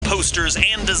posters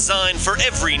and design for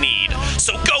every need.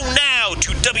 So go now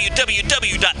to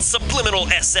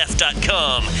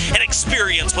www.subliminalsf.com and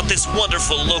experience what this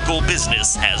wonderful local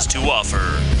business has to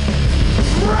offer.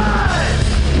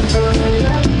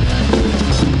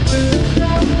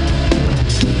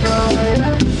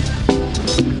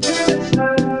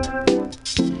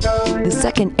 The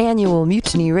second annual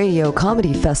Mutiny Radio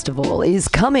Comedy Festival is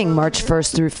coming March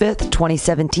 1st through 5th,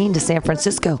 2017 to San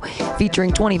Francisco,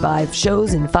 featuring 25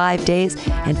 shows in 5 days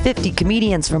and 50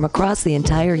 comedians from across the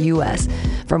entire U.S.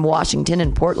 From Washington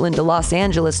and Portland to Los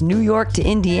Angeles, New York to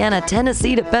Indiana,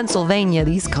 Tennessee to Pennsylvania,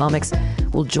 these comics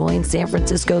will join San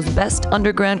Francisco's best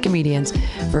underground comedians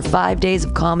for 5 days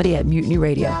of comedy at Mutiny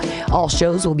Radio. All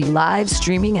shows will be live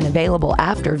streaming and available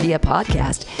after via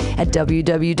podcast at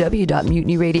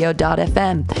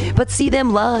www.mutinyradio.fm. But see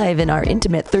them live in our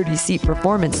intimate 30-seat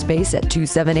performance space at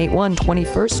 2781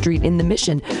 21st Street in the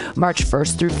Mission, March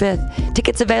 1st through 5th.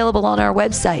 Tickets available on our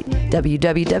website,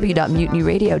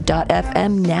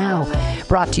 www.mutinyradio.fm now.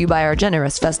 Brought to you by our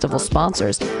generous festival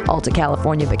sponsors, Alta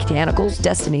California Botanicals,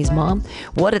 Destiny's Mom,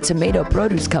 What a Tomato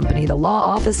Produce Company, the law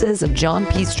offices of John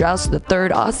P. Strauss III,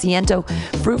 Asiento,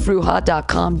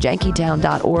 FruFruHot.com,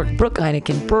 JankyTown.org, Brooke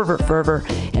Heineken, Pervert Fervor,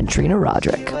 and Trina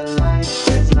Roderick.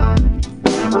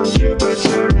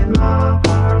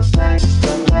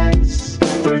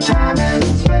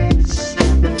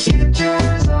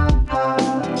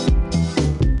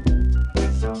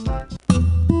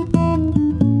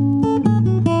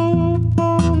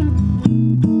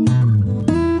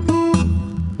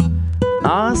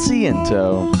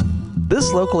 Asiento.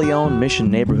 This locally owned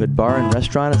Mission neighborhood bar and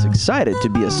restaurant is excited to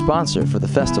be a sponsor for the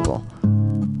festival.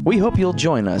 We hope you'll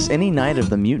join us any night of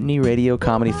the Mutiny Radio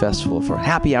Comedy Festival for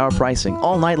happy hour pricing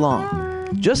all night long.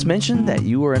 Just mention that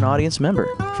you were an audience member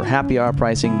for happy hour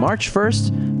pricing March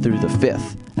 1st through the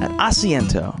 5th at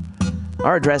Asiento.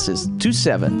 Our address is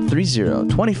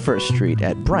 2730 21st Street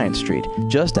at Bryant Street,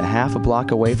 just a half a block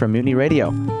away from Mutiny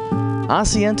Radio.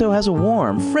 Asiento has a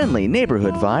warm, friendly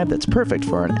neighborhood vibe that's perfect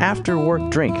for an after-work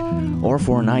drink or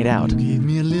for a night out.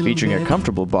 Featuring a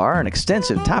comfortable bar and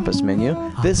extensive tapas menu,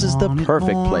 this is the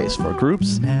perfect place for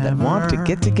groups that want to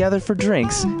get together for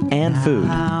drinks and food.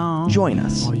 Join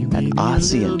us at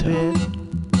Asiento.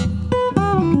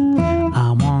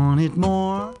 I want it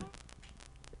more.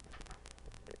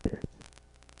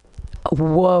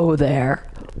 Whoa there.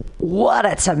 What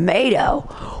a tomato.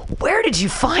 Where did you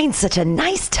find such a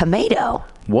nice tomato?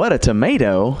 What a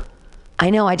tomato? I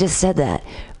know, I just said that.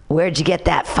 Where'd you get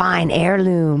that fine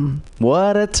heirloom?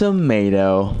 What a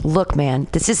tomato. Look, man,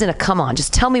 this isn't a come on.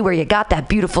 Just tell me where you got that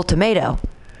beautiful tomato.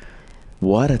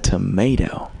 What a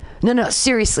tomato. No,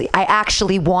 seriously, I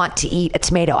actually want to eat a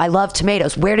tomato. I love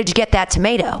tomatoes. Where did you get that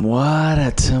tomato? What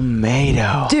a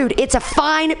tomato. Dude, it's a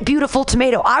fine, beautiful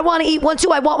tomato. I want to eat one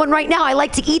too. I want one right now. I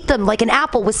like to eat them like an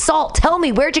apple with salt. Tell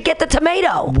me, where'd you get the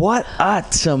tomato? What a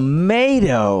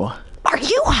tomato. Are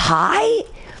you high?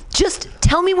 Just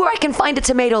tell me where I can find a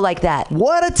tomato like that.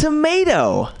 What a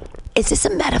tomato. Is this a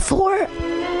metaphor?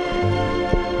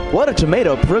 What a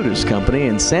Tomato Produce Company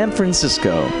in San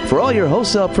Francisco. For all your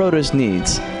wholesale produce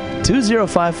needs,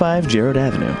 2055 Gerard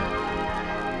Avenue.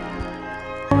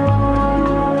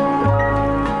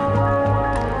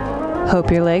 Hope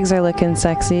your legs are looking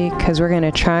sexy, because we're going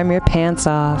to charm your pants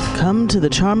off. Come to the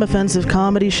Charm Offensive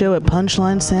Comedy Show at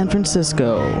Punchline San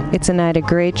Francisco. It's a night of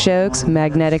great jokes,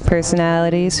 magnetic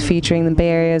personalities, featuring the Bay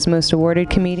Area's most awarded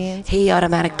comedians. Hey,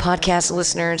 Automatic Podcast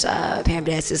listeners, Pam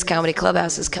Dass's Comedy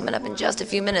Clubhouse is coming up in just a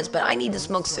few minutes, but I need to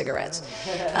smoke cigarettes,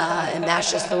 and that's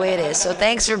just the way it is. So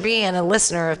thanks for being a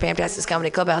listener of Pam Dass's Comedy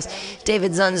Clubhouse.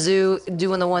 David Zunzu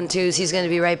doing the 1-2s. He's going to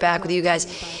be right back with you guys.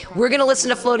 We're going to listen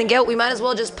to Floating Goat. We might as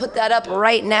well just put that up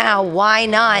right now. Why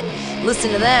not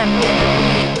listen to them?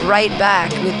 Right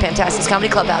back with Fantastic's Comedy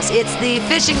Clubhouse. It's the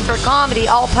Fishing for Comedy,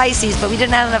 all Pisces, but we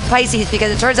didn't have enough Pisces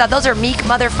because it turns out those are meek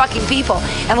motherfucking people,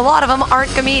 and a lot of them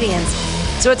aren't comedians.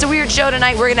 So it's a weird show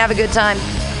tonight. We're gonna have a good time.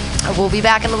 We'll be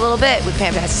back in a little bit with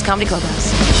Fantastic's Comedy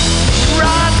Clubhouse.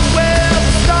 Right where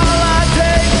the starlight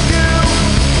takes you,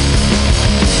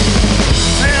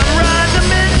 and ride the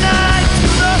midnight to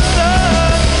the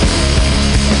sun.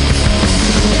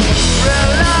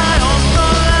 Rely on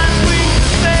sunlight wings to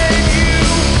save you.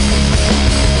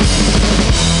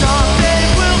 Dark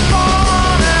days will fall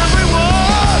on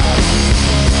everyone.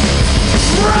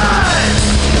 Rise!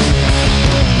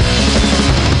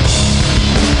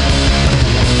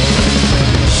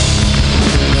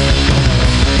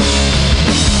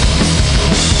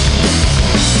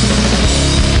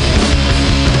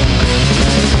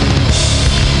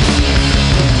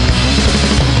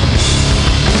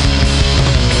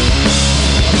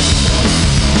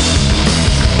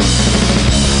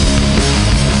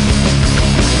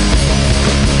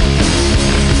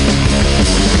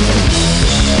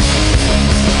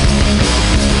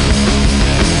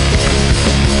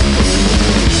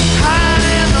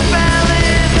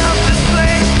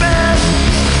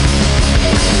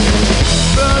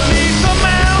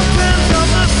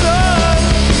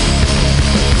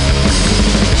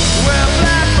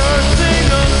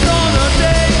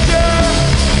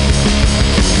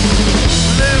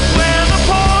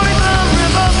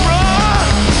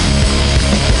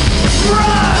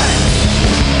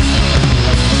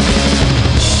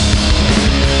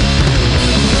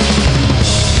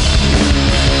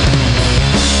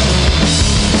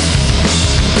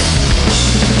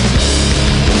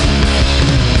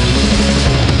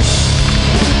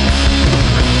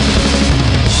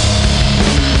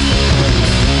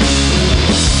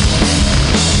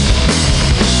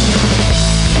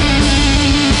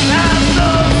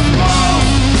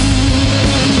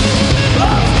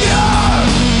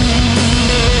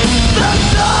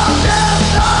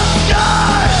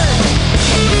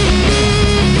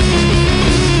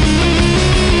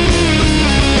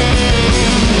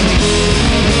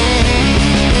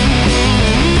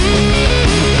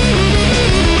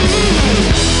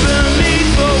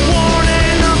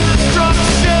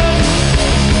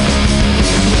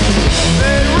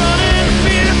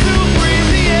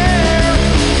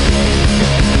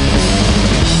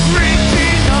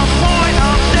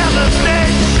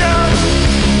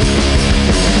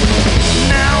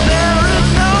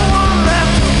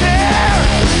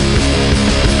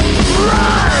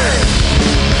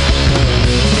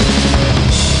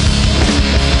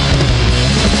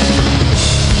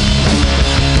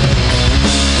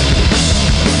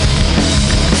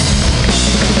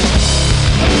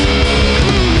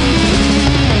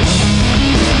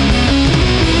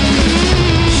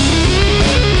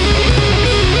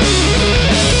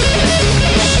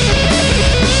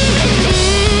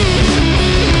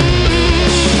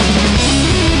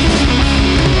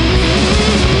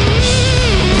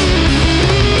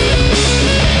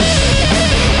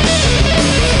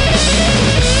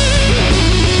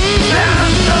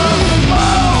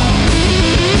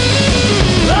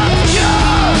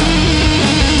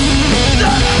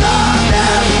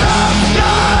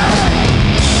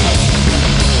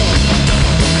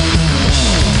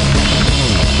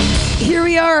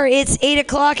 we are. It's 8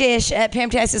 o'clock-ish at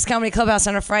Pamtastic's Comedy Clubhouse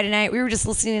on a Friday night. We were just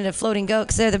listening to Floating Goat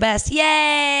because they're the best.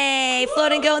 Yay!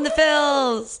 Floating Goat in the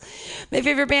Phils. My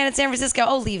favorite band in San Francisco.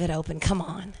 Oh, leave it open. Come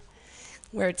on.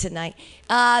 We're tonight.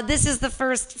 This is the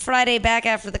first Friday back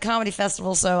after the comedy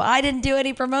festival, so I didn't do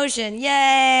any promotion.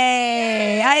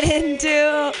 Yay! I didn't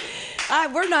do...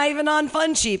 we're not even on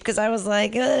Fun Sheep because I was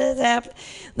like, there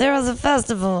was a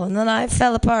festival, and then I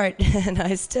fell apart, and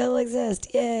I still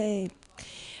exist. Yay.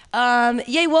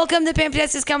 Yay, welcome to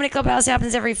Pamtastic's Comedy Clubhouse. It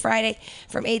happens every Friday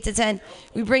from 8 to 10.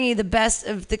 We bring you the best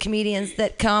of the comedians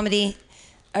that comedy.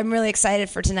 I'm really excited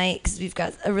for tonight because we've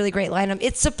got a really great lineup.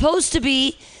 It's supposed to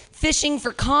be Fishing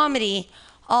for Comedy,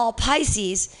 all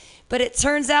Pisces, but it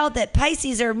turns out that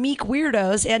Pisces are meek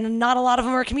weirdos and not a lot of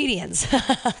them are comedians.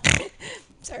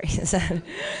 Sorry.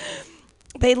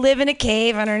 They live in a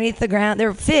cave underneath the ground.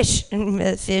 They're fish,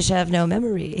 and fish have no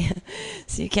memory,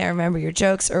 so you can't remember your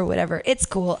jokes or whatever. It's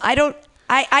cool.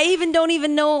 I even don't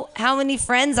even know how many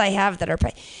friends I have that are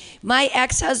Pisces. My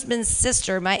ex-husband's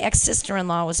sister, my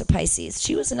ex-sister-in-law was a Pisces.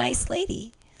 She was a nice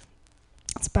lady.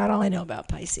 That's about all I know about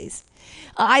Pisces.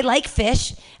 I like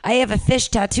fish. I have a fish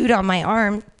tattooed on my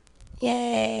arm.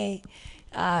 Yay.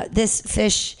 This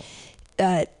fish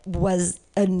was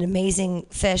an amazing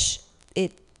fish.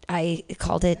 I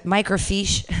called it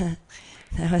microfiche.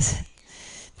 That was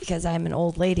because I'm an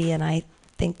old lady and I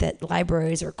think that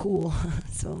libraries are cool.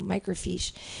 So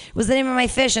microfiche was the name of my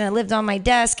fish, and it lived on my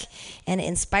desk, and it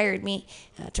inspired me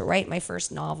to write my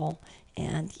first novel.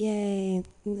 And yay.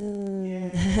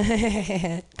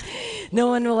 No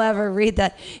one will ever read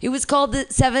that. It was called The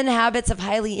 7 Habits of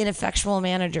Highly Ineffectual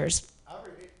Managers.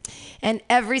 And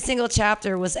every single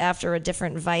chapter was after a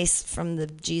different vice from the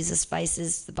Jesus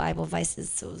vices, the Bible vices.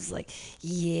 So it was like,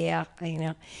 yeah, I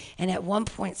know. And at one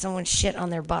point, someone shit on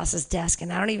their boss's desk.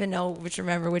 And I don't even know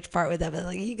remember which part with that, but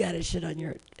like, you got to shit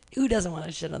on who doesn't want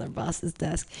to shit on their boss's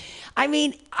desk? I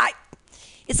mean,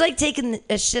 it's like taking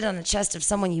a shit on the chest of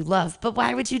someone you love. But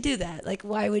why would you do that? Like,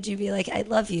 why would you be like, I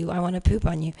love you, I want to poop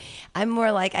on you? I'm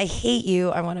more like, I hate you,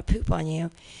 I want to poop on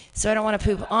you. So I don't want to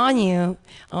poop on you.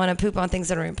 I want to poop on things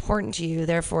that are important to you,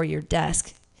 therefore your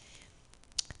desk.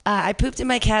 I pooped in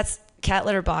my cat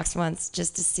litter box once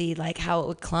just to see like how it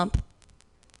would clump.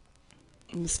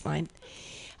 It was fine.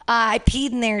 I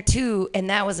peed in there too, and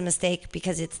that was a mistake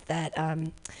because it's that...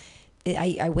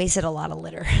 I wasted a lot of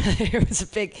litter. It was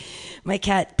my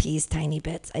cat pees tiny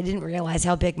bits. I didn't realize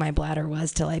how big my bladder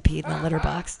was till I peed in the litter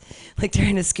box. Like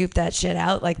trying to scoop that shit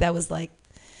out. Like that was like,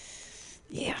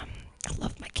 yeah, I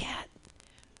love my cat.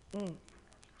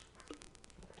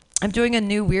 I'm doing a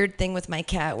new weird thing with my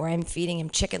cat where I'm feeding him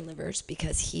chicken livers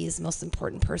because he's the most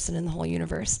important person in the whole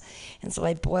universe. And so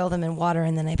I boil them in water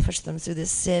and then I push them through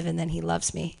this sieve and then he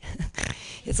loves me.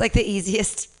 It's like the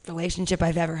easiest relationship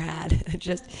I've ever had.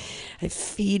 I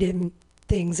feed him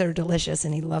things that are delicious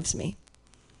and he loves me.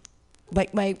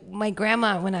 Like my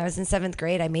grandma, when I was in 7th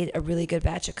grade, I made a really good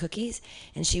batch of cookies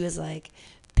and she was like,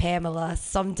 Pamela,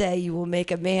 someday you will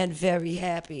make a man very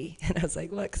happy. And I was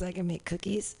like, what? Because I can make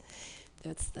cookies?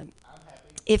 That's them.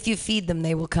 If you feed them,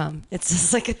 they will come. It's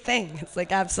just like a thing. It's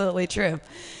like absolutely true.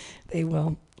 They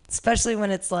will. Especially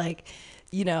when it's like,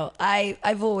 you know, I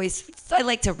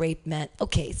like to rape men.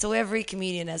 Okay, so every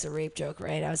comedian has a rape joke,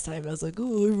 right? I was like,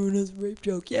 oh, everyone has a rape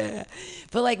joke, yeah.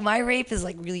 But like my rape is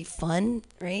like really fun,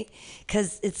 right?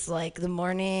 Because it's like the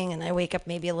morning and I wake up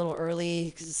maybe a little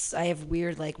early because I have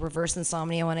weird like reverse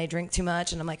insomnia when I drink too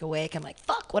much and I'm like awake. I'm like,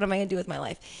 fuck, what am I gonna do with my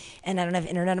life? And I don't have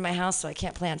internet in my house, so I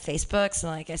can't play on Facebook. So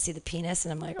like I see the penis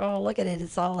and I'm like, oh, look at it.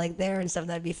 It's all like there and stuff.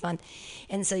 That'd be fun.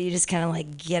 And so you just kind of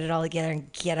like get it all together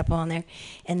and get up on there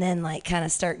and then like kind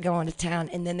of start going to town,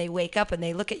 and then they wake up and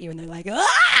they look at you and they're like,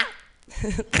 ah!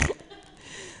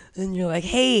 And you're like,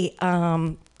 hey,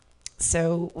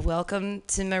 so welcome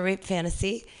to my rape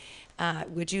fantasy.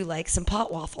 Would you like some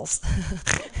pot waffles?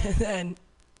 and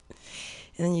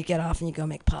then you get off and you go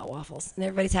make pot waffles, and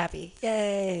everybody's happy.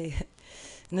 Yay!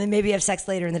 And then maybe you have sex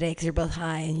later in the day because you're both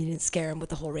high and you didn't scare them with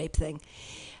the whole rape thing.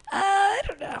 I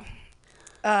don't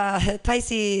know.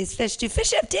 Pisces, fish. Do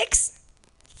fish have dicks?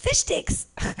 Fish sticks.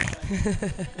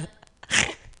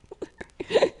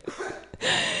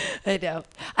 I know.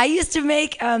 I used to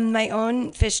make my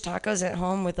own fish tacos at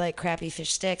home with like crappy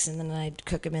fish sticks, and then I'd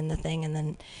cook them in the thing. And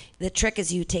then the trick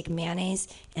is you take mayonnaise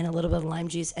and a little bit of lime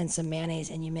juice and some mayonnaise,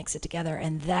 and you mix it together,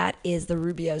 and that is the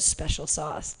Rubio's special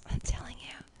sauce. I'm telling you.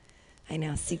 I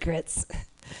know, secrets.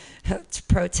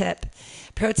 Pro tip.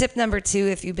 Pro tip number 2: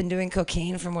 if you've been doing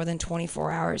cocaine for more than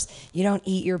 24 hours, you don't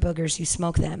eat your boogers, you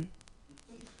smoke them.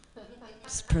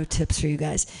 Just pro tips for you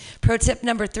guys. Pro tip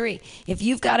number 3. If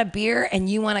you've got a beer and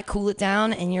you want to cool it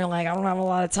down and you're like, I don't have a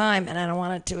lot of time and I don't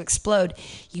want it to explode,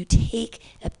 you take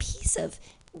a piece of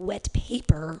wet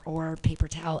paper or paper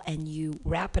towel and you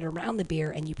wrap it around the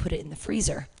beer and you put it in the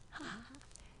freezer.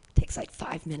 Takes like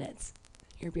 5 minutes.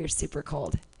 Your beer's super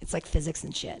cold. It's like physics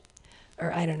and shit.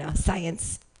 Or I don't know,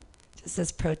 science. Just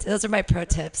says those are my pro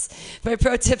tips. My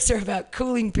pro tips are about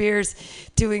cooling beers,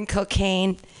 doing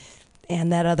cocaine,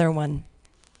 and that other one.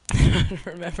 I don't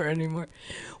remember anymore.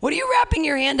 What are you wrapping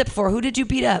your hand up for? Who did you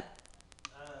beat up?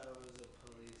 It was a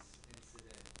police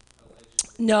incident,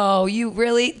 allegedly. No, you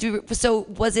really? So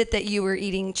was it that you were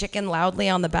eating chicken loudly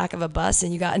on the back of a bus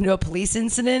and you got into a police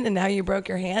incident and now you broke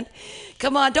your hand?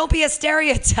 Come on, don't be a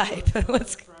stereotype.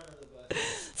 Let's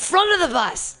front of the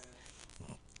bus.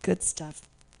 Good stuff.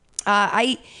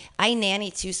 I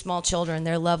nanny 2 small children.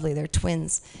 They're lovely. They're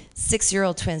twins,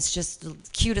 6-year-old twins, just the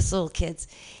cutest little kids.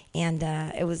 And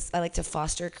I like to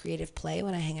foster creative play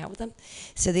when I hang out with them.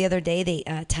 So the other day they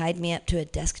tied me up to a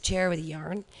desk chair with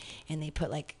yarn, and they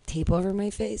put like tape over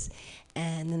my face,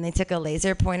 and then they took a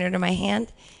laser pointer to my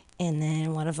hand, and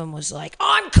then one of them was like,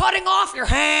 "I'm cutting off your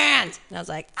hand," and I was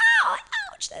like, "Ow,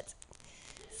 ouch!" That's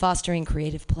fostering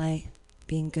creative play,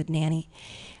 being a good nanny.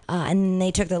 And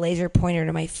they took the laser pointer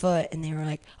to my foot, and they were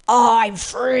like, "Oh, I'm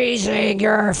freezing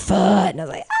your foot," and I was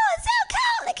like, "Oh, it's so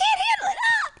cold, I can't handle it."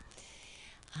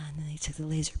 And then they took the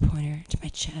laser pointer to my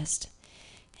chest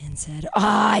and said,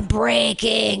 "I'm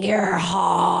breaking your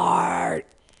heart."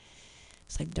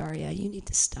 It's like, Daria, you need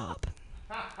to stop.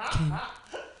 Okay.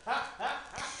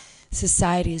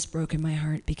 Society has broken my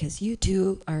heart because you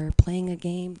two are playing a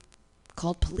game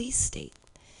called Police State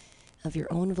of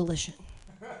your own volition.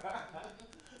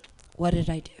 What did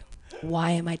I do?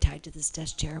 Why am I tied to this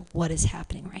desk chair? What is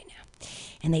happening right now?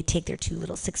 And they take their 2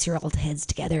 little 6-year-old heads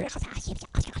together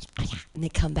and they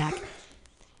come back.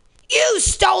 "You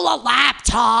stole a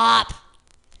laptop!"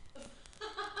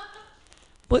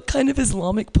 What kind of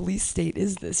Islamic police state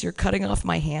is this? You're cutting off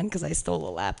my hand because I stole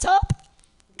a laptop?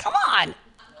 Come on.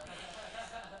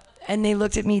 And they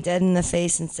looked at me dead in the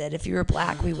face and said, "If you were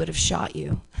black, we would have shot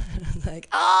you." Like,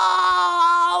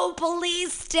 oh,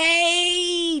 police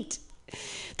state.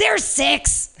 They're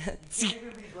 6. You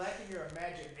could be black in your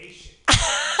imagination.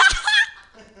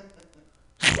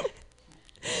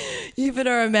 Even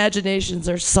our imaginations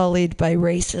are sullied by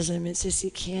racism. It's just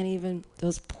you can't even,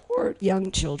 those poor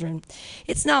young children.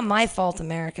 It's not my fault,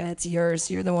 America. It's yours.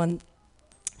 You're the one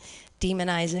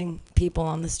demonizing people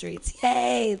on the streets.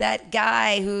 Yay, that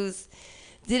guy who's...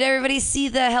 Did everybody see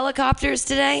the helicopters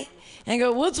today? And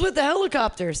go, "What's with the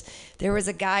helicopters?" There was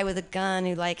a guy with a gun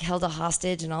who like held a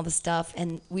hostage and all this stuff.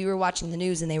 And we were watching the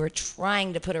news and they were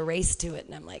trying to put a race to it.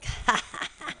 And I'm like, ha, ha,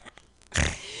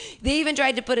 ha. They even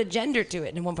tried to put a gender to it.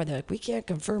 And at one point they're like, "We can't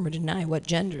confirm or deny what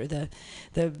gender the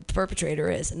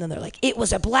perpetrator is." And then they're like, "It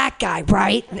was a black guy,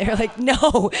 right?" And they're like,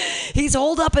 "No, he's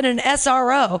holed up in an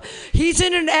SRO. He's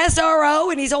in an SRO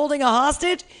and he's holding a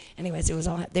hostage." Anyways, it was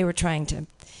all, they were trying to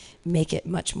make it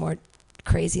much more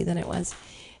crazy than it was.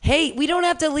 Hey, we don't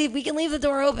have to leave. We can leave the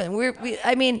door open.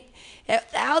 I mean, the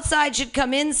outside should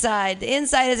come inside. The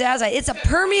inside is outside. It's a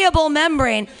permeable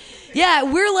membrane. Yeah,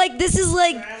 we're like, this is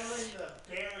like...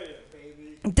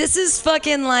 This is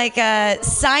fucking like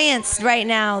science right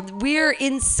now. We're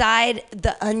inside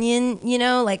the onion, you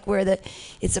know, like where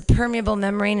it's a permeable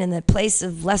membrane and the place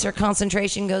of lesser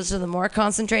concentration goes to the more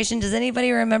concentration. Does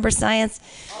anybody remember science?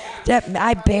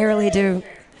 I barely do.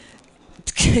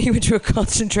 You went to a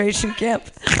concentration camp?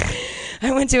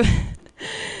 I went to...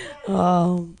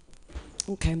 Oh,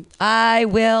 okay. I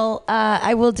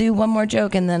will do one more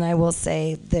joke and then I will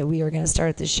say that we are going to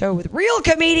start the show with real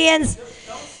comedians.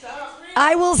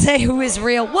 I will say who is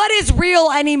real. What is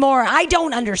real anymore? I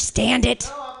don't understand it.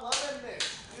 No, I'm loving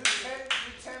this. Do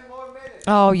 10 more minutes.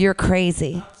 Oh, you're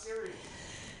crazy. I'm serious.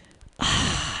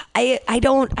 I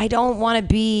don't want to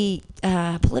be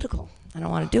political. I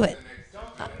don't want to do it.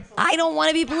 I don't want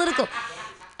to be political.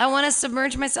 I want to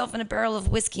submerge myself in a barrel of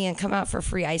whiskey and come out for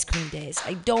free ice cream days.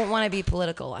 I don't want to be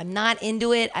political. I'm not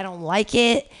into it. I don't like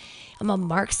it. I'm a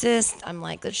Marxist. I'm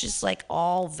like, let's just like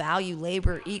all value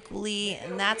labor equally,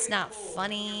 and that's not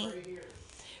funny.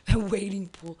 A wading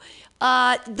pool.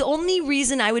 The only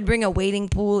reason I would bring a wading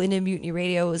pool into Mutiny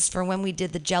Radio is for when we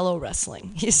did the Jello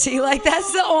wrestling. You see, like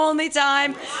that's the only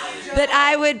time that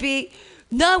I would be.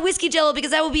 Not whiskey Jello,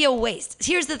 because that would be a waste.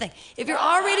 Here's the thing. If you're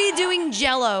already doing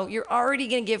Jello, you're already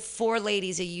going to give 4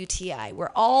 ladies a UTI.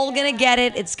 We're all going to get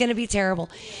it. It's going to be terrible.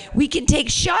 We can take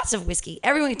shots of whiskey.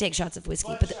 Everyone can take shots of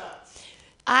whiskey. But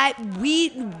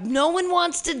no one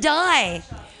wants to die.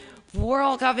 We're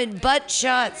all coughing butt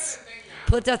shots.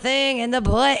 Put the thing in the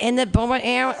butt, in the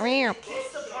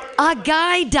A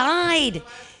guy died.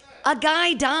 A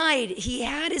guy died. He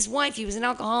had his wife. He was an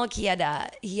alcoholic. He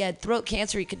had throat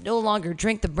cancer. He could no longer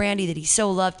drink the brandy that he so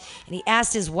loved. And he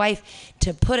asked his wife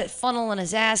to put a funnel in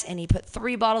his ass, and he put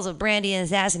 3 bottles of brandy in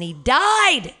his ass, and he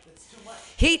died.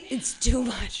 It's too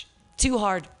much. Too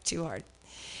hard.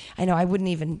 I know. I wouldn't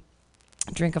even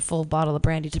drink a full bottle of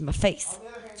brandy to my face.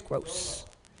 It's gross.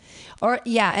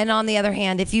 And on the other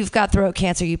hand, if you've got throat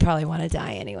cancer, you probably want to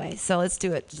die anyway. So let's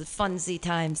do it. It's funsy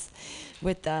times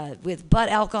with butt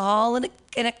alcohol and a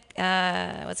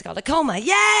what's it called? A coma.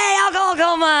 Yay! Alcohol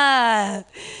coma!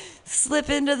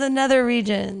 Slip into the nether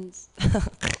regions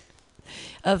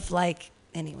of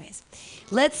anyways.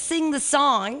 Let's sing the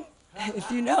song.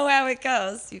 If you know how it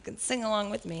goes, you can sing along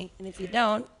with me. And if you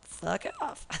don't, fuck it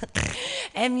off.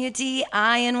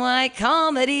 MutinyRadio,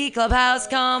 Comedy Clubhouse,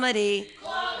 Comedy.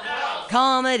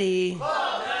 Comedy.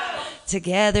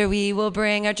 Together we will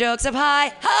bring our jokes up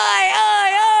high.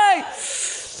 High.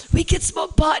 We could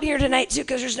smoke pot in here tonight too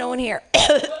because there's no one here.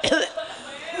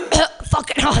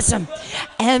 Fucking awesome.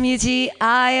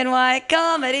 MutinyRadio,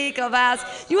 Comedy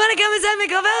Clubhouse. You want to come inside my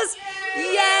clubhouse?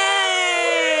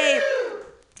 Yay!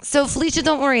 So, Felicia,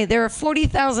 don't worry. There are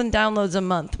 40,000 downloads a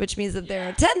month, which means that there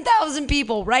are 10,000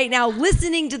 people right now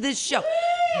listening to this show.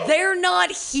 They're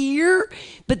not here,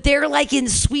 but they're in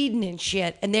Sweden and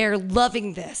shit, and they're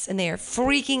loving this, and they are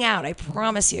freaking out, I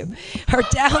promise you. Are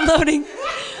downloading.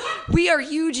 We are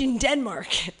huge in Denmark.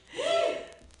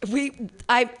 We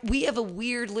have a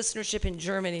weird listenership in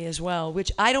Germany as well,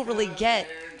 which I don't really get.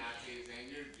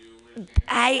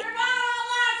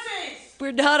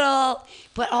 We're not all,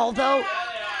 but although...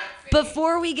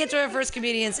 Before we get to our first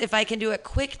comedians, if I can do a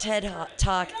quick TED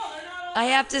Talk, I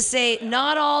have to say,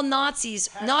 not all Nazis,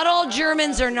 not all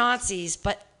Germans are Nazis,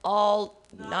 but all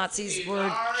Nazis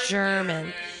were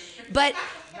German. But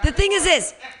the thing is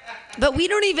this, but we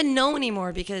don't even know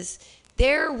anymore because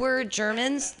there were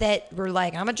Germans that were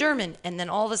like, I'm a German. And then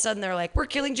all of a sudden they're like, we're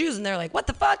killing Jews. And they're like, what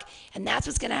the fuck? And that's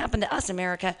what's going to happen to us,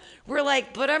 America. We're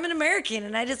like, but I'm an American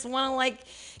and I just want to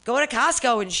go to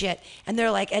Costco and shit. And they're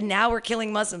like, and now we're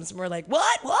killing Muslims. And we're like,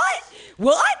 what?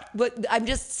 But I'm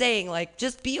just saying,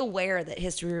 just be aware that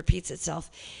history repeats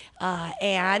itself. We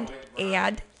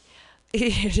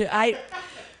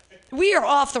are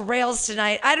off the rails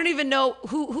tonight. I don't even know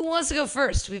who wants to go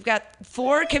first. We've got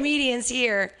 4 comedians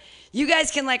here. You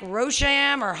guys can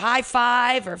Rosham or high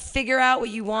five or figure out what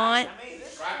you want.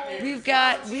 We've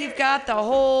got the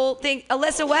whole thing.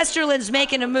 Alyssa Westerland's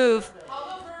making a move.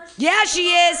 Yeah, she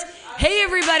is. Hey,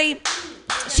 everybody.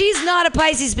 She's not a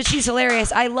Pisces, but she's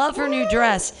hilarious. I love her new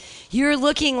dress. You're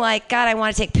looking like, God, I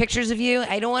want to take pictures of you.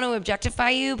 I don't want to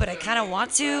objectify you, but I kind of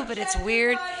want to, but it's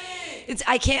weird.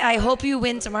 I hope you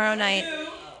win tomorrow night.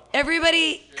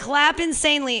 Everybody clap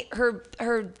insanely.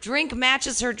 Her drink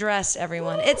matches her dress,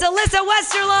 everyone. It's Alyssa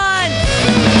Westerland.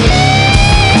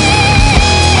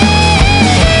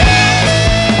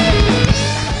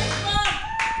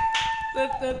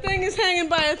 The thing is hanging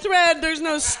by a thread. There's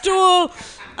no stool.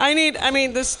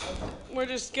 We're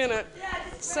just gonna.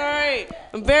 Sorry.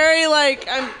 I'm very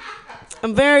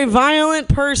violent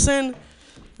person.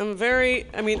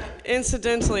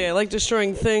 Incidentally, I like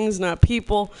destroying things, not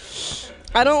people.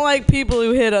 I don't like people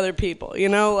who hit other people,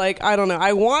 I don't know.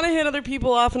 I want to hit other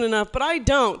people often enough, but I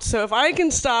don't. So if I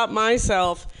can stop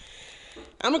myself,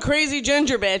 I'm a crazy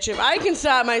ginger bitch. If I can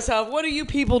stop myself, what are you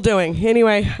people doing?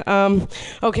 Anyway,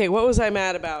 okay, what was I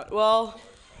mad about? Well,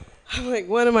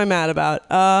 what am I mad about?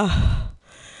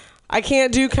 I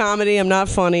can't do comedy. I'm not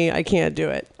funny. I can't do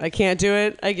it. I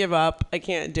give up. I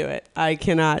can't do it. I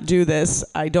cannot do this.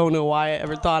 I don't know why I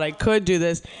ever thought I could do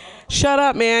this. Shut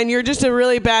up, man. You're just a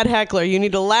really bad heckler. You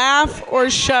need to laugh or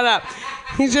shut up.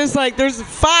 He's just there's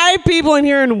 5 people in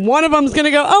here and one of them's going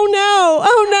to go, oh no,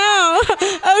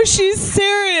 oh, she's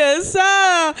serious.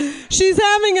 She's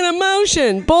having an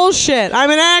emotion. Bullshit.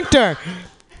 I'm an actor.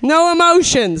 No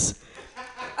emotions.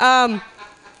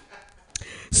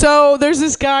 So there's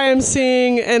this guy I'm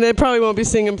seeing, and I probably won't be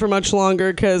seeing him for much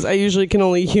longer because I usually can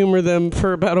only humor them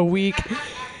for about a week,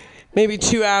 maybe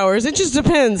 2 hours. It just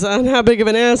depends on how big of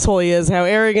an asshole he is, how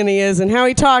arrogant he is, and how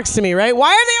he talks to me, right?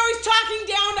 Why are they always talking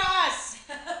down to us?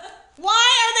 Why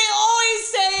are they always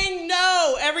saying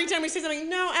no every time we say something?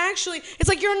 No, actually, it's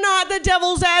you're not the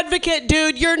devil's advocate,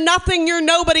 dude. You're nothing. You're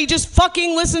nobody. Just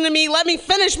fucking listen to me. Let me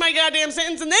finish my goddamn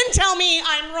sentence and then tell me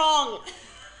I'm wrong.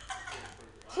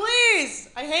 Please.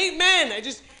 I hate men. I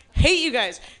just hate you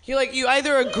guys. You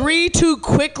either agree too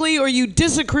quickly or you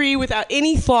disagree without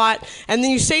any thought, and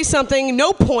then you say something,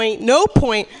 no point.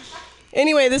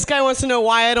 Anyway, this guy wants to know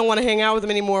why I don't want to hang out with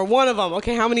him anymore. One of them.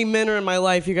 Okay, how many men are in my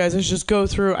life, you guys? Let's just go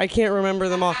through. I can't remember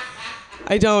them all.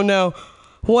 I don't know.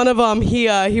 One of them,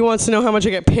 he wants to know how much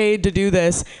I get paid to do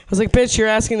this. I was like, bitch, you're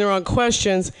asking the wrong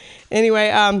questions.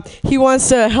 Anyway, he wants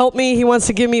to help me. He wants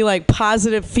to give me, like,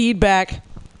 positive feedback.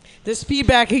 This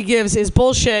feedback he gives is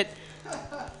bullshit.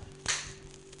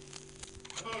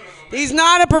 He's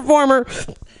not a performer.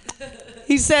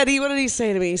 He said, what did he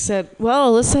say to me? He said,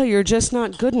 well, Alyssa, you're just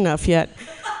not good enough yet.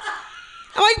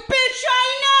 I'm like, bitch,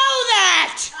 I know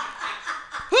that!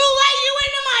 Who let you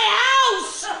into my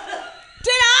house?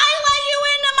 Did I let you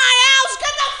into my house?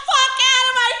 Get the fuck out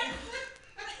of my...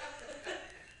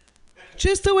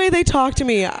 Just the way they talk to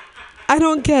me, I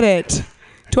don't get it.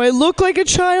 Do I look like a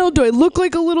child? Do I look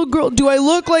like a little girl? Do I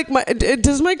look like my...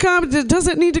 Does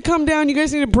it need to come down? You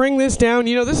guys need to bring this down.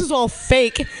 You know, this is all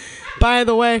fake, by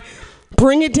the way.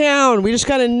 Bring it down. We just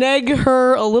got to neg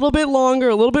her a little bit longer,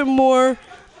 a little bit more.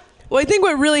 Well, I think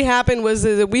what really happened was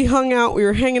that we hung out, we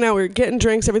were hanging out, we were getting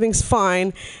drinks, everything's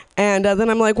fine. And then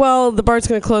I'm like, well, the bar's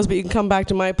going to close, but you can come back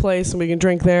to my place and we can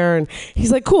drink there. And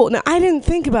he's like, cool. Now, I didn't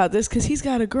think about this because he's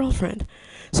got a girlfriend.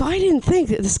 So I didn't think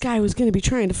that this guy was going to be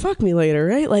trying to fuck me later,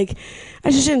 right? Like,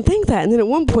 I just didn't think that. And then at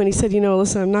one point he said, you know,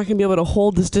 listen, I'm not going to be able to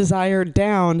hold this desire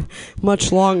down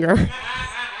much longer.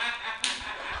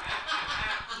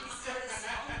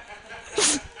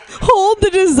 Hold the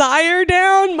desire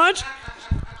down much?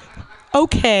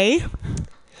 Okay.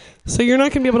 So you're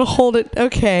not going to be able to hold it?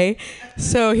 Okay.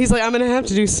 So he's like, I'm going to have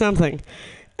to do something.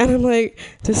 And I'm like,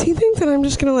 does he think that I'm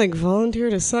just going to, like, volunteer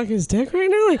to suck his dick right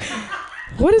now? Like,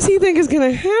 what does he think is going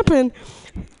to happen?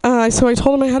 So I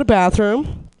told him I had a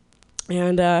bathroom.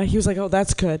 And he was like, oh,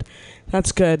 that's good.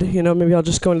 That's good. You know, maybe I'll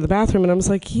just go into the bathroom. And I was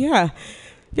like, yeah,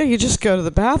 you just go to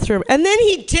the bathroom. And then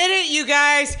he did it, you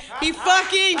guys. He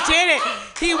fucking did it.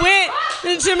 He went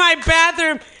into my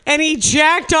bathroom and he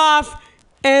jacked off.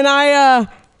 And I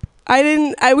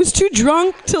was too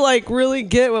drunk to, like, really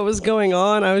get what was going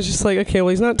on. I was just like, okay, well,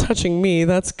 he's not touching me.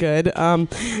 That's good.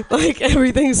 Like,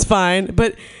 everything's fine.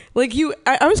 But, like,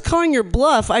 I was calling your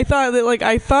bluff. I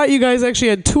thought you guys actually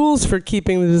had tools for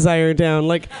keeping the desire down.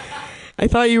 Like, I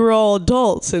thought you were all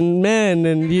adults and men,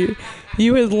 and you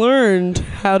had learned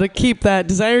how to keep that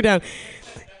desire down.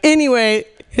 Anyway,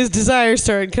 his desire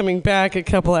started coming back a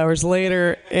couple hours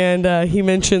later, and he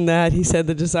mentioned that. He said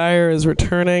the desire is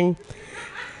returning.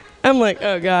 I'm like,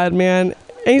 oh, God, man.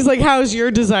 And he's like, how's your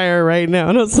desire right now?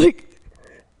 And I was like,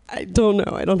 I don't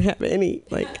know. I don't have any,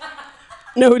 like,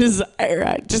 no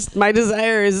desire. My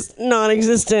desire is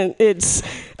non-existent. It's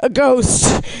a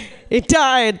ghost. It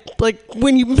died, like,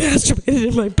 when you masturbated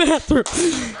in my bathroom.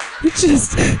 It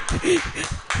just...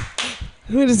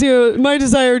 My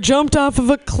desire jumped off of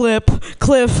a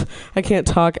cliff. I can't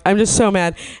talk. I'm just so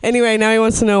mad. Anyway, now he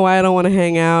wants to know why I don't want to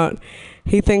hang out.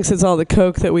 He thinks it's all the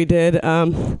coke that we did.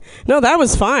 No, that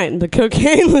was fine. The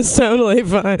cocaine was totally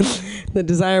fine. The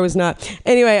desire was not.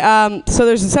 Anyway, so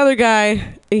there's this other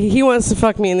guy. He wants to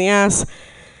fuck me in the ass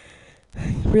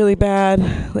really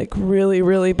bad, like really,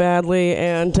 really badly.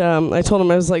 And I told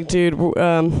him, I was like, dude,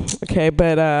 okay,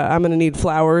 but I'm going to need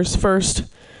flowers first.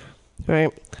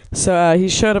 Right? So he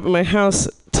showed up at my house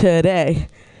today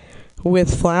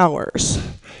with flowers.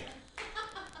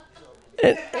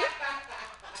 And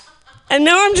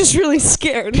now I'm just really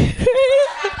scared.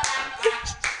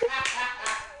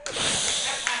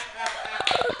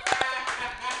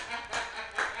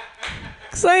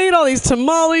 Because I ate all these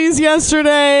tamales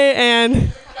yesterday,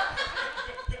 and...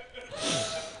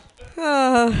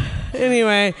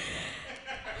 anyway.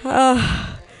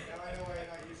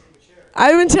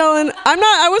 I've been telling...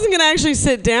 I wasn't going to actually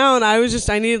sit down. I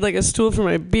needed, like, a stool for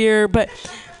my beer, but...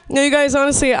 No, you guys,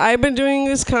 honestly, I've been doing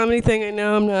this comedy thing. I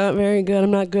know I'm not very good.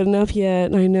 I'm not good enough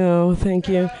yet. I know. Thank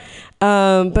you.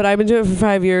 But I've been doing it for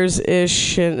 5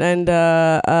 years-ish, and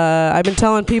I've been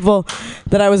telling people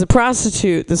that I was a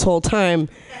prostitute this whole time,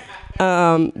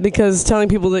 because telling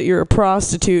people that you're a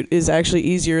prostitute is actually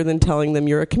easier than telling them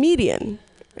you're a comedian,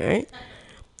 right?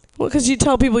 Well, because you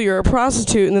tell people you're a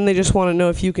prostitute, and then they just want to know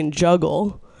if you can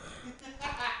juggle.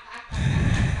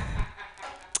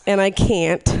 And I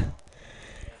can't.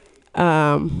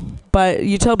 But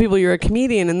you tell people you're a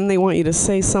comedian, and then they want you to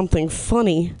say something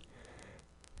funny.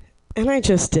 And I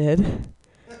just did.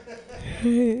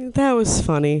 That was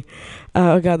funny.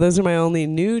 Oh, God, those are my only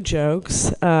new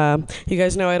jokes. You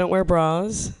guys know I don't wear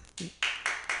bras.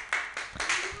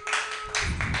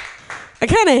 I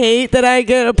kind of hate that I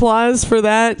get applause for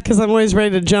that, because I'm always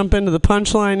ready to jump into the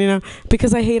punchline, you know,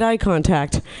 because I hate eye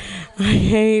contact. I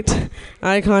hate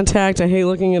eye contact. I hate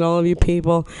looking at all of you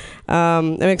people,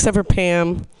 except for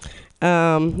Pam.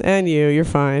 And you're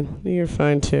fine. You're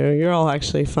fine too. You're all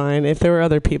actually fine. If there were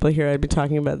other people here, I'd be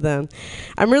talking about them.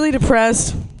 I'm really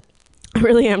depressed. I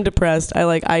really am depressed.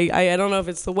 I don't know if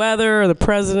it's the weather or the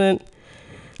president,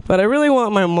 but I really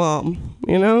want my mom,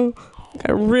 you know?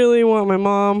 I really want my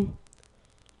mom.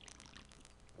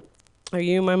 Are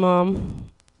you my mom?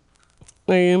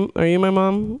 Are you my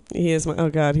mom? He is my, oh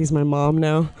God, he's my mom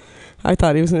now. I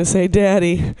thought he was going to say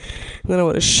daddy. And then I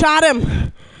would have shot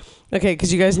him. Okay,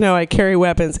 because you guys know I carry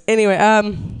weapons. Anyway,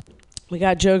 we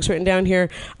got jokes written down here.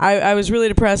 I was really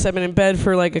depressed. I've been in bed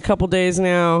for like a couple days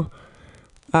now.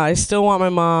 I still want my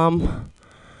mom.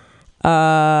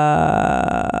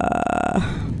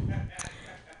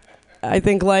 I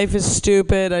think life is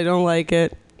stupid. I don't like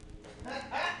it.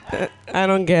 I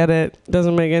don't get it.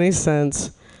 Doesn't make any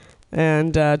sense.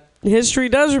 And history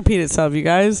does repeat itself, you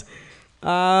guys.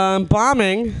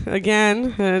 Bombing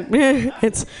again.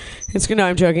 It's good. No,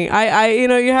 I'm joking.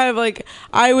 You have like,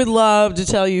 I would love to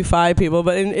tell you 5 people,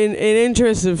 but in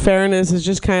interest of fairness, it's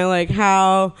just kind of like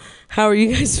how are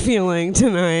you guys feeling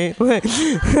tonight? Like,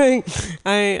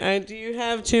 do you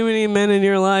have too many men in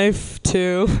your life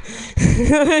too?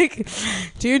 Like,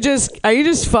 are you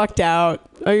just fucked out?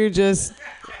 Are you just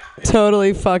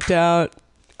totally fucked out?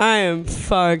 I am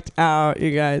fucked out,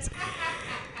 you guys.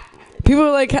 People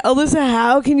are like, Alyssa,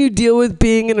 how can you deal with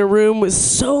being in a room with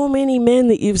so many men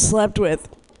that you've slept with?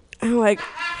 I'm like,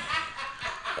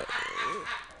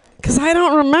 because I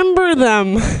don't remember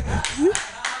them.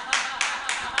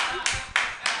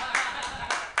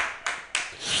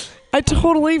 I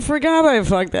totally forgot I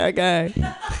fucked that guy.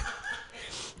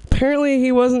 Apparently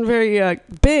he wasn't very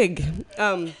big.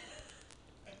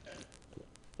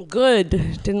 Good.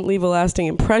 Didn't leave a lasting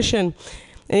impression.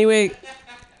 Anyway,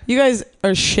 you guys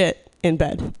are shit in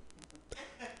bed.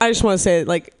 I just want to say,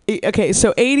 like, okay,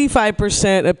 so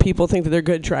 85% of people think that they're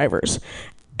good drivers.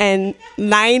 And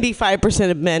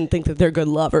 95% of men think that they're good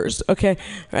lovers, okay?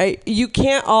 Right? You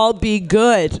can't all be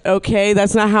good, okay?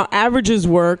 That's not how averages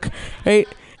work, right?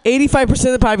 85%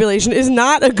 of the population is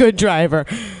not a good driver.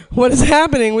 What is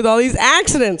happening with all these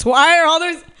accidents? Why are all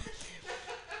those...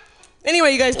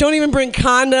 Anyway, you guys, don't even bring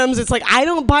condoms. It's like, I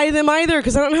don't buy them either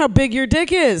because I don't know how big your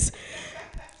dick is.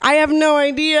 I have no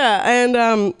idea. And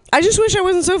I just wish I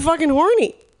wasn't so fucking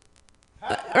horny.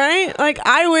 Right? Like,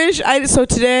 so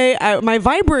today, my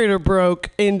vibrator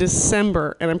broke in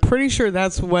December, and I'm pretty sure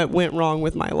that's what went wrong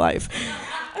with my life.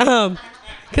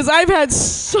 Because I've had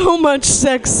so much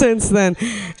sex since then,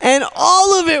 and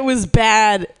all of it was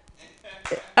bad.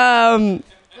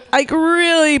 Like,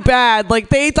 really bad. Like,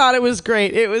 they thought it was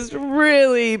great. It was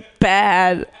really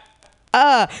bad.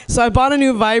 So I bought a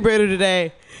new vibrator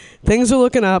today. Things are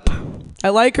looking up. I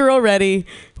like her already.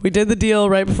 We did the deal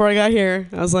right before I got here.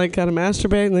 I was like, gotta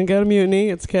masturbate and then go to Mutiny.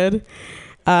 It's good.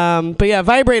 But yeah,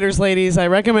 vibrators, ladies. I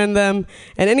recommend them.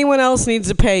 And anyone else needs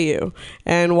to pay you.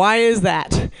 And why is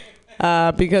that?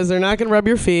 Because they're not going to rub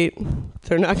your feet.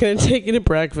 They're not going to take you to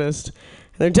breakfast.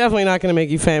 They're definitely not going to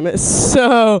make you famous.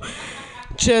 So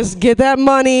just get that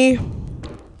money.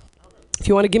 If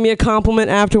you want to give me a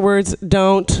compliment afterwards,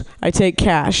 don't. I take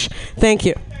cash. Thank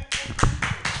you.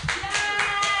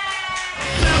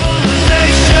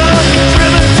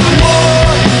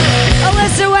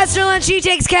 Alyssa Westerlund, she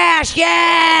takes cash.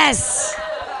 Yes!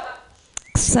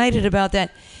 Excited about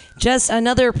that. Just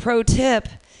another pro tip.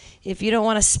 If you don't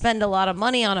want to spend a lot of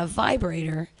money on a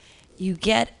vibrator, you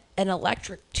get an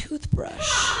electric toothbrush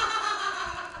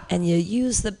and you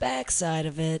use the backside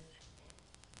of it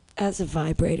as a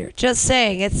vibrator. Just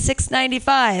saying, it's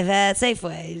 $6.95 at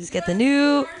Safeway. You just get the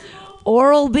new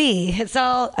Oral-B. It's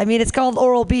called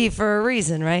Oral-B for a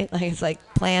reason, right? Like, it's like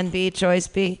Plan B, Choice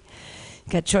B.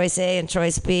 You got Choice A and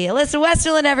Choice B. Alyssa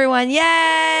Westerlund, everyone.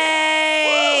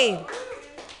 Yay!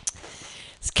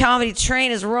 This comedy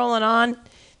train is rolling on.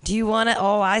 Do you want to?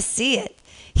 Oh, I see it.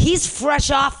 He's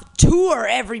fresh off tour,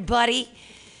 everybody.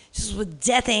 Just with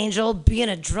Death Angel, being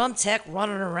a drum tech,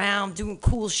 running around, doing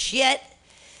cool shit.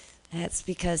 That's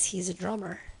because he's a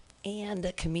drummer and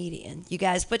a comedian. You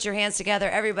guys put your hands together,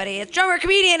 everybody. It's drummer,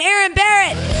 comedian, Aaron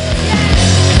Barrett.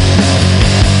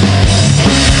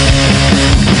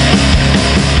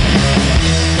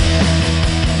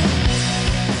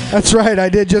 That's right. I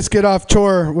did just get off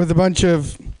tour with a bunch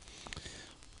of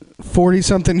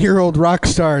 40-something-year-old rock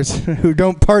stars who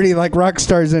don't party like rock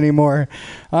stars anymore.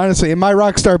 Honestly, and my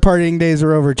rock star partying days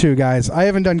are over too, guys. I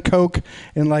haven't done coke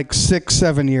in like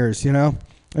 6-7 years, you know?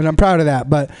 And I'm proud of that.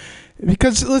 But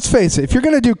because let's face it, if you're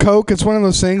going to do coke, it's one of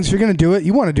those things, if you're going to do it,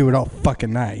 you want to do it all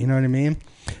fucking night. You know what I mean?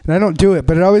 And I don't do it,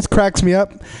 but it always cracks me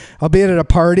up. I'll be at a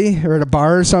party or at a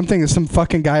bar or something, and some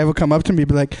fucking guy will come up to me and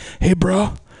be like, hey,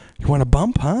 bro, You want a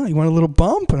bump, huh? You want a little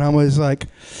bump? And I was like,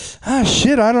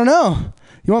 shit, I don't know.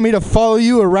 You want me to follow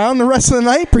you around the rest of the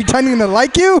night pretending to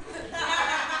like you?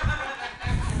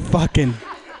 Fucking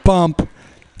bump.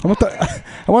 I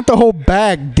want the whole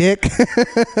bag, dick.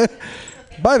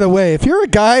 By the way, if you're a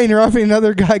guy and you're offering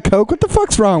another guy coke, what the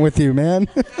fuck's wrong with you, man?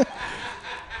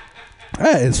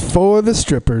 That is for the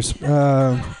strippers.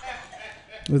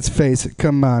 Let's face it.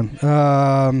 Come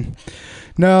on.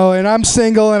 No, and I'm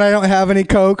single and I don't have any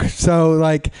coke, so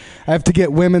like I have to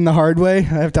get women the hard way. I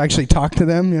have to actually talk to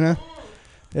them, you know?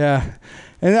 Yeah.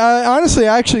 And honestly,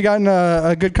 I actually got in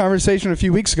a good conversation a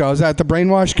few weeks ago. I was at the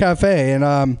Brainwash Cafe,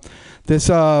 and this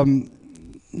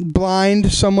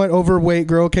blind, somewhat overweight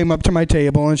girl came up to my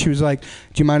table, and she was like, "Do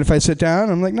you mind if I sit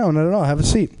down?" I'm like, "No, not at all. Have a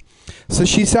seat." So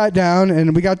she sat down,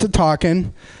 and we got to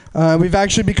talking. We've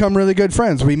actually become really good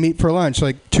friends. We meet for lunch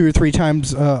like 2 or 3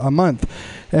 times a month.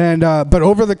 And but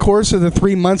over the course of the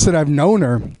 3 months that I've known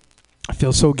her, I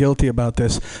feel so guilty about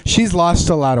this. She's lost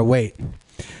a lot of weight.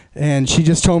 And she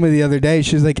just told me the other day,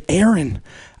 she's like, "Aaron,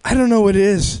 I don't know what it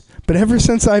is, but ever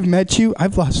since I've met you,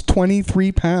 I've lost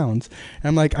 23 pounds. And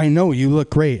I'm like, "I know, you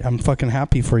look great. I'm fucking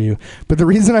happy for you." But the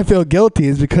reason I feel guilty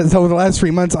is because over the last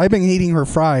 3 months, I've been eating her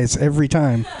fries every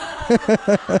time.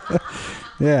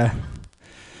 Yeah.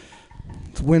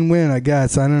 It's win-win, I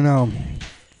guess. I don't know.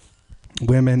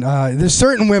 Women. There's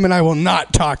certain women I will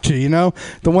not talk to, you know?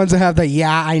 The ones that have the,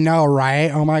 "Yeah, I know,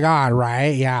 right? Oh my God,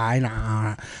 right? Yeah, I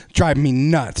know." Drive me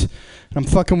nuts. I'm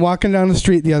fucking walking down the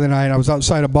street the other night. I was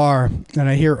outside a bar, and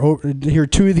I hear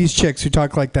 2 of these chicks who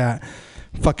talk like that,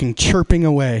 fucking chirping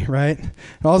away, right? And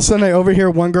all of a sudden, I overhear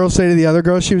one girl say to the other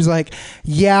girl, she was like,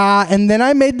 "Yeah, and then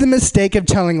I made the mistake of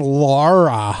telling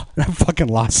Laura." And I fucking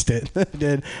lost it. I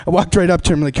did. I walked right up to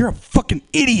her. I'm like, "You're a fucking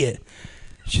idiot."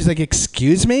 She's like,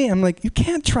 "Excuse me?" I'm like, "You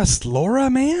can't trust Laura,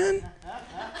 man.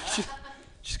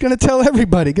 She's going to tell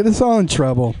everybody, get us all in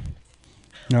trouble."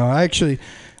 No, I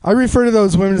refer to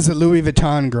those women as the Louis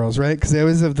Vuitton girls, right? Because they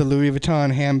always have the Louis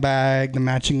Vuitton handbag, the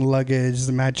matching luggage,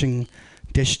 the matching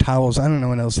dish towels. I don't know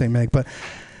what else they make, but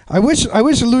I wish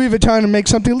Louis Vuitton would make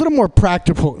something a little more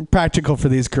practical for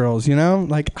these girls, you know?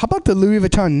 Like, how about the Louis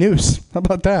Vuitton noose? How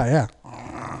about that? Yeah.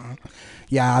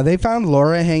 Yeah, they found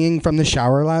Laura hanging from the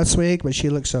shower last week, but she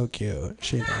looked so cute.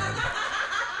 She did.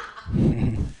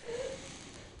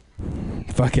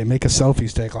 Fuck it, make a selfie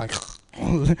stick like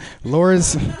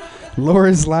Laura's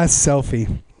last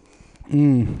selfie.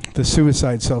 The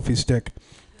suicide selfie stick.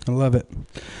 I love it.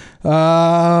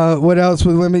 What else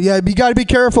with women? Yeah, you got to be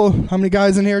careful. How many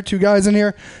guys in here? 2 guys in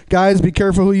here. Guys, be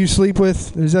careful who you sleep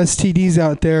with. There's STDs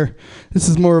out there. This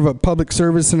is more of a public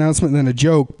service announcement than a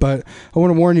joke, but I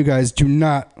want to warn you guys, do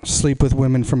not sleep with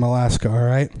women from Alaska, all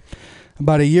right?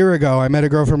 About a year ago, I met a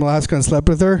girl from Alaska and slept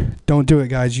with her. Don't do it,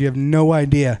 guys. You have no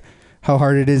idea how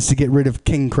hard it is to get rid of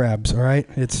king crabs, all right?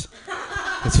 It's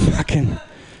fucking...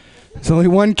 There's only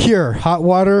one cure. Hot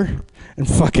water and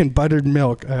fucking buttered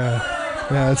milk.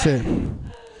 Yeah, that's it.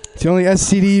 It's the only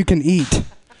STD you can eat.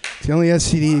 It's the only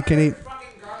STD you can eat.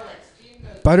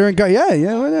 Butter and garlic.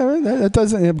 Yeah, whatever. That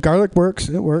doesn't. Garlic works.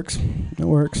 It works.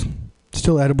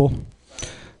 Still edible.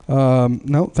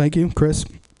 No, thank you, Chris.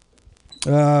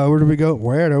 Where do we go?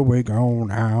 Where do we go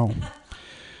now?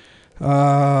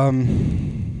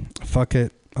 Fuck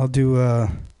it. I'll do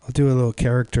a little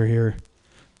character here.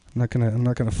 I'm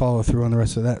not gonna follow through on the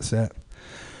rest of that set.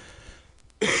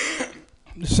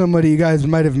 Somebody you guys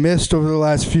might have missed over the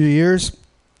last few years,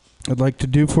 I'd like to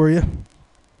do for you.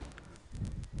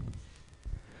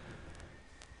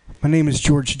 My name is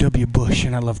George W. Bush,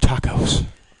 and I love tacos.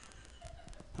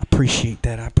 I appreciate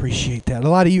that. A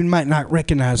lot of you might not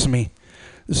recognize me.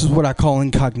 This is what I call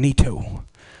incognito.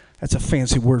 That's a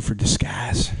fancy word for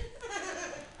disguise.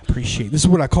 Appreciate. This is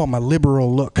what I call my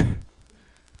liberal look.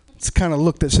 It's the kind of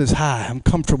look that says, "Hi, I'm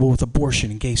comfortable with abortion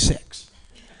and gay sex."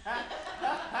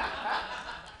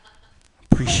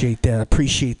 Appreciate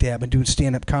that. I've been doing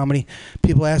stand-up comedy.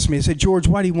 People ask me, they say, "George,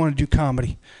 why do you want to do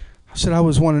comedy?" I said, "I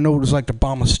always want to know what it was like to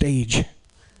bomb a stage."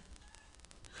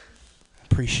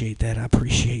 Appreciate that. A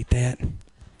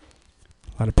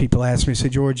lot of people ask me, say,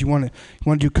 "George, you want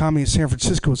to do comedy in San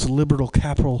Francisco? It's the liberal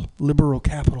capital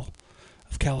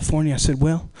of California." I said,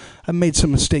 "Well, I've made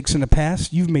some mistakes in the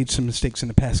past. You've made some mistakes in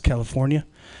the past, California.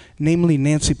 Namely,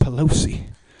 Nancy Pelosi.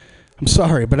 I'm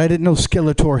sorry, but I didn't know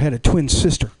Skeletor had a twin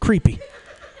sister. Creepy.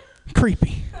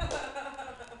 Appreciate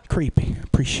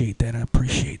that. A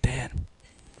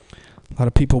lot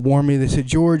of people warn me. They said,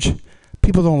 "George,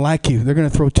 people don't like you. They're going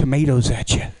to throw tomatoes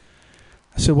at you." I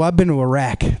said, "Well, I've been to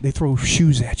Iraq. They throw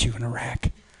shoes at you in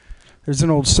Iraq." There's an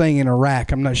old saying in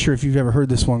Iraq. I'm not sure if you've ever heard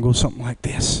this one. It goes something like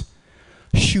this.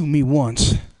 "Shoe me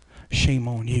once, shame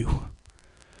on you.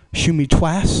 Shoe me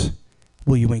twice?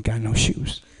 Well, you ain't got no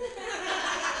shoes.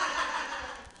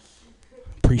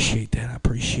 Appreciate that. I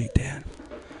appreciate that.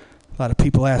 A lot of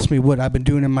people ask me what I've been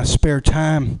doing in my spare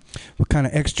time, what kind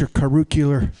of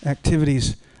extracurricular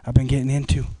activities I've been getting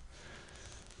into.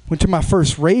 Went to my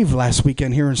first rave last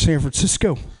weekend here in San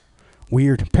Francisco.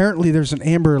 Weird. Apparently there's an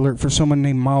Amber Alert for someone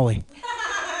named Molly.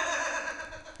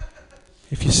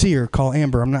 If you see her, call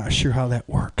Amber. I'm not sure how that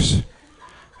works.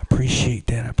 I appreciate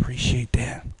that. I appreciate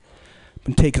that.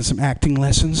 Been taking some acting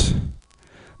lessons.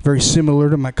 Very similar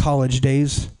to my college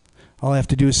days. All I have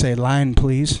to do is say, line,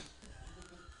 please.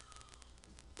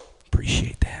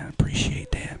 Appreciate that.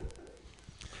 Appreciate that.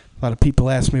 A lot of people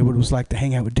ask me what it was like to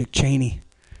hang out with Dick Cheney.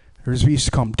 Or as we used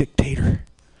to call him, Dictator.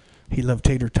 He loved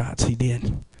tater tots. He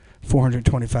did.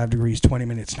 425 degrees, 20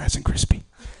 minutes, nice and crispy.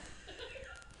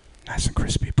 Nice and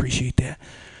crispy. Appreciate that.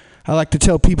 I like to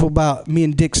tell people about me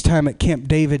and Dick's time at Camp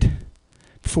David.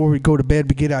 Before we go to bed,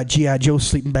 we get our G.I. Joe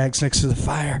sleeping bags next to the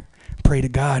fire. Pray to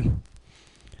God.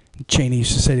 And Cheney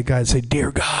used to say to God, say,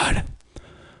 Dear God,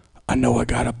 I know I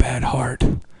got a bad heart,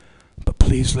 but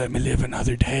please let me live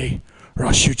another day or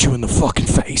I'll shoot you in the fucking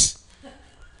face.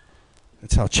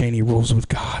 That's how Cheney rolls with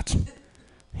God.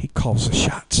 He calls the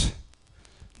shots.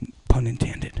 Pun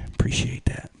intended. Appreciate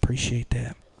that. Appreciate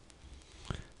that.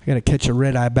 I got to catch a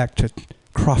red eye back to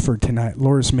Crawford tonight.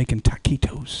 Laura's making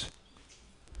taquitos.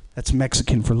 That's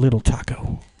Mexican for little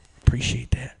taco.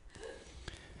 Appreciate that.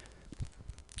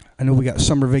 I know we got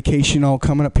summer vacation all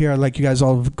coming up here. I'd like you guys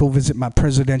all to go visit my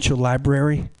presidential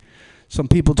library. Some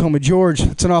people told me, George,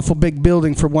 it's an awful big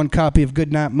building for one copy of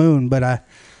Goodnight Moon, but I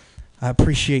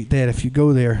appreciate that if you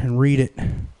go there and read it.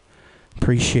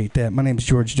 Appreciate that. My name's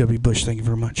George W. Bush. Thank you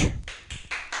very much.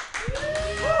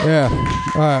 Yeah.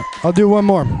 All right. I'll do one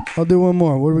more. What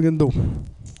are we going to do?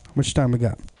 How much time we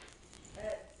got?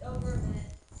 Over a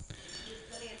minute.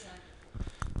 Plenty of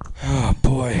time. Oh,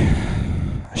 boy.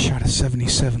 I shot a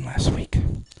 77 last week.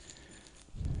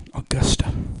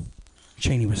 Augusta.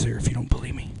 Cheney was there if you don't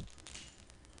believe me.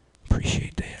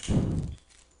 Appreciate that.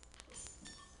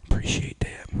 Appreciate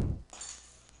that.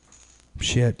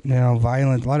 Shit,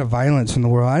 violence, a lot of violence in the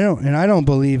world. I don't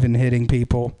believe in hitting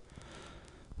people.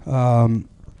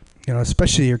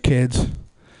 Especially your kids.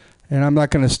 And I'm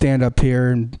not going to stand up here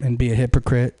and be a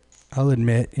hypocrite. I'll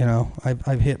admit,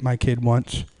 I've hit my kid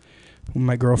once when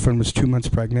my girlfriend was 2 months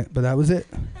pregnant, but that was it.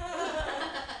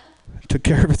 It took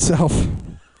care of itself.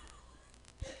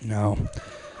 No.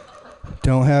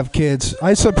 Don't have kids.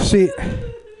 I support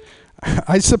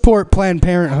Planned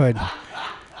Parenthood.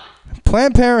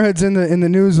 Planned Parenthood's in the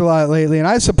news a lot lately, and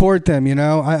I support them,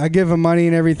 I give them money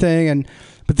and everything,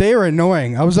 but they are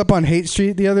annoying. I was up on Haight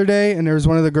Street the other day, and there was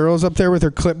one of the girls up there with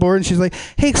her clipboard, and she's like,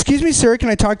 hey, excuse me, sir, can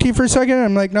I talk to you for a second? And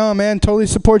I'm like, no, man, totally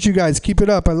support you guys. Keep it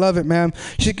up. I love it, man.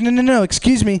 She's like, no,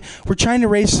 excuse me. We're trying to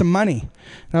raise some money.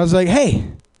 And I was like,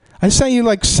 hey, I sent you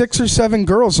like 6 or 7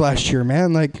 girls last year,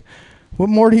 man. Like, what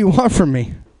more do you want from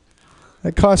me?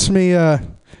 That cost me,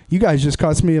 you guys just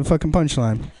cost me a fucking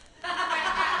punchline.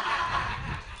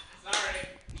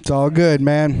 It's all good,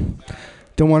 man.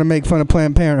 Don't want to make fun of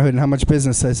Planned Parenthood and how much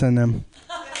business I send them.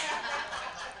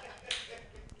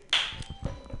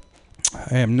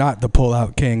 I am not the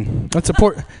pull-out king. That's a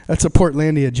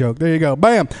Portlandia joke. There you go.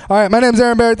 Bam. All right, my name's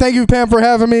Aaron Barrett. Thank you, Pam, for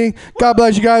having me. God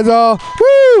bless you guys all.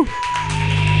 Woo!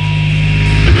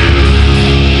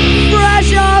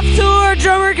 Fresh off tour,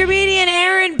 drummer comedian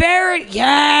Aaron Barrett.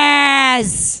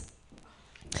 Yes!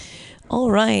 All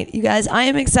right, you guys, I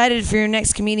am excited for your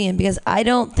next comedian because I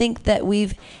don't think that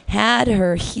we've had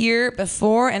her here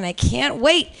before, and I can't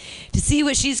wait to see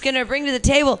what she's going to bring to the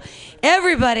table.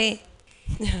 Everybody,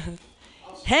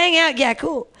 hang out. Yeah,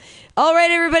 cool. All right,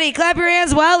 everybody, clap your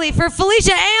hands wildly for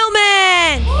Felicia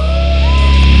Ailman.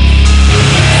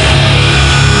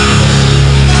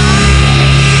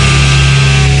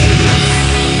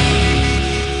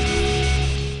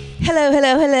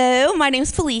 Hello. My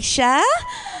name's Felicia.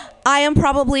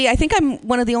 I think I'm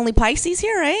one of the only Pisces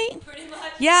here, right? Pretty much.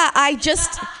 Yeah,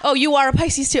 oh, you are a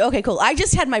Pisces too? Okay, cool. I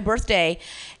just had my birthday,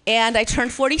 and I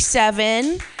turned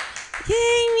 47.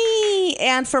 Yay me!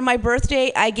 And for my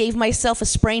birthday, I gave myself a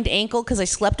sprained ankle because I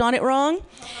slept on it wrong.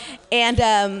 And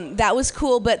that was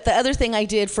cool, but the other thing I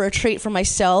did for a treat for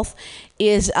myself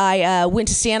is I went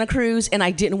to Santa Cruz, and I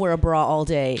didn't wear a bra all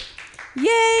day.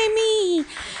 Yay me!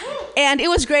 And it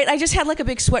was great. I just had like a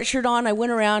big sweatshirt on. I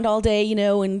went around all day,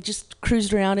 and just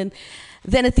cruised around. And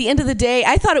then at the end of the day,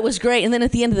 I thought it was great. And then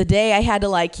at the end of the day, I had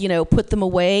to put them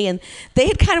away. And they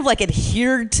had kind of like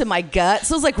adhered to my gut.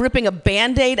 So it was like ripping a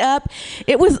Band-Aid up.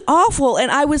 It was awful.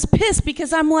 And I was pissed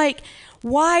because I'm like,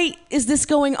 Why is this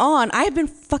going on? I have been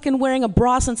fucking wearing a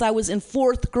bra since I was in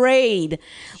 4th grade.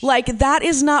 Like, that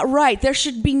is not right. There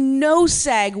should be no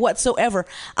sag whatsoever.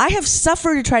 I have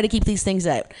suffered to try to keep these things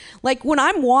out. Like, when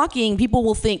I'm walking, people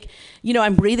will think, you know,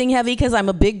 I'm breathing heavy because I'm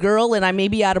a big girl and I may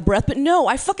be out of breath. But no,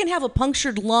 I fucking have a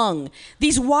punctured lung.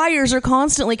 These wires are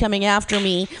constantly coming after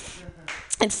me.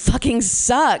 It fucking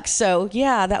sucks. So,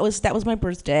 yeah, that was my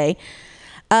birthday.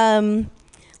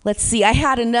 Let's see. I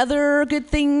had another good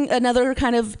thing, another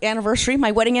kind of anniversary,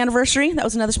 my wedding anniversary. That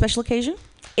was another special occasion.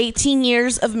 18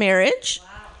 years of marriage.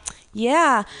 Wow.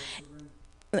 Yeah.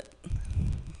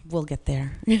 We'll get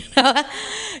there.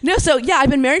 No, so yeah, I've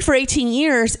been married for 18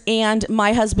 years, and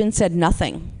my husband said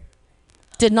nothing.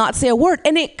 Did not say a word.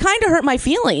 And it kind of hurt my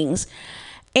feelings.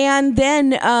 And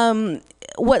then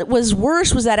what was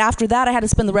worse was that after that, I had to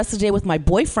spend the rest of the day with my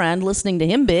boyfriend listening to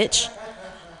him bitch.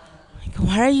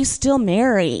 Why are you still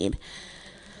married?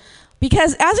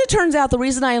 Because as it turns out, the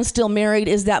reason I am still married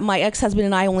is that my ex-husband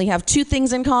and I only have 2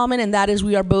 things in common, and that is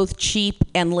we are both cheap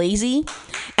and lazy.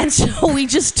 And so we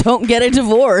just don't get a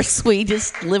divorce. We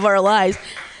just live our lives.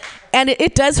 And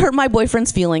it does hurt my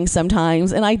boyfriend's feelings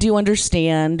sometimes, and I do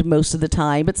understand most of the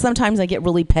time, but sometimes I get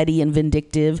really petty and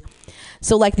vindictive.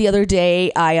 So like the other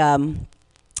day, I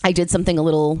did something a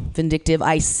little vindictive.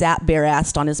 I sat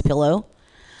bare-assed on his pillow.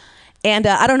 And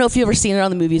I don't know if you've ever seen it on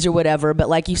the movies or whatever, but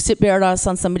like you sit bare-assed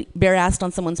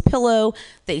on someone's pillow,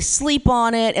 they sleep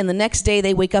on it, and the next day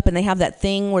they wake up and they have that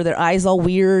thing where their eyes all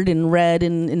weird and red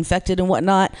and infected and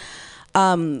whatnot.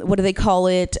 What do they call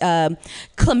it?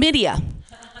 Chlamydia.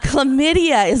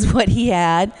 Chlamydia is what he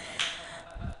had.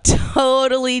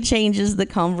 Totally changes the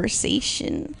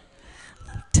conversation.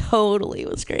 Totally. It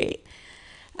was great.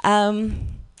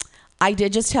 I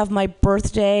did just have my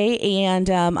birthday, and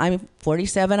I'm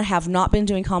 47. I have not been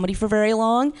doing comedy for very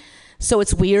long. So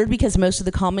it's weird because most of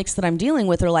the comics that I'm dealing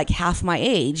with are like half my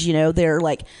age. You know, they're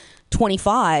like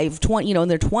 25, 20, you know, in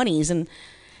their 20s. And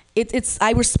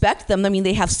I respect them. I mean,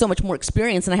 they have so much more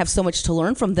experience, and I have so much to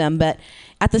learn from them. But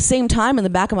at the same time, in the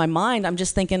back of my mind, I'm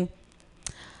just thinking,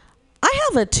 I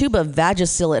have a tube of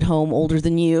Vagisil at home older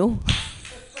than you.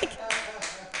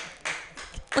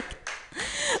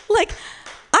 like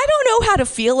I don't know how to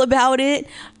feel about it,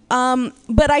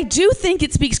 but I do think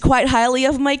it speaks quite highly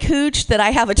of my cooch that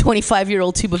I have a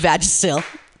 25-year-old tube of Vagisil.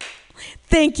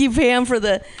 Thank you, Pam, for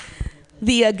the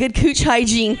good cooch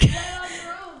hygiene.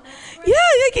 Yeah,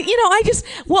 like, you know,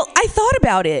 I thought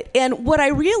about it, and what I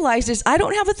realized is I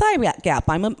don't have a thigh gap.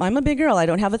 I'm a big girl. I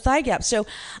don't have a thigh gap, so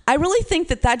I really think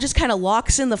that just kind of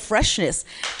locks in the freshness.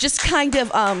 Just kind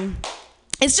of,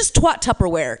 it's just twat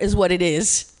Tupperware is what it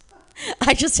is.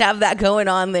 I just have that going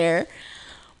on there.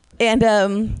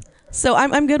 And so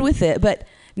I'm good with it. But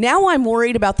now I'm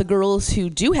worried about the girls who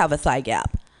do have a thigh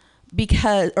gap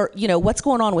because, or, you know, what's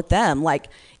going on with them? Like,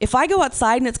 if I go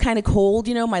outside and it's kind of cold,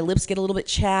 you know, my lips get a little bit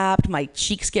chapped, my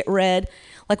cheeks get red.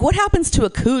 Like, what happens to a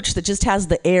cooch that just has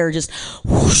the air just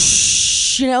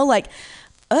whoosh, you know, like,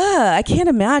 I can't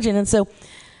imagine. And so,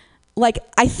 like,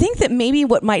 I think that maybe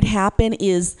what might happen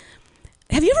is,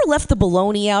 have you ever left the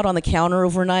bologna out on the counter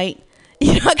overnight?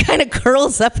 You know, it kind of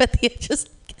curls up at the edges.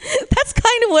 That's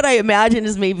kind of what I imagine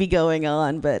is maybe going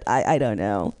on, but I don't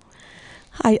know.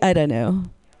 I don't know.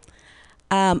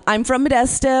 I'm from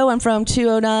Modesto. I'm from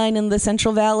 209 in the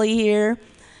Central Valley here.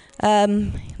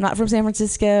 Not from San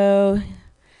Francisco.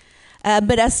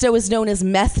 Modesto is known as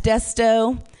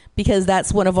Meth-desto because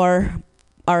that's one of our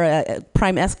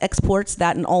prime exports,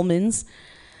 that and almonds.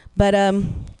 But,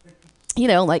 you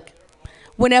know, like,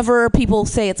 whenever people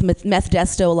say it's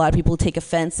Meth-desto, a lot of people take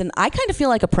offense, and I kind of feel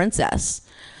like a princess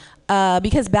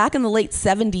because back in the late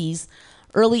 70s,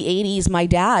 early 80s, my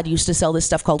dad used to sell this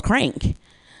stuff called crank,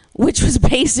 which was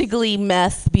basically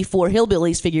meth before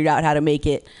hillbillies figured out how to make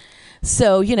it.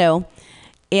 So, you know,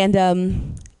 and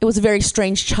it was a very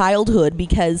strange childhood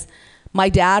because my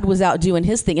dad was out doing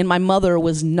his thing, and my mother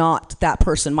was not that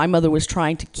person. My mother was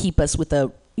trying to keep us with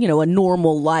a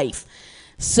normal life.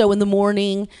 So in the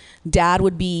morning, Dad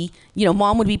would be, you know,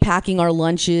 Mom would be packing our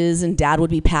lunches, and Dad would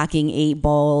be packing 8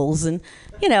 balls, and,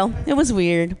 you know, it was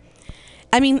weird.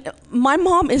 I mean, my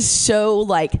mom is so,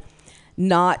 like,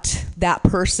 not that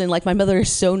person. Like, my mother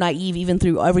is so naive, even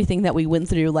through everything that we went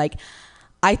through. Like,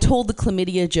 I told the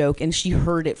chlamydia joke, and she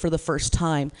heard it for the first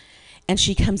time, and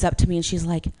she comes up to me, and she's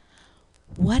like,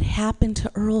 "What happened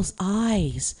to Earl's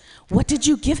eyes? What did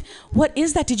you give? What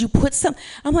is that? Did you put some?"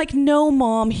 I'm like, "No,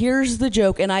 Mom, here's the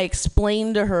joke." And I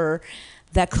explained to her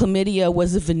that chlamydia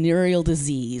was a venereal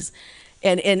disease.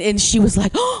 And she was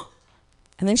like, "Oh."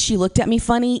 And then she looked at me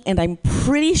funny, and I'm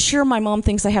pretty sure my mom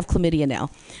thinks I have chlamydia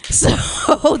now.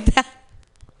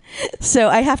 So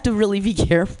I have to really be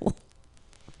careful.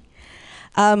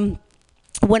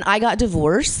 When I got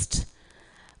divorced,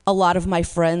 a lot of my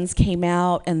friends came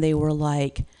out and they were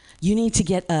like, you need to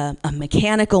get a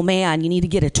mechanical man. You need to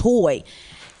get a toy.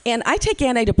 And I take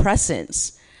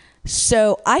antidepressants.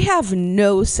 So I have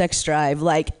no sex drive.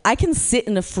 Like, I can sit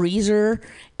in a freezer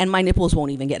and my nipples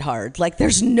won't even get hard. Like,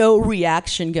 there's no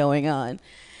reaction going on.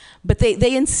 But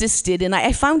they insisted, and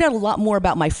I found out a lot more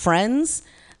about my friends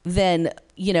than,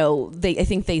 I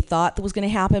think they thought that was going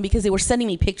to happen, because they were sending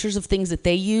me pictures of things that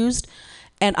they used.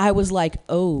 And I was like,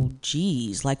 oh,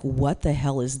 geez, like, what the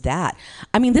hell is that?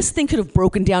 I mean, this thing could have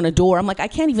broken down a door. I'm like, I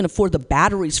can't even afford the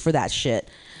batteries for that shit.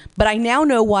 But I now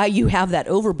know why you have that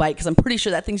overbite, because I'm pretty sure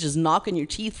that thing's just knocking your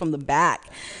teeth from the back.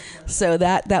 So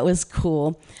that was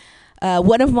cool.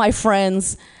 One of my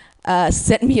friends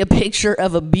sent me a picture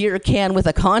of a beer can with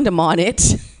a condom on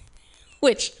it,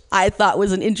 which I thought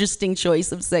was an interesting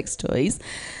choice of sex toys.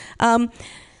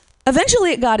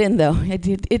 Eventually it got in, though.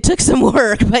 It took some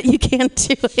work, but you can't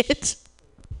do it.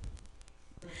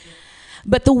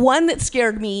 But the one that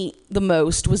scared me the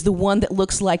most was the one that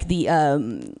looks like the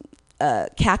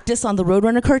cactus on the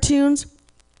Roadrunner cartoons.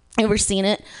 Ever seen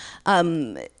it?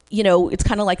 It's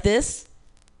kind of like this,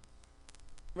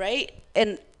 right?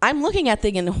 And I'm looking at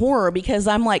thing in horror, because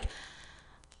I'm like,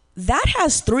 that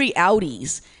has 3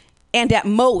 outies, and at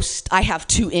most I have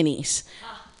 2 innies.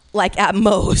 Like, at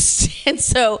most. And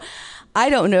so I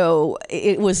don't know,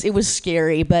 it was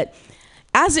scary, but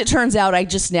as it turns out, I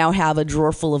just now have a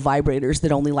drawer full of vibrators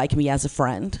that only like me as a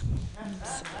friend.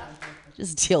 So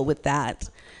just deal with that.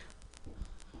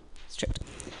 Stripped.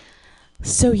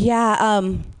 So yeah,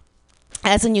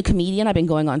 as a new comedian, I've been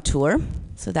going on tour,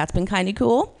 so that's been kind of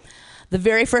cool. The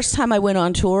very first time I went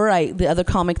on tour, the other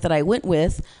comic that I went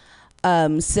with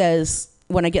says,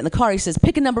 when I get in the car, he says,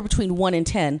 pick a number between 1 and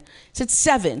 10. I said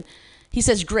 7. He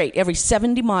says, great, every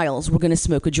 70 miles, we're going to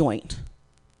smoke a joint.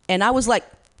 And I was like,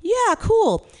 yeah,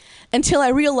 cool. Until I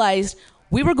realized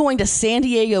we were going to San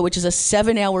Diego, which is a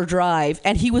 7-hour drive,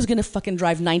 and he was going to fucking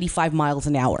drive 95 miles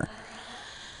an hour.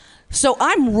 So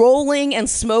I'm rolling and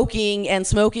smoking and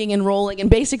rolling, and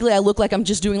basically I look like I'm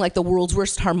just doing like the world's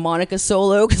worst harmonica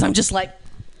solo, because I'm just like,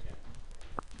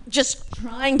 just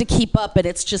trying to keep up, but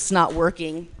it's just not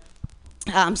working.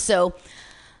 I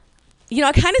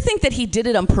kind of think that he did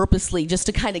it on purposely, just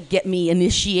to kind of get me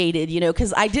initiated,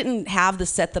 because I didn't have the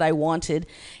set that I wanted,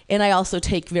 and I also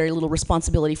take very little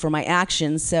responsibility for my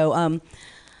actions. So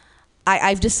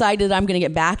I've decided I'm going to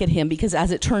get back at him, because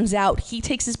as it turns out, he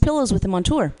takes his pillows with him on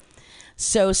tour.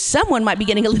 So someone might be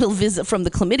getting a little visit from the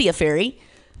chlamydia fairy,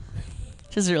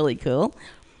 which is really cool.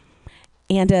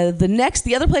 And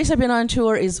the other place I've been on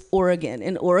tour is Oregon,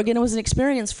 and Oregon was an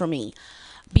experience for me,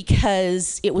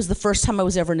 because it was the first time I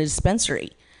was ever in a dispensary.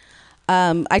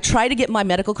 I tried to get my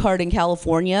medical card in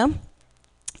California,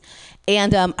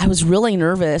 and I was really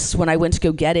nervous when I went to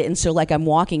go get it. And so, like, I'm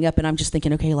walking up, and I'm just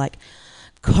thinking, okay, like,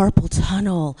 carpal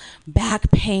tunnel,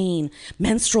 back pain,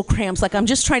 menstrual cramps. Like, I'm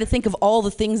just trying to think of all the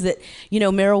things that,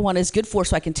 marijuana is good for,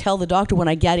 so I can tell the doctor when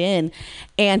I get in.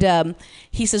 And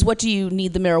he says, what do you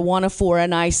need the marijuana for?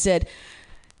 And I said,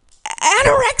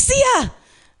 anorexia!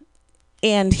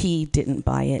 And he didn't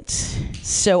buy it.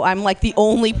 So I'm like the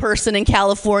only person in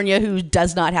California who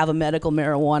does not have a medical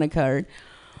marijuana card.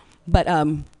 But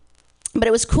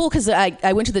it was cool, because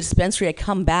I went to the dispensary, I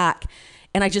come back,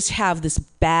 and I just have this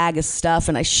bag of stuff,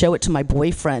 and I show it to my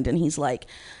boyfriend, and he's like,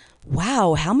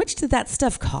 wow, how much did that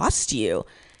stuff cost you?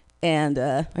 And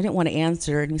I didn't want to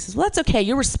answer, and he says, well, that's okay,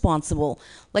 you're responsible.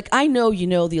 Like, I know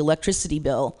the electricity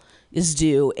bill is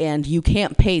due, and you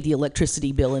can't pay the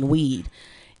electricity bill in weed.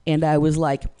 And I was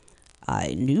like,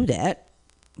 I knew that,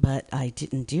 but I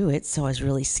didn't do it, so I was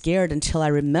really scared until I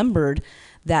remembered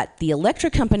that the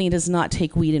electric company does not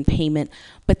take weed in payment,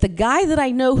 but the guy that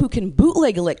I know who can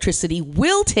bootleg electricity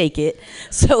will take it,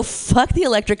 so fuck the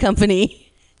electric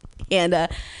company. And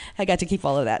I got to keep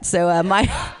all of that. So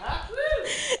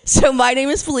my name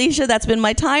is Felicia. That's been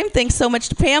my time. Thanks so much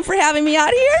to Pam for having me out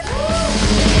here.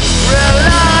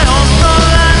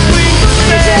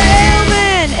 Felicia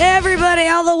Ailman, everybody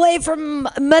all the way from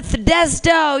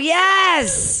Modesto.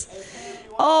 Yes.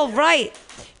 All right.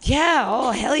 Yeah,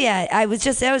 oh, hell yeah. That was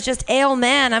just ale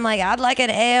man. I'm like, I'd like an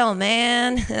ale,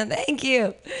 man. Thank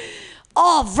you.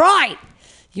 All right.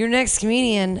 Your next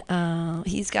comedian,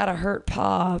 he's got a hurt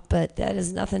paw, but that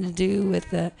has nothing to do with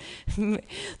the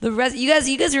rest. You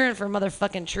guys are in for a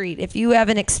motherfucking treat. If you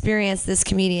haven't experienced this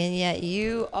comedian yet,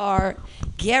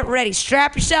 get ready.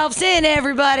 Strap yourselves in,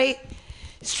 everybody.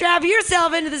 Strap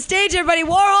yourself into the stage, everybody.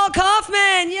 Warhol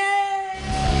Kaufman, yay!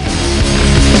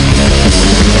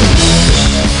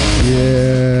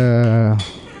 Yeah.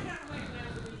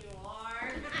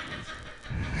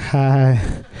 Hi.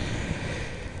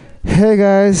 Hey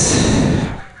guys.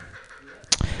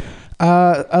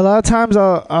 A lot of times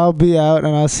I'll be out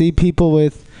and I'll see people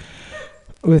with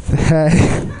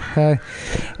hey.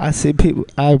 I see people.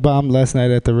 I bombed last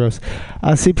night at the roast.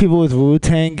 I see people with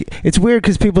Wu-Tang. It's weird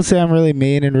because people say I'm really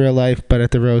mean in real life, but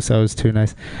at the roast I was too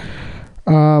nice.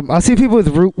 I'll see people with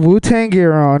Wu-Tang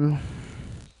gear on.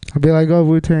 I'll be like, oh,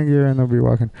 Wu-Tang gear, and they'll be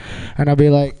walking, and I'll be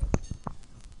like,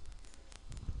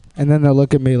 and then they'll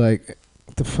look at me like,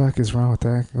 what the fuck is wrong with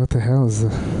that? What the hell is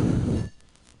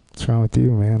what's wrong with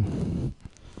you, man?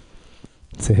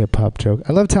 It's a hip-hop joke.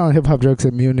 I love telling hip-hop jokes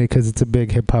at Mutiny because it's a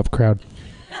big hip-hop crowd.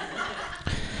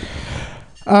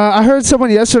 I heard someone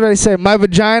yesterday say, my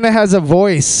vagina has a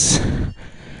voice.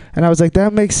 And I was like,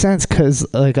 that makes sense because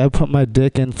like, I put my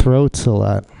dick in throats a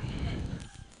lot.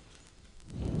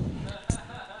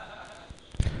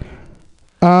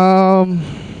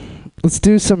 Let's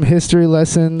do some history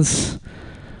lessons.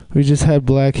 We just had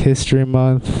Black History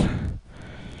Month.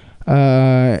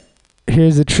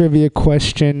 Here's a trivia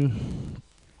question.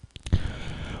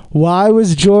 Why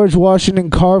was George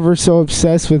Washington Carver so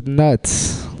obsessed with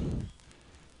nuts?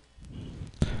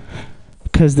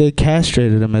 Because they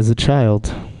castrated him as a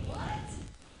child.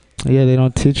 Yeah, they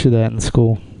don't teach you that in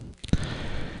school.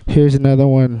 Here's another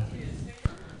one.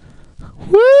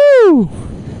 Woo!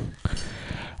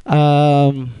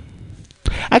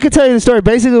 I could tell you the story.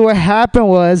 Basically what happened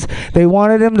was they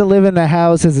wanted him to live in the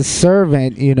house as a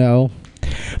servant, you know.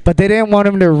 But they didn't want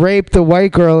him to rape the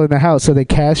white girl in the house, so they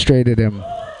castrated him.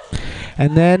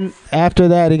 And then after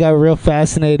that, he got real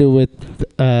fascinated with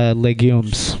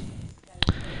legumes.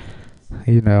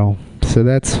 You know, so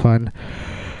that's fun.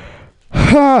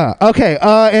 Okay,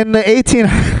 in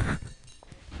the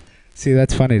see,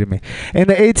 that's funny to me. In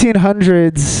the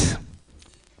 1800s,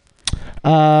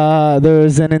 there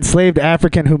was an enslaved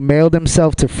African who mailed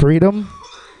himself to freedom.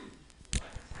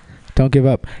 Don't give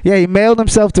up. Yeah, he mailed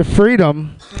himself to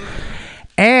freedom.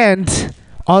 And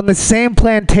on the same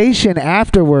plantation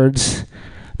afterwards,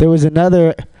 there was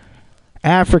another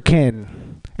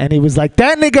African. And he was like,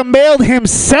 that nigga mailed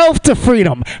himself to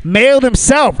freedom. Mailed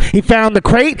himself. He found the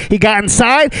crate. He got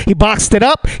inside. He boxed it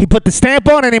up. He put the stamp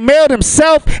on and he mailed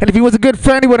himself. And if he was a good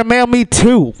friend, he would have mailed me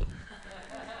too.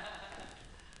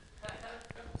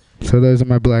 So those are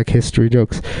my Black History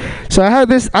jokes. So I have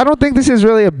this. I don't think this is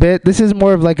really a bit. This is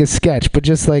more of like a sketch. But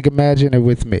just like imagine it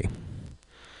with me.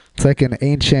 It's like an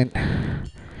ancient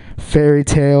fairy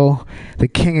tale. The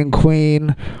king and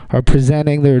queen are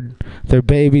presenting their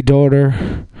baby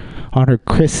daughter on her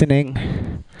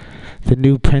christening, the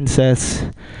new princess,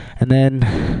 and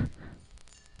then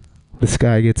the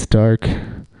sky gets dark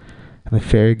and the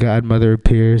fairy godmother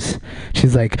appears.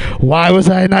 She's like, why was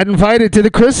I not invited to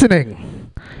the christening?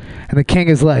 And the king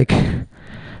is like,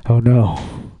 oh no,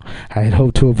 I had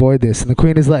hoped to avoid this. And the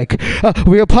queen is like,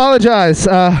 we apologize.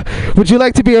 Would you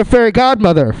like to be our fairy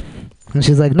godmother? And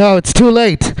she's like, no, it's too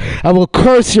late. I will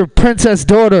curse your princess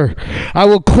daughter. I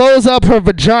will close up her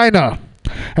vagina.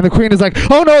 And the queen is like,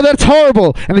 oh no, that's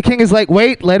horrible. And the king is like,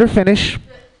 wait, let her finish.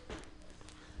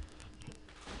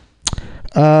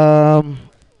 I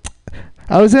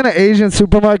was in an Asian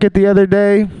supermarket the other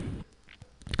day.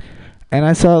 And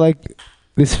I saw like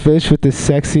this fish with the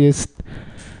sexiest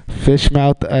fish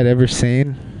mouth I'd ever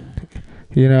seen.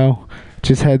 You know,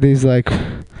 just had these like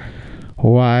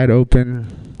wide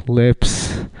open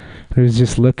lips. It was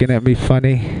just looking at me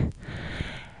funny.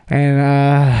 And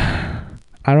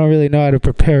I don't really know how to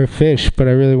prepare a fish, but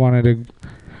I really wanted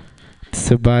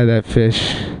to buy that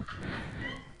fish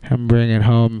and bring it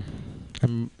home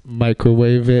and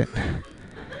microwave it.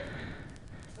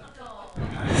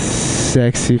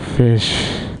 Sexy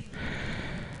fish.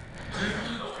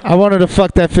 I wanted to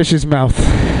fuck that fish's mouth.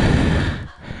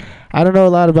 I don't know a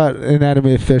lot about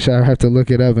anatomy of fish. I'll have to look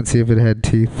it up and see if it had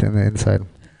teeth in the inside.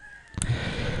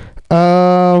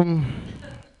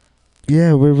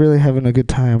 Yeah, we're really having a good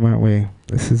time, aren't we?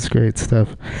 This is great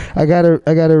stuff. I got a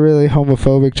really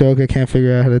homophobic joke I can't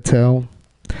figure out how to tell.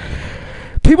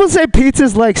 People say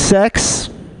pizza's like sex.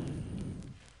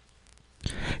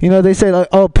 You know, they say like,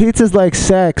 oh, pizza's like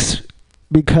sex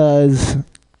because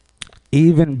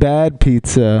even bad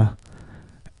pizza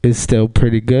is still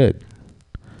pretty good.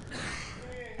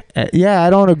 Yeah, I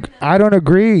don't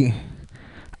agree.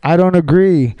 I don't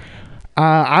agree.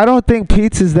 I don't think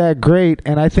pizza's that great,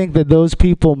 and I think that those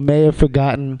people may have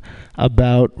forgotten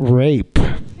about rape.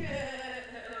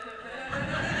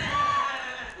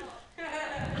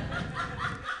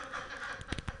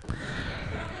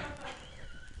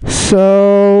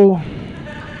 So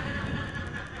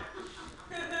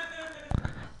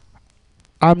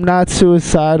I'm not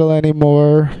suicidal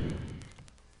anymore.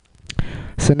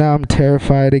 So now I'm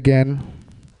terrified again.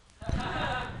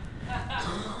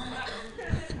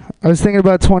 I was thinking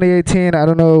about 2018. I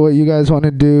don't know what you guys want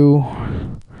to do.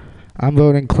 I'm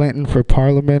voting Clinton for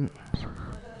parliament.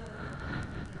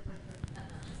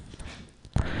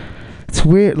 It's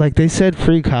weird. Like, they said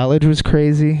free college was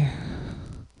crazy.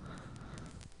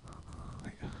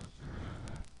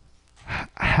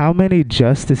 How many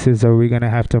justices are we going to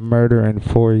have to murder in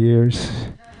 4 years?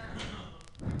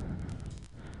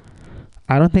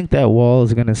 I don't think that wall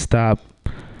is going to stop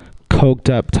coked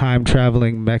up time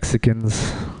traveling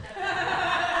Mexicans.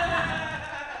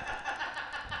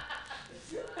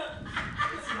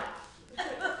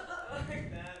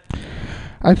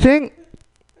 I think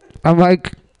I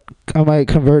might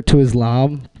convert to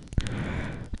Islam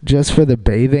just for the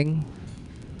bathing.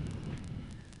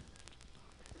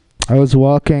 I was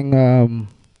walking in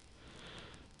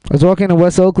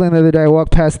West Oakland the other day. I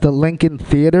walked past the Lincoln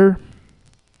Theater.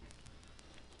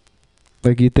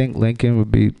 Like, you think Lincoln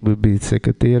would be sick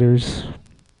of theaters?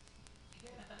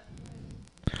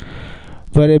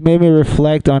 But it made me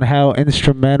reflect on how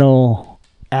instrumental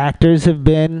actors have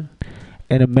been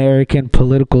in American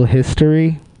political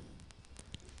history.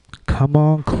 Come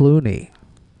on, Clooney.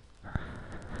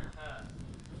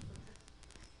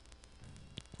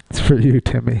 It's for you,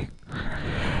 Timmy.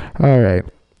 All right.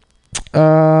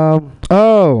 I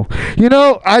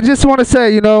just want to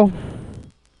say,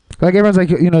 like, everyone's like,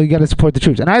 you got to support the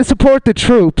troops. And I support the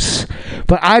troops,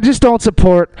 but I just don't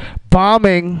support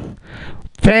bombing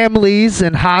families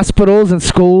and hospitals and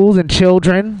schools and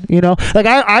children, Like,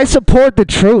 I support the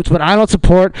troops, but I don't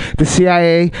support the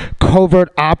CIA covert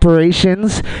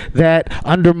operations that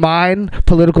undermine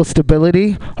political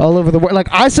stability all over the world. Like,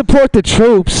 I support the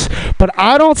troops, but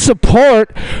I don't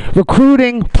support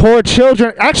recruiting poor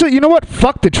children. Actually, you know what?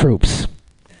 Fuck the troops.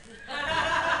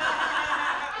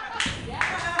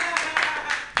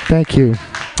 Thank you.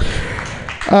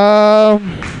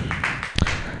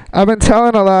 I've been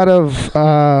telling a lot of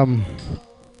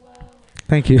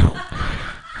thank you.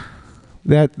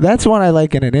 That's one I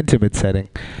like in an intimate setting.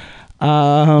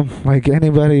 Like,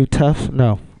 anybody tough?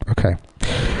 No. Okay.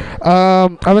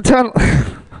 I've been telling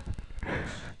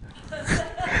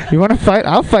You want to fight?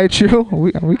 I'll fight you.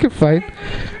 We can fight.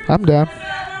 I'm down.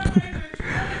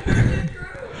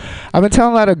 I've been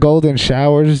telling a lot of golden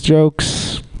showers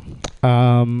jokes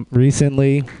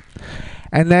recently.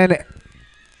 And then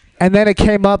it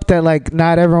came up that, like,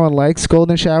 not everyone likes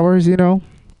golden showers, It's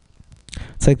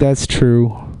like, that's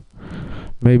true.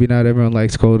 Maybe not everyone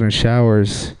likes golden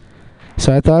showers.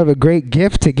 So I thought of a great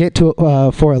gift to get to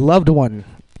for a loved one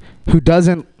who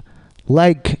doesn't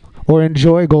like or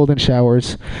enjoy golden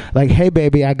showers. Like, hey,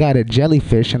 baby, I got a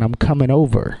jellyfish and I'm coming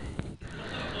over.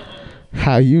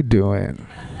 How you doing?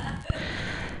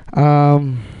 I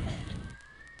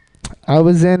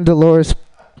was in Dolores...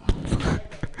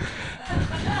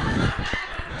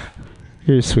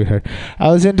 You're a sweetheart. I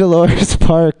was in Dolores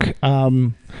Park a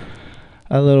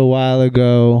little while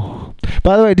ago.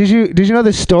 By the way, did you know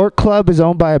the Stork Club is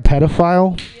owned by a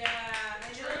pedophile? Yeah,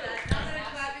 I know that. Not that I'm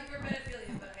clapping for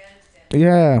pedophilia, but I understand.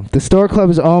 Yeah, the Stork Club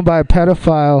is owned by a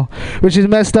pedophile, which is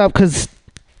messed up because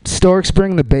storks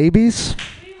bring the babies.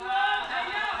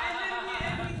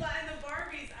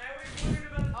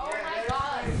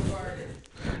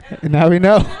 And now we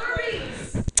know.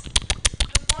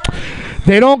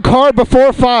 They don't card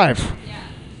before 5.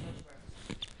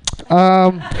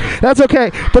 That's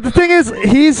okay. But the thing is,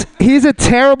 he's a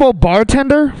terrible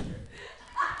bartender.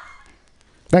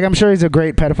 Like, I'm sure he's a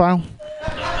great pedophile.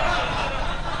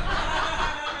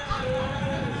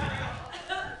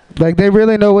 Like, they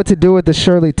really know what to do with the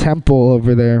Shirley Temple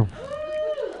over there.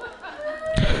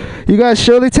 You guys,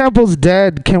 Shirley Temple's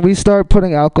dead. Can we start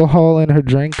putting alcohol in her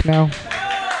drink now?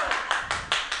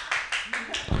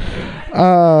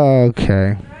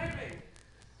 Okay.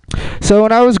 So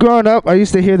when I was growing up, I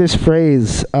used to hear this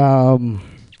phrase. I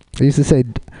used to say,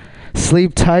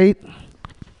 sleep tight,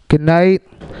 good night,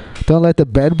 don't let the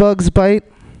bed bugs bite.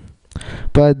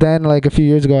 But then, like, a few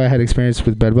years ago, I had experience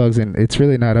with bed bugs, and it's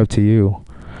really not up to you.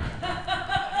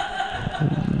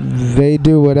 They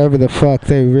do whatever the fuck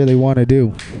they really want to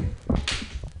do.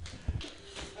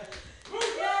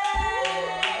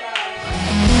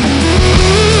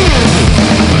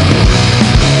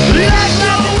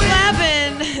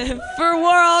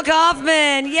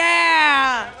 Kaufman,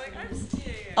 yeah!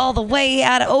 All the way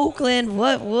out of Oakland.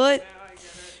 What?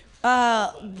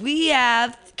 We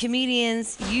have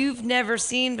comedians you've never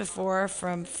seen before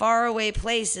from faraway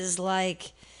places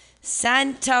like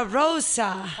Santa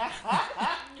Rosa.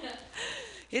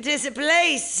 It is a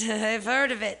place. I've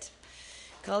heard of it.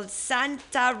 called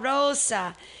Santa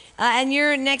Rosa. And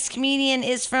your next comedian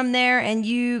is from there, and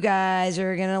you guys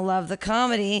are going to love the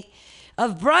comedy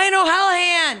of Brian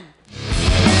O'Hallahan.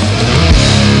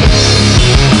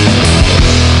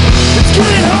 It's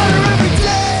getting harder every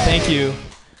day. Thank you.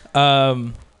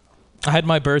 I had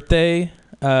my birthday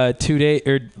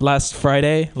last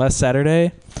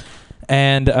Saturday,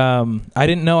 and I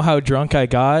didn't know how drunk I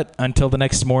got until the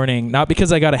next morning. Not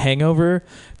because I got a hangover,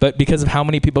 but because of how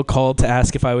many people called to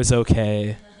ask if I was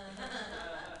okay.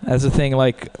 That's the thing,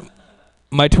 like,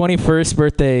 my 21st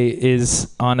birthday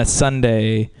is on a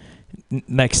Sunday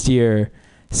next year,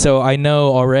 so I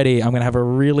know already I'm going to have a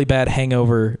really bad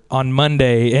hangover on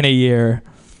Monday in a year.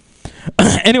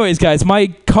 Anyways, guys, my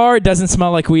car doesn't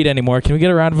smell like weed anymore. Can we get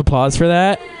a round of applause for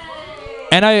that?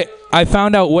 And I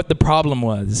found out what the problem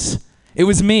was. It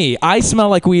was me. I smell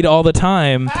like weed all the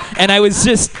time, and I was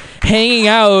just hanging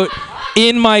out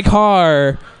in my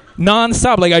car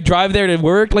non-stop. Like, I drive there to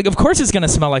work. Like, of course it's going to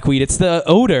smell like weed. It's the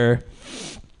odor.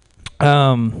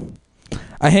 I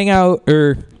hang out,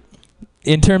 or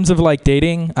in terms of, like,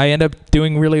 dating, I end up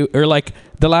doing really, or, like,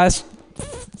 the last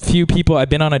few people I've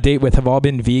been on a date with have all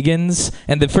been vegans.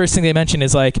 And the first thing they mention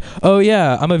is, like, oh,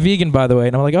 yeah, I'm a vegan, by the way.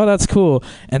 And I'm like, oh, that's cool.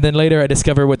 And then later I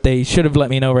discover what they should have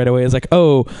let me know right away is, like,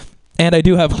 oh, and I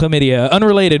do have chlamydia.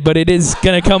 Unrelated, but it is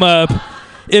going to come up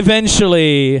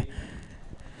eventually.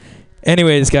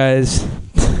 Anyways, guys,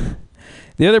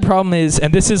 the other problem is,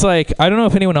 and this is like, I don't know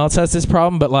if anyone else has this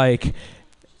problem, but like,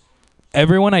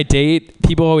 everyone I date,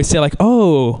 people always say like,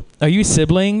 oh, are you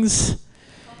siblings?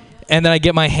 And then I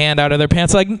get my hand out of their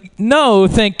pants like, no,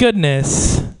 thank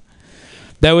goodness.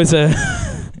 That was a...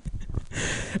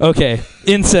 Okay,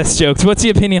 incest jokes. What's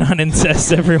the opinion on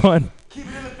incest, everyone? Keep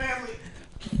it in the family.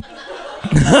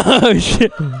 Oh,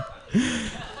 shit.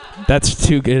 That's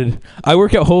too good. I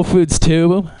work at Whole Foods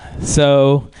too,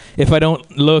 so if I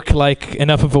don't look like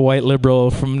enough of a white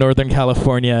liberal from Northern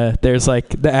California, there's like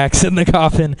the axe in the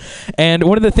coffin. And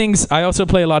one of the things, I also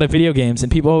play a lot of video games,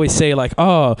 and people always say like,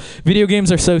 oh, video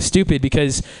games are so stupid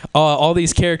because all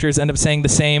these characters end up saying the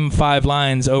same 5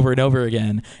 lines over and over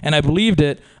again. And I believed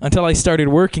it until I started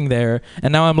working there,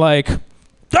 and now I'm like,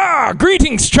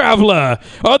 greetings, traveler.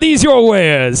 Are these your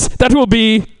wares? That will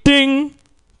be ding,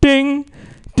 ding,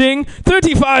 ding.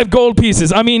 35 gold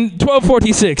pieces. I mean,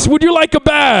 12.46. Would you like a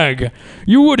bag?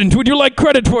 You wouldn't. Would you like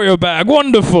credit for your bag?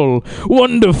 Wonderful.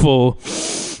 Wonderful.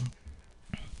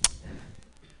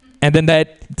 And then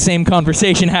that same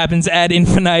conversation happens ad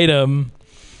infinitum.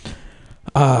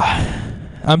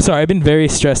 I'm sorry. I've been very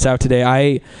stressed out today.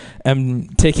 I am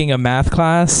taking a math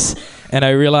class, and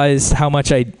I realized how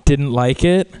much I didn't like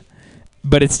it,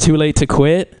 but it's too late to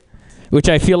quit, which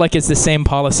I feel like is the same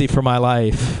policy for my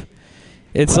life.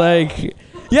 It's like,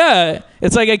 yeah,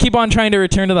 it's like I keep on trying to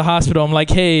return to the hospital. I'm like,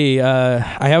 hey,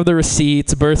 I have the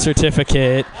receipts, birth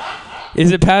certificate.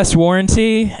 Is it past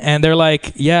warranty? And they're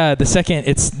like, yeah, the second,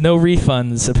 it's no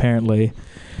refunds, apparently,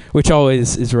 which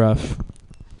always is rough.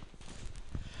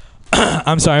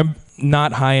 I'm sorry, I'm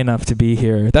not high enough to be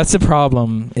here. That's the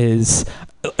problem is,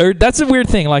 or that's a weird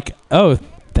thing. Like, oh,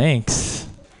 thanks.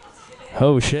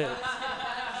 Oh, shit.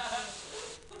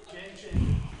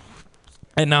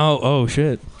 And now, oh,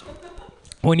 shit.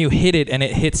 When you hit it and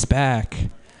it hits back.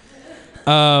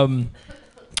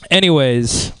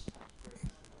 Anyways.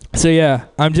 So, yeah,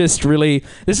 I'm just really...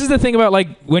 This is the thing about, like,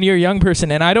 when you're a young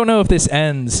person, and I don't know if this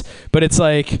ends, but it's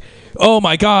like, oh,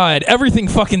 my God, everything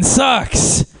fucking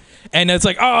sucks. And it's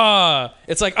like, I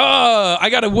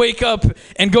got to wake up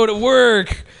and go to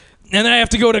work, and then I have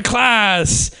to go to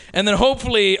class, and then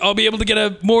hopefully I'll be able to get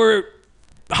a more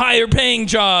higher paying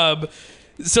job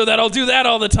so that I'll do that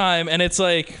all the time. And it's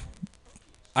like,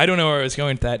 I don't know where I was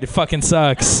going with that. It fucking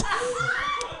sucks.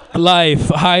 Life,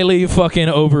 highly fucking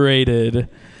overrated.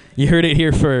 You heard it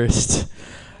here first.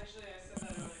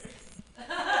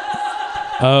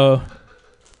 Oh,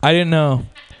 I didn't know.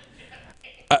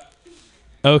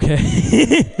 Okay.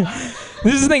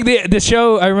 This is the thing. The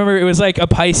show, I remember it was like a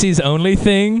Pisces only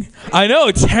thing. I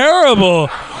know, terrible.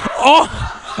 Oh,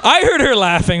 I heard her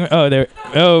laughing. Oh, there.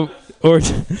 Oh, or.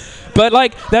 But,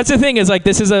 like, that's the thing is, like,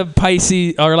 this is a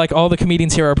Pisces, or, like, all the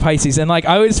comedians here are Pisces. And, like,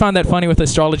 I always found that funny with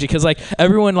astrology because, like,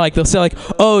 everyone, like, they'll say, like,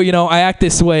 oh, you know, I act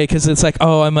this way because it's like,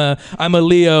 oh, I'm a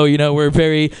Leo, you know, we're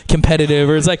very competitive.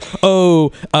 Or it's like,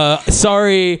 oh,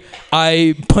 sorry,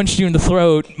 I punched you in the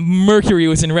throat. Mercury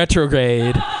was in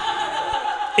retrograde.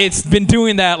 It's been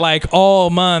doing that, like, all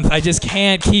month. I just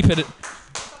can't keep it.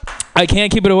 I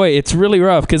can't keep it away. It's really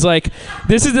rough because, like,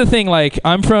 this is the thing. Like,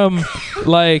 I'm from,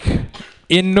 like...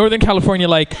 In Northern California,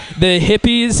 like, the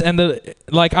hippies and the,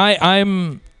 like,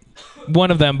 I'm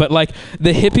one of them, but like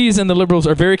the hippies and the liberals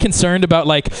are very concerned about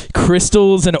like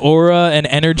crystals and aura and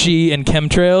energy and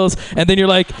chemtrails. And then you're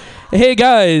like, hey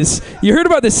guys, you heard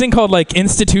about this thing called like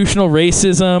institutional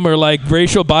racism or like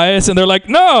racial bias? And they're like,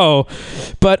 no,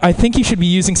 but I think you should be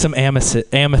using some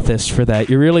amethyst for that.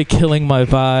 You're really killing my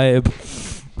vibe.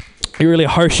 You're really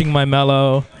harshing my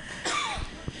mellow.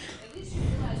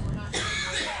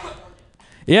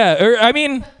 Yeah, or I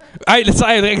mean,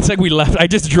 it's like we left. I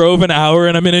just drove an hour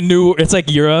and I'm in a new. It's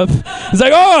like Europe. It's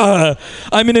like, oh,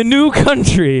 I'm in a new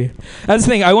country. That's the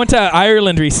thing. I went to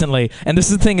Ireland recently, and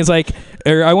this is the thing. Is like,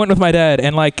 I went with my dad,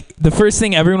 and like the first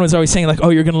thing everyone was always saying, like, oh,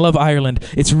 you're gonna love Ireland.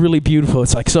 It's really beautiful.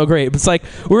 It's like so great. But it's like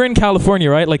we're in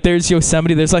California, right? Like there's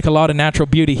Yosemite. There's like a lot of natural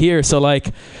beauty here. So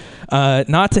like.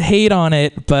 Not to hate on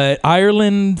it, but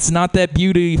Ireland's not that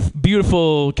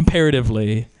beautiful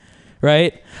comparatively,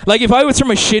 right? Like if I was from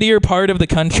a shittier part of the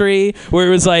country where it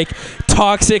was like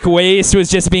toxic waste was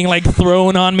just being like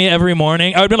thrown on me every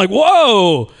morning, I would be like,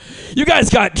 whoa, you guys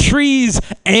got trees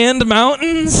and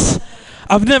mountains?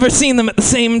 I've never seen them at the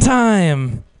same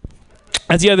time.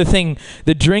 That's the other thing.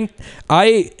 The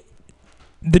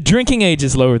drinking age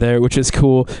is lower there, which is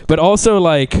cool. But also,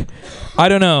 like, I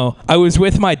don't know. I was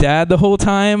with my dad the whole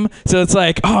time. So it's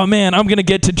like, oh, man, I'm going to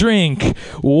get to drink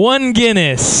 1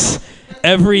 Guinness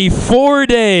every 4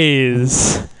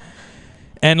 days.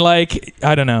 And, like,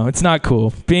 I don't know. It's not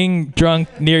cool. Being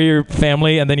drunk near your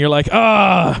family and then you're like,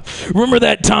 remember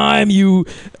that time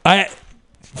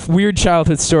weird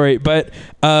childhood story, but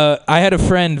I had a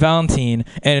friend, Valentine,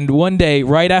 and one day,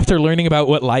 right after learning about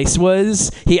what lice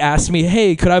was, he asked me,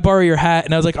 hey, could I borrow your hat?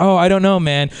 And I was like, oh, I don't know,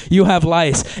 man. You have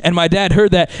lice. And my dad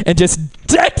heard that and just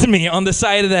decked me on the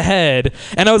side of the head.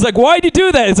 And I was like, why'd you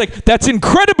do that? It's like, that's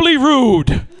incredibly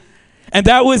rude. And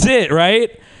that was it,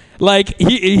 right? Like,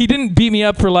 he didn't beat me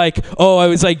up for like, oh, I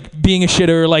was like being a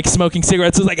shitter or like smoking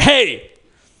cigarettes. It was like, hey,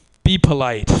 be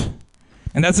polite.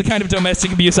 And that's the kind of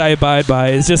domestic abuse I abide by.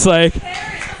 It's just like,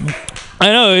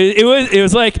 I know, it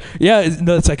was like, yeah,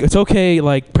 no, it's like, it's okay,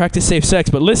 like, practice safe sex,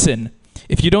 but listen,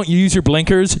 if you don't use your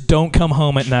blinkers, don't come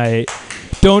home at night.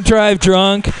 Don't drive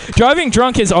drunk. Driving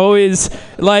drunk is always,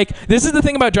 like, this is the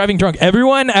thing about driving drunk.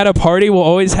 Everyone at a party will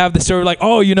always have the story like,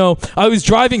 oh, you know, I was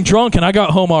driving drunk and I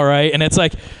got home all right. And it's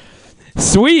like,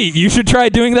 sweet, you should try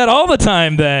doing that all the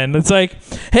time then. It's like,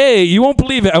 hey, you won't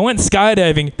believe it. I went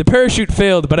skydiving. The parachute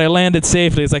failed, but I landed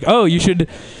safely. It's like, oh, you should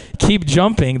keep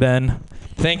jumping then.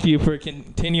 Thank you for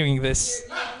continuing this.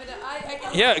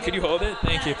 Yeah, could you hold it?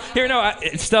 Thank you. Here, no,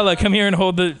 Stella, come here and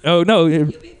hold the... Oh, no. You'll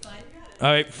be fine.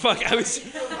 All right, fuck, I was...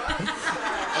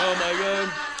 Oh, my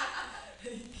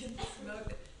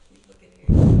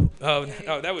God.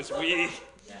 Oh, that was weak.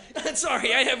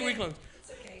 Sorry, I have weak ones.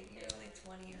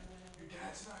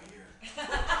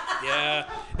 Yeah,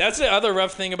 that's the other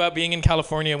rough thing about being in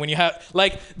California when you have,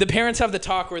 like, the parents have the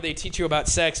talk where they teach you about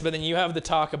sex, but then you have the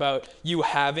talk about you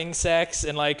having sex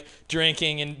and, like,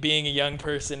 drinking and being a young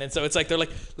person. And so it's like, they're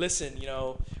like, listen, you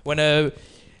know, when a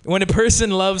person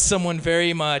loves someone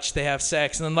very much, they have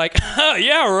sex. And I'm like, oh,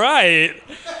 yeah, right.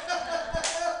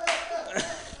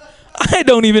 I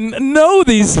don't even know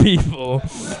these people.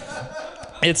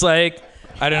 It's like,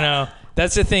 I don't know.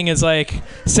 That's the thing is, like,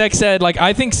 sex ed, like,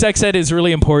 I think sex ed is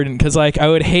really important because, like, I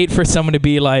would hate for someone to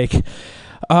be like,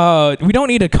 we don't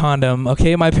need a condom,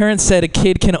 okay? My parents said a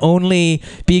kid can only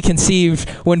be conceived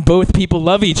when both people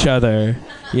love each other,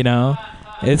 you know?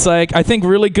 It's like, I think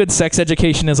really good sex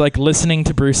education is like listening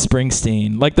to Bruce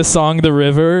Springsteen. Like the song The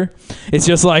River. It's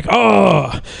just like,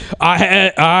 oh,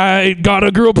 I got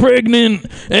a girl pregnant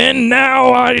and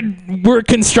now we're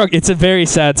construct. It's a very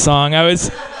sad song.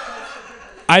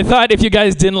 I thought if you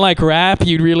guys didn't like rap,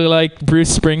 you'd really like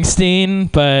Bruce Springsteen,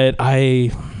 but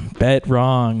I bet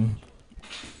wrong.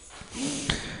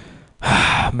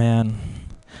 Man.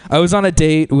 I was on a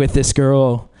date with this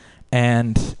girl,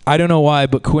 and I don't know why,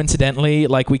 but coincidentally,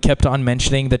 like, we kept on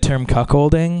mentioning the term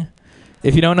cuckolding.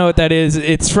 If you don't know what that is,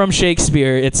 it's from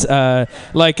Shakespeare. It's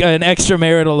like an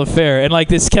extramarital affair, and like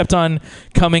this kept on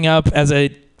coming up as a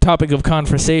topic of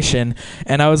conversation,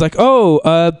 and I was like,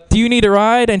 oh, do you need a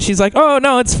ride? And she's like, oh,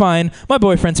 no, it's fine. My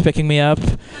boyfriend's picking me up.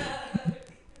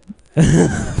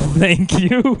 Thank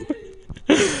you.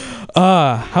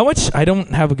 How much? I don't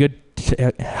have a good...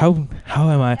 How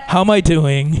am I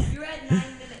doing? You're at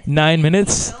 9 9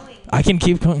 minutes. 9 minutes? I can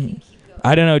keep going.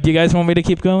 I don't know. Do you guys want me to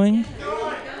keep going?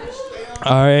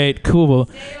 All right, cool.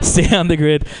 Stay on the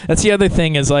grid. That's the other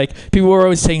thing is like people were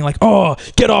always saying like, oh,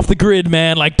 get off the grid,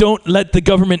 man. Like don't let the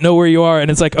government know where you are. And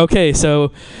it's like, okay,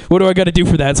 so what do I got to do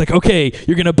for that? It's like, okay,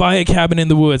 you're going to buy a cabin in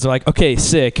the woods. Like, okay,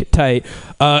 sick, tight.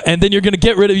 And then you're going to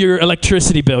get rid of your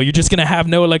electricity bill. You're just going to have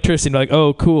no electricity. Like,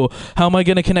 oh, cool. How am I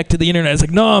going to connect to the internet? It's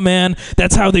like, no, man,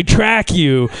 that's how they track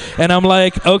you. And I'm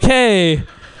like, okay.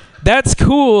 That's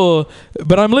cool,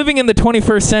 but I'm living in the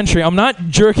 21st century. I'm not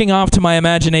jerking off to my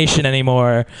imagination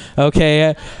anymore,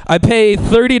 okay? I pay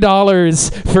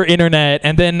 $30 for internet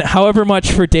and then however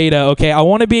much for data, okay? I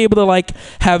want to be able to, like,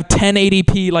 have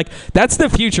 1080p. Like, that's the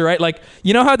future, right? Like,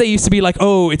 you know how they used to be like,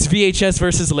 oh, it's VHS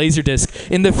versus Laserdisc.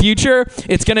 In the future,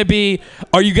 it's going to be,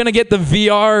 are you going to get the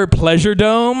VR Pleasure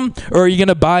Dome or are you going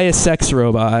to buy a sex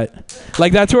robot?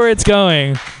 Like, that's where it's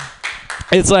going.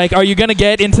 It's like, are you going to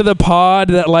get into the pod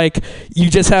that, like,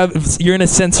 you're in a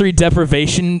sensory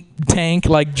deprivation tank,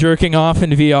 like, jerking off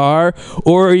in VR?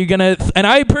 Or are you going to, and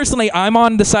I'm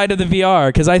on the side of the VR,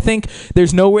 because I think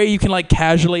there's no way you can, like,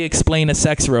 casually explain a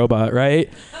sex robot, right?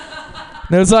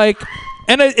 There's, like,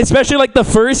 and especially, like, the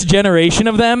first generation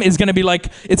of them is going to be, like,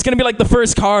 it's going to be like the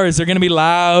first cars. They're going to be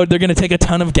loud. They're going to take a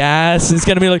ton of gas. It's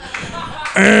going to be like,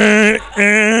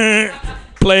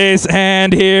 place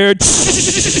hand here.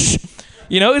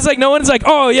 You know, it's like no one's like,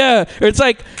 oh, yeah. Or it's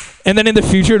like, and then in the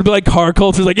future, it'll be like car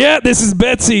culture. Like, yeah, this is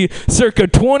Betsy circa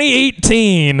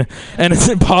 2018. And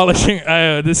it's polishing.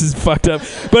 This is fucked up.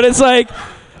 But it's like,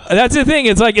 that's the thing.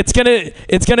 It's like, it's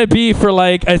gonna be for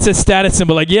like, it's a status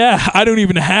symbol. Like, yeah, I don't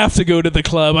even have to go to the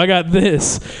club. I got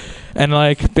this. And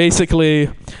like, basically,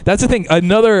 that's the thing.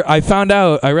 I found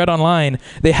out, I read online,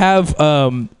 they have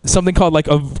something called like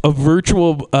a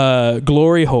virtual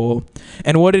glory hole.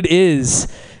 And what it is,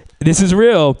 this is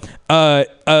real. A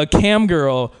cam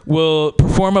girl will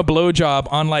perform a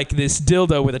blowjob on like this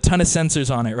dildo with a ton of sensors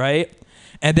on it, right?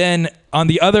 And then on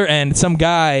the other end, some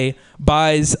guy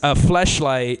buys a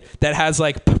fleshlight that has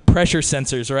like pressure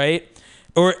sensors, right?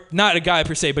 Or not a guy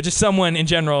per se, but just someone in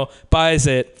general buys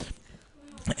it.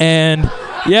 And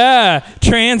yeah,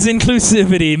 trans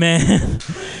inclusivity, man.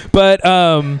 But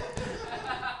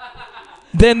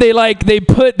then they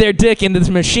put their dick in this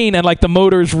machine and like the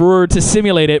motors roar to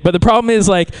simulate it. But the problem is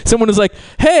like someone was like,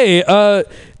 hey,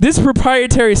 this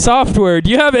proprietary software, do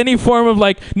you have any form of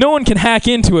like, no one can hack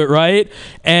into it, right?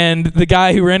 And the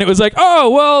guy who ran it was like, oh,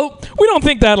 well, we don't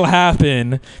think that'll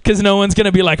happen, because no one's going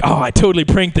to be like, oh, I totally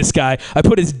pranked this guy. I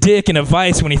put his dick in a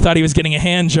vice when he thought he was getting a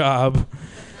hand job.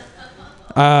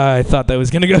 I thought that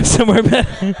was going to go somewhere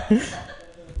better.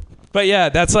 But yeah,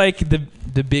 that's like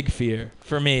the big fear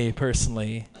for me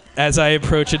personally as I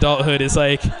approach adulthood is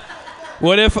like,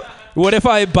 what if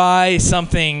I buy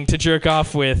something to jerk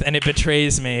off with and it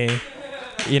betrays me?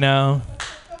 You know?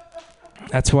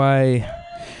 That's why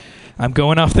I'm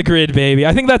going off the grid, baby.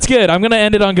 I think that's good. I'm going to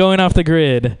end it on going off the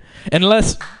grid.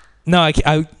 Unless, no,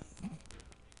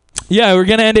 yeah, we're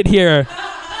going to end it here.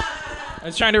 I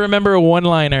was trying to remember a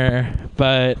one-liner,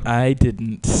 but I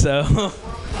didn't, so.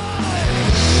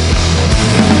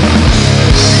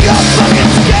 You're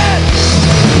fucking scared!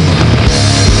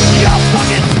 You're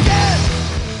fucking scared!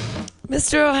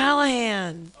 Mr.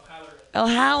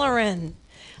 O'Halloran.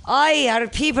 Our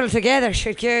people together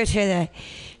should go to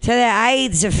the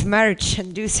Ides of March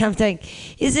and do something.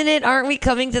 Isn't it? Aren't we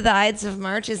coming to the Ides of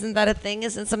March? Isn't that a thing?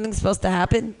 Isn't something supposed to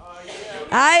happen?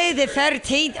 The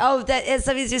 13th. Oh, that is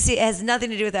something to see. It has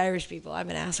nothing to do with Irish people. I'm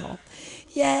an asshole.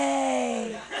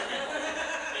 Yay.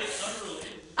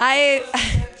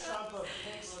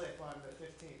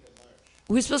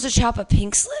 We're supposed to chop a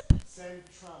pink slip? Send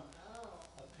Trump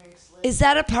a pink slip. Is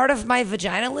that a part of my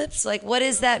vagina lips? Like, what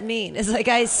does that mean? It's like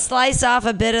I slice off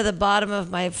a bit of the bottom of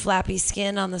my flappy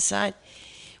skin on the side.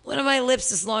 One of my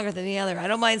lips is longer than the other. I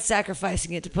don't mind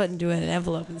sacrificing it to put into an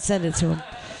envelope and send it to him.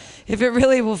 If it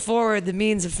really will forward the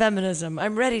means of feminism,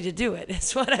 I'm ready to do it.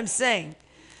 That's what I'm saying.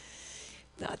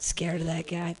 Not scared of that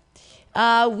guy.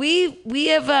 We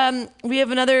have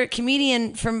another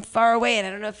comedian from far away, and I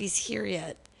don't know if he's here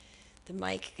yet. The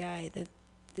Mike guy.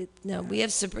 No, we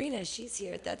have Sabrina. She's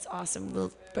here. That's awesome.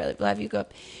 We'll have you go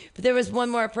up. But there was one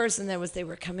more person they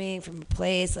were coming from a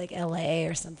place like L.A.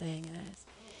 or something.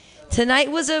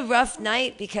 Tonight was a rough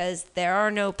night because there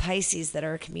are no Pisces that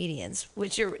are comedians,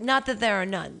 which are not that there are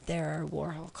none. There are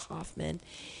Warhol Kaufman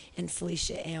and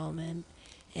Felicia Ailman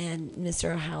and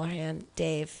Mr. O'Halloran,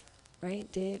 Dave,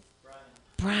 right? Dave?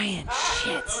 Brian.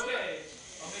 Shit. Okay, I'll make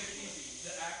it easy.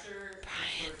 The actor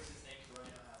Brian. His name's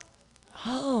Brian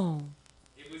O'Halloran. Oh.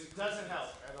 It doesn't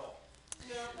help at all.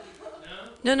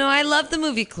 No, I love the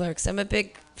movie Clerks. I'm a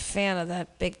big fan of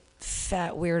that big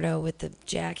fat weirdo with the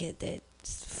jacket that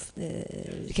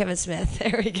Kevin Smith.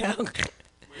 There we go.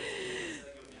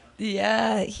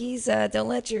 Yeah, he's don't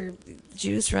let your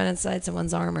juice run inside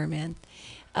someone's armor, man.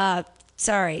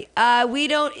 Sorry. We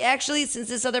don't actually, since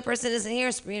this other person isn't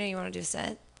here, Sabrina, you want to do a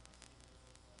set?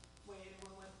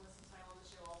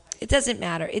 It doesn't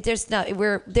matter.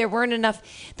 There weren't enough.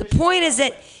 The point is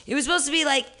that it was supposed to be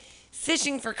like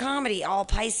fishing for comedy, all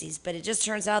Pisces, but it just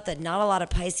turns out that not a lot of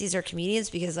Pisces are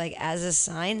comedians because, like, as a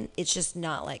sign, it's just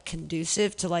not like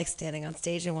conducive to like standing on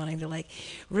stage and wanting to like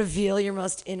reveal your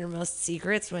most innermost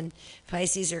secrets when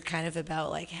Pisces are kind of about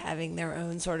like having their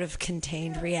own sort of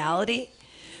contained reality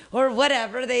or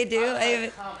whatever they do.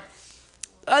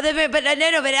 But other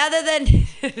than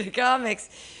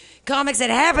comics that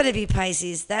happen to be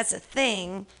Pisces, that's a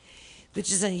thing,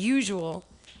 which is unusual.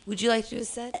 Would you like to do a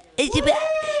set?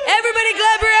 Everybody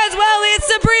clap your hands well. It's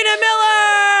Sabrina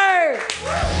Miller!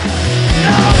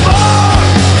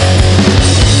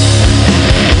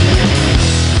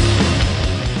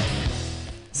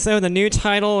 So the new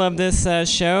title of this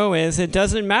show is "It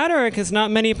Doesn't Matter because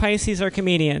Not Many Pisces Are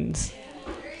Comedians."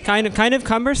 Kind of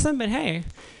cumbersome, but hey.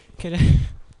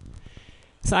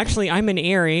 So actually, I'm an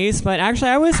Aries, but actually,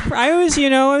 I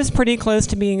was pretty close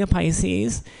to being a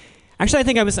Pisces. Actually, I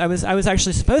think I was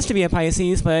actually supposed to be a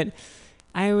Pisces, but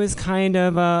I was kind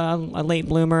of a late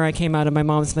bloomer. I came out of my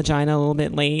mom's vagina a little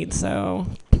bit late, so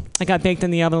I got baked in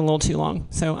the oven a little too long.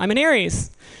 So I'm an Aries.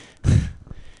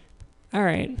 All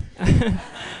right,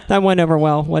 that went over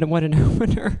well. What an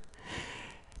opener.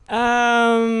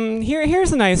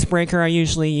 Here's an icebreaker I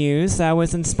usually use. That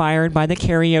was inspired by the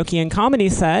karaoke and comedy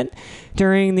set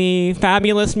during the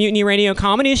fabulous Mutiny Radio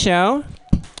comedy show,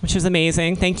 which was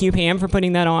amazing. Thank you, Pam, for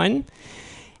putting that on.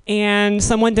 And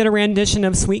someone did a rendition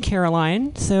of Sweet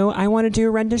Caroline, so I want to do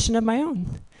a rendition of my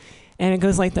own. And it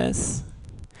goes like this.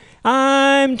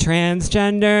 I'm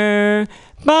transgender,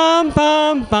 bum,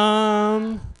 bum,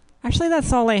 bum. Actually,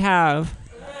 that's all I have.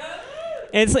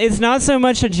 It's not so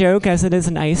much a joke as it is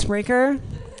an icebreaker.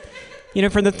 You know,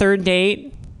 for the third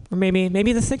date, or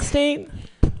maybe the sixth date.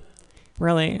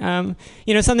 Really,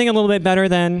 something a little bit better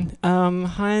than,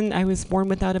 hun, I was born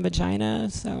without a vagina,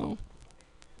 so.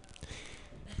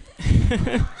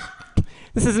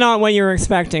 This is not what you were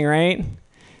expecting, right?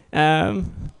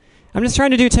 I'm just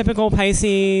trying to do typical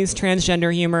Pisces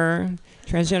transgender humor.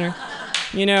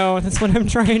 That's what I'm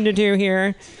trying to do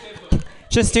here.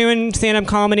 Just doing stand-up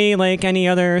comedy like any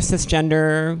other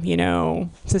cisgender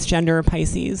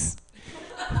Pisces.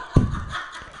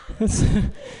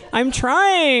 I'm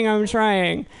trying.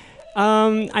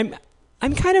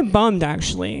 I'm kind of bummed,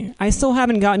 actually. I still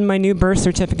haven't gotten my new birth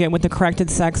certificate with the corrected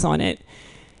sex on it.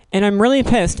 And I'm really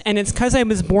pissed. And it's because I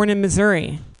was born in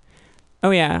Missouri.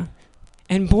 Oh, yeah.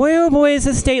 And boy, oh boy, is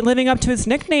this state living up to its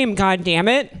nickname, God damn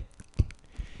it.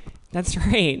 That's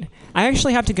right. I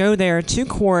actually have to go there to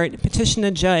court, petition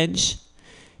a judge,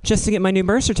 just to get my new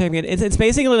birth certificate. It's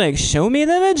basically like, show me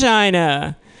the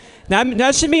vagina.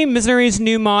 That should be Missouri's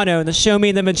new motto, the "Show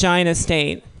me the vagina"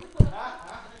 state.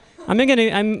 I'm gonna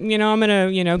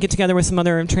get together with some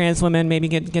other trans women, maybe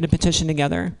get a petition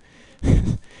together.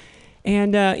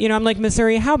 And I'm like,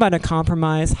 Missouri, how about a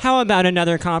compromise? How about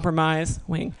another compromise?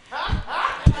 Wing.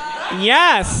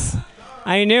 Yes,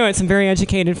 I knew it. Some very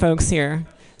educated folks here.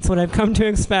 That's what I've come to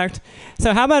expect.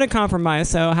 So how about a compromise?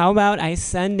 So how about I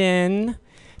send in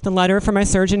the letter from my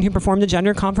surgeon who performed the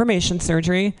gender confirmation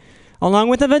surgery, along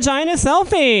with a vagina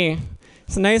selfie.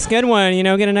 It's a nice, good one.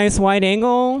 Get a nice wide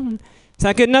angle. Is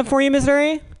that good enough for you,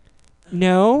 Missouri?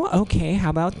 No? Okay,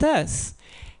 how about this?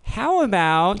 How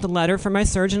about the letter from my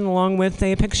surgeon along with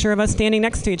a picture of us standing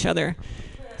next to each other?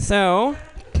 So,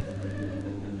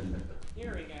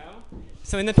 here we go.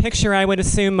 So in the picture, I would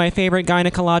assume my favorite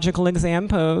gynecological exam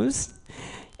pose.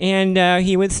 And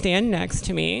he would stand next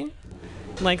to me,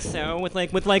 like so, with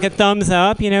a thumbs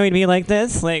up. He'd be like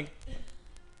this, like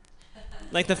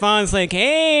the fawn's like,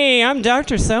 hey, I'm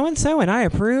Dr. So-and-so, and I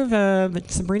approve of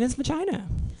Sabrina's vagina.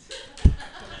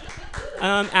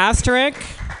 Asterisk.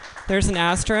 There's an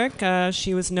asterisk.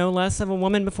 She was no less of a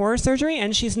woman before her surgery,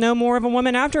 and she's no more of a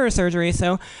woman after her surgery.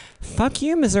 So, fuck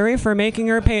you, Missouri, for making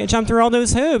her jump through all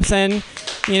those hoops, and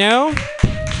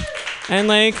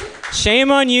and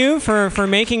shame on you for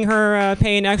making her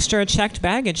pay an extra checked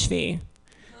baggage fee.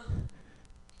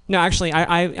 No, actually,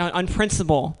 I on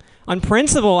principle,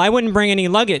 I wouldn't bring any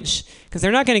luggage because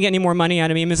they're not going to get any more money out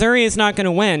of me. Missouri is not going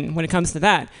to win when it comes to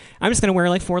that. I'm just going to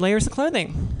wear 4 layers of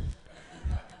clothing.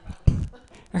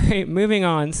 All right, moving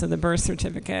on. So the birth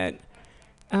certificate.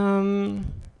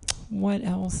 What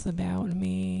else about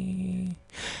me?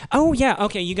 Oh, yeah.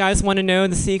 Okay, you guys want to know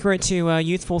the secret to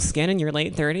youthful skin in your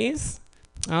late 30s?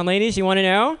 Ladies, you want to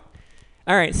know?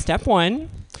 All right, step 1.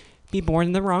 be born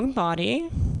in the wrong body.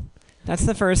 That's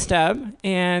the first step.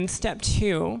 And step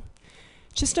 2,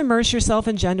 just immerse yourself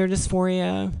in gender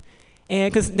dysphoria.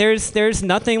 And because there's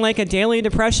nothing like a daily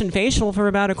depression facial for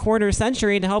about a quarter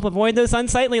century to help avoid those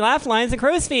unsightly laugh lines and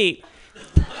crow's feet.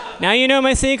 Now you know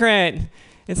my secret.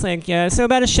 It's like, yeah, so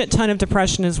about a shit ton of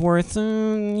depression is worth,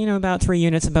 about 3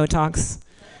 units of Botox.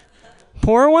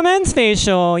 Poor woman's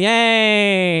facial,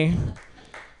 yay.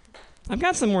 I've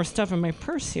got some more stuff in my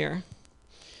purse here.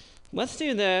 Let's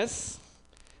do this.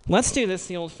 Let's do this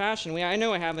the old-fashioned way. I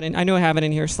know I have it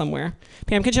in here somewhere.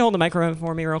 Pam, could you hold the microphone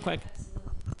for me real quick?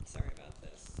 Sorry about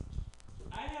this.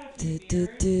 I have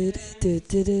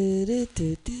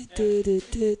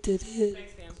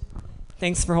Thanks, Pam.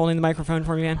 Thanks for holding the microphone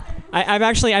for me, man. I've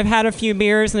had a few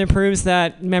beers, and it proves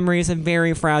that memory is a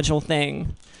very fragile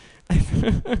thing.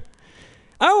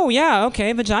 Oh, yeah,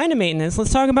 okay, vagina maintenance.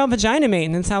 Let's talk about vagina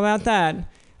maintenance. How about that?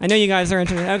 I know you guys are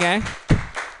into it. Okay.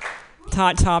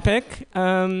 Hot topic.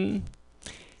 When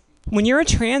you're a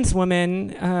trans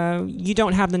woman, you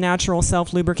don't have the natural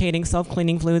self-lubricating,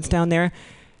 self-cleaning fluids down there.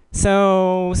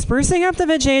 So sprucing up the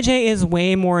vajayjay is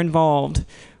way more involved.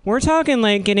 We're talking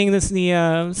like getting the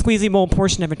squeezy bowl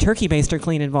portion of a turkey baster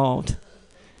clean involved.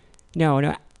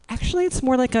 No. Actually, it's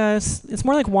more like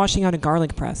washing out a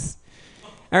garlic press.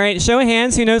 All right, show of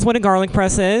hands. Who knows what a garlic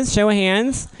press is? Show of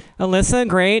hands. Alyssa,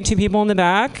 great. 2 people in the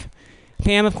back.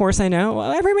 Pam, of course I know.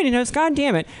 Well, everybody knows. God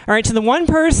damn it. All right, to the one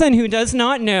person who does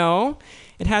not know,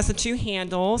 it has the 2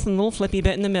 handles and a little flippy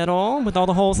bit in the middle with all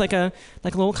the holes like a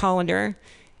little colander.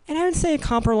 And I would say a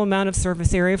comparable amount of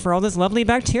surface area for all this lovely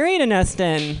bacteria to nest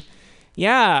in.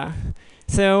 Yeah.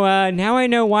 So now I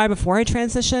know why before I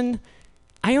transitioned,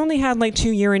 I only had like 2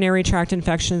 urinary tract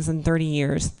infections in 30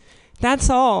 years. That's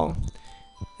all.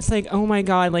 It's like, oh my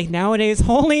God, like nowadays,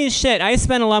 holy shit, I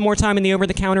spend a lot more time in the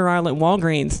over-the-counter aisle at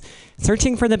Walgreens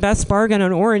searching for the best bargain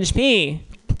on orange pea.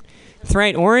 That's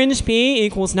right, orange pea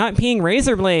equals not peeing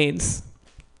razor blades.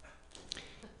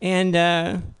 And did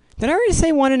I already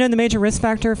say want to know the major risk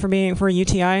factor for a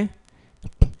UTI?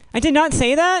 I did not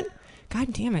say that?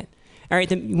 God damn it. All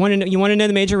right, you want to know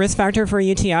the major risk factor for a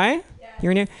UTI?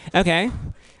 Yeah. Okay.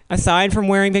 Aside from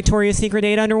wearing Victoria's Secret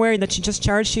 8 underwear that you just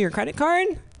charged to your credit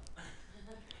card?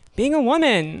 Being a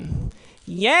woman.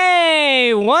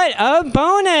 Yay! What a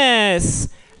bonus!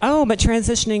 Oh, but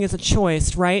transitioning is a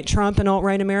choice, right? Trump and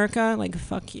alt-right America? Like,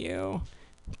 fuck you.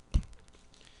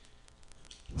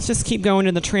 Let's just keep going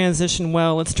to the transition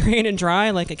well. It's drain and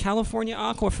dry like a California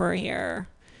aquifer here.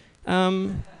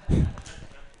 I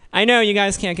know you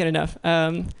guys can't get enough.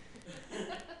 All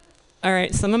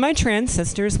right, some of my trans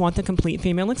sisters want the complete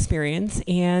female experience,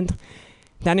 and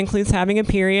that includes having a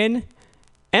period.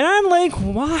 And I'm like,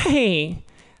 why?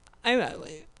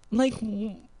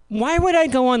 Why would I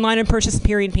go online and purchase a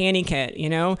period panty kit,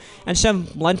 and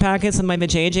shove blood packets in my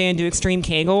vajayjay and do extreme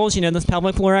Kegels, those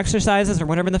pelvic floor exercises or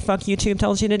whatever the fuck YouTube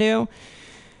tells you to do?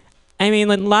 I mean,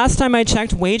 last time I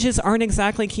checked, wages aren't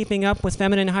exactly keeping up with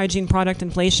feminine hygiene product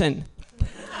inflation.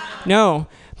 No.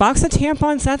 Box of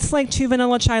tampons, that's like 2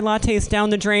 vanilla chai lattes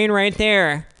down the drain right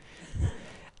there.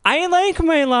 I like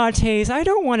my lattes. I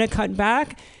don't want to cut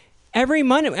back. Every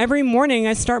morning,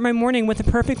 I start my morning with a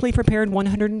perfectly prepared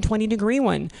 120-degree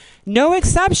one. No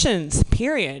exceptions,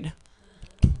 period.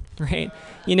 Right?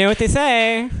 You know what they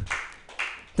say.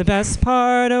 The best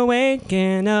part of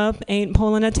waking up ain't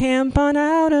pulling a tampon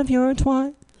out of your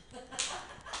twat.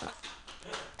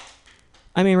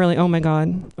 I mean, really, oh my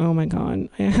God.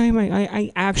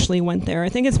 I actually went there. I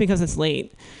think it's because it's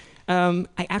late.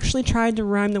 I actually tried to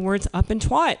rhyme the words up and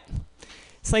twat.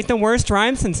 It's like the worst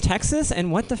rhyme since Texas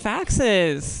and What the Fax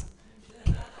Is.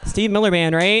 Steve Miller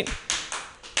Band, right?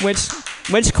 Which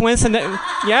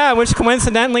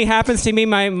coincidentally happens to be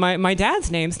my dad's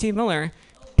name, Steve Miller.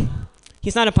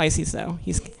 He's not a Pisces though.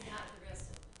 He's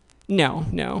no.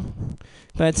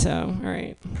 But all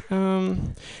right.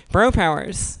 Bro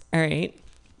powers. All right.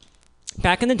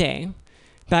 Back in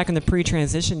the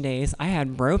pre-transition days, I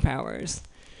had bro powers.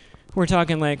 We're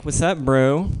talking like, "What's up,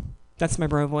 bro?" That's my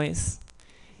bro voice.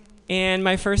 And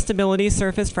my first ability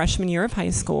surfaced freshman year of high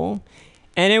school.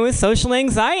 And it was social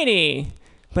anxiety.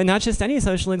 But not just any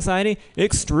social anxiety,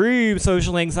 extreme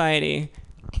social anxiety.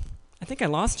 I think I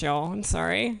lost y'all. I'm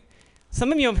sorry.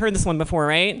 Some of you have heard this one before,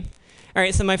 right? All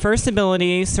right, so my first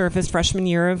ability surfaced freshman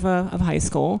year of high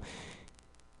school.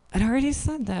 I'd already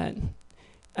said that.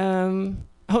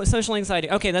 Social anxiety.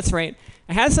 Okay, that's right.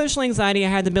 I had social anxiety. I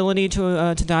had the ability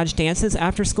to dodge dances,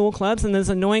 after-school clubs, and those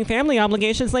annoying family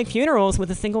obligations like funerals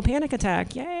with a single panic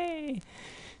attack. Yay!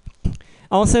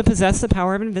 Also possessed the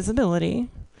power of invisibility.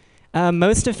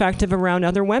 Most effective around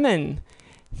other women.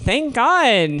 Thank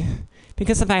God!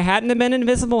 Because if I hadn't have been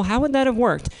invisible, how would that have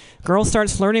worked? Girl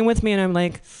starts flirting with me, and I'm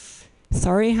like,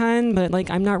 sorry, hun, but like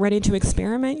I'm not ready to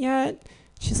experiment yet.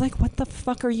 She's like, what the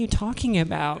fuck are you talking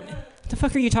about? What the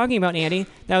fuck are you talking about, Andy?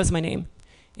 That was my name.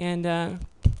 And,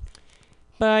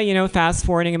 but, you know, fast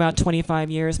forwarding about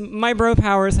 25 years, my bro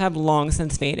powers have long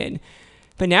since faded.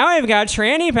 But now I've got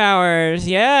tranny powers.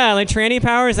 Yeah, like tranny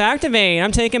powers activate.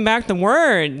 I'm taking back the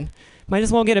word. Might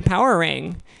as well get a power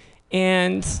ring.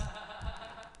 And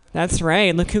that's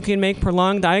right. Look who can make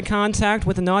prolonged eye contact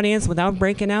with an audience without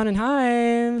breaking out in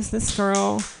hives. This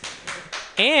girl.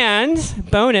 And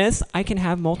bonus, I can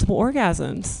have multiple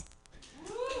orgasms.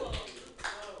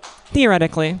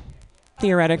 Theoretically.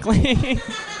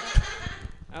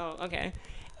 Oh, okay.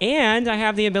 And I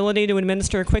have the ability to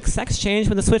administer a quick sex change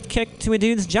with a swift kick to a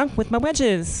dude's junk with my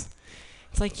wedges.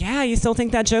 It's like, yeah, you still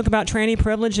think that joke about tranny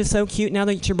privilege is so cute now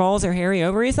that your balls are hairy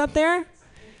ovaries up there?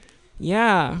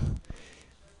 Yeah.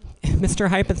 Mr.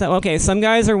 Hypothetical. Okay, some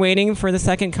guys are waiting for the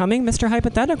second coming. Mr.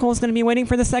 Hypothetical is going to be waiting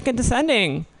for the second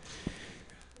descending.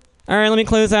 All right, let me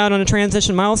close out on a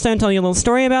transition milestone, tell you a little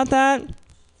story about that.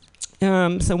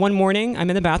 So one morning, I'm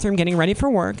in the bathroom getting ready for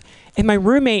work, and my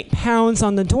roommate pounds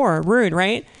on the door. Rude,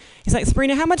 right? He's like,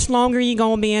 Sabrina, how much longer are you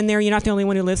going to be in there? You're not the only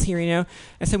one who lives here, you know?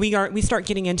 And so we start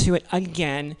getting into it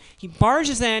again. He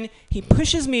barges in. He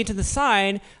pushes me to the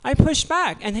side. I push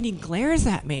back, and then he glares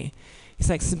at me. He's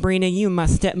like, Sabrina, you and my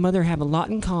stepmother have a lot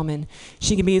in common.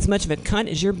 She can be as much of a cunt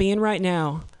as you're being right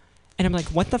now. And I'm like,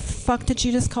 what the fuck did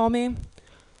you just call me?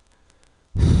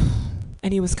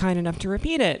 And he was kind enough to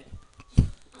repeat it.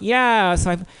 Yeah,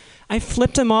 so I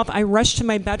flipped him off. I rushed to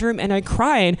my bedroom and I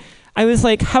cried. I was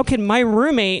like, how can my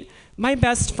roommate, my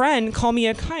best friend, call me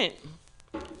a cunt?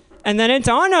 And then it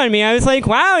dawned on me. I was like,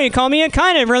 wow, you call me a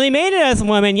cunt. It really made it as a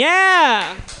woman.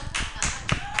 Yeah.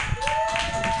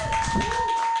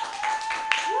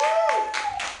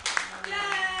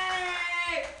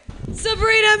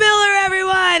 Sabrina Miller,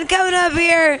 everyone, coming up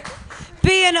here.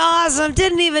 Being awesome.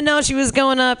 Didn't even know she was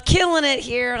going up. Killing it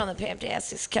here on the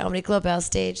Fantastic Comedy Clubhouse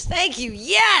stage. Thank you.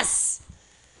 Yes.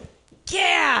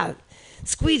 Yeah.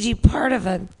 Squeegee, part of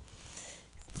a...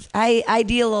 I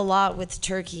deal a lot with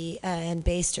turkey and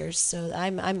basters, so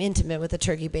I'm intimate with a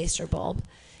turkey baster bulb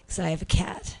because I have a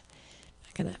cat.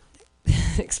 I'm not going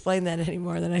to explain that any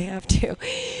more than I have to.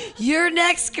 Your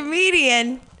next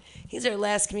comedian... He's our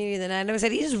last comedian of the night. I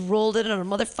said he just rolled in on a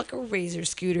motherfucker razor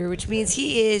scooter, which means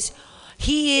he is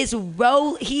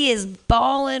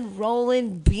balling,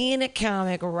 rolling, being a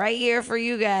comic right here for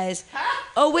you guys.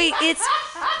 Oh wait,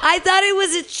 I thought it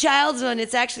was a child's one.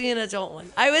 It's actually an adult one.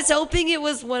 I was hoping it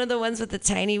was one of the ones with the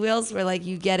tiny wheels where like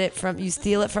you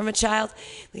steal it from a child,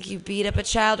 like you beat up a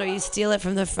child or you steal it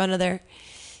from the front of their.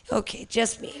 Okay,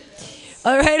 just me.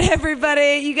 All right,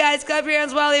 everybody, you guys clap your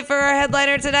hands wildly for our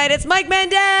headliner tonight. It's Mike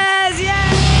Mendez.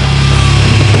 Yeah.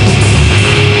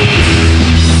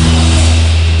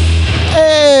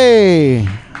 Hey!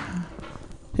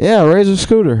 Yeah, Razor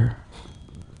Scooter.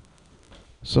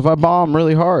 So if I bomb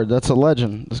really hard, that's a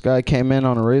legend. This guy came in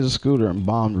on a Razor Scooter and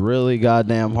bombed really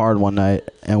goddamn hard one night,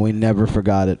 and we never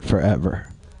forgot it forever.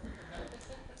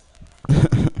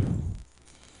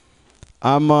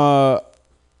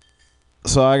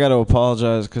 So I got to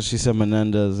apologize because she said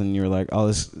Menendez, and you were like, oh,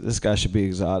 this guy should be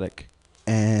exotic.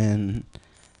 And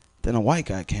then a white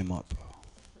guy came up.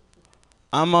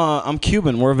 I'm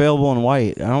Cuban. We're available in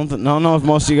white. I don't know if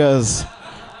most of you guys.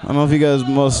 I don't know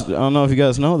if you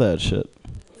guys know that shit.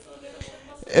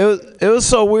 It was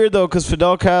so weird though, because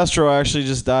Fidel Castro actually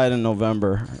just died in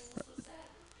November.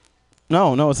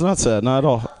 No, it's not sad, not at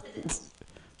all.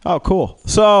 Oh, cool.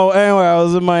 So anyway, I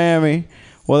was in Miami.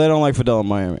 Well, they don't like Fidel in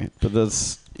Miami, but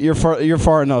you're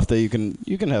far enough that you can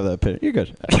have that opinion. You're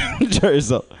good. Enjoy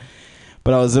yourself.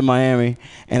 But I was in Miami,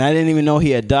 and I didn't even know he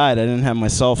had died. I didn't have my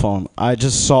cell phone. I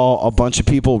just saw a bunch of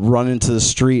people run into the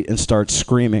street and start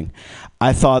screaming.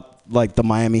 I thought like the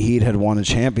Miami Heat had won a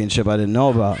championship I didn't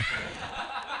know about.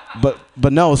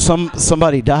 But no,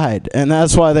 somebody died, and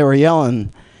that's why they were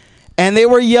yelling. And they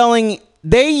were yelling.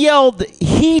 They yelled,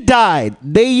 "He died."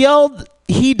 They yelled,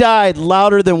 "He died"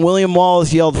 louder than William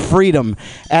Wallace yelled freedom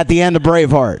at the end of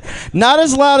Braveheart. Not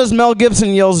as loud as Mel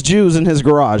Gibson yells Jews in his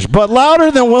garage, but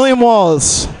louder than William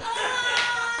Wallace.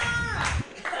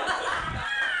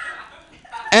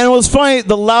 And it was funny,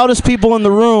 the loudest people in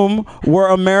the room were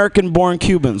American-born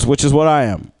Cubans, which is what I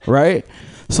am, right?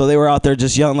 So they were out there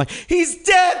just yelling like, "He's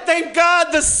dead, thank God,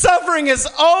 the suffering is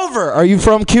over." Are you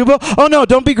from Cuba? Oh no,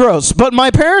 don't be gross. But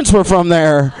my parents were from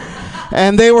there.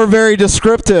 And they were very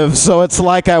descriptive, so it's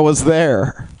like I was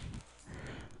there.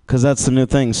 Because that's the new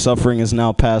thing. Suffering is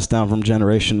now passed down from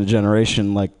generation to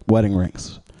generation like wedding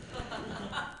rings.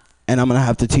 and I'm gonna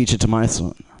have to teach it to my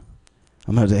son.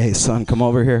 I'm gonna say, hey son, come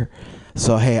over here.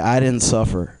 So hey, I didn't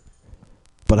suffer,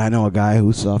 but I know a guy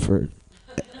who suffered,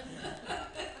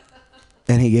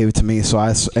 and he gave it to me.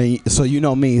 So you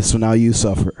know me, so now you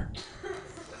suffer.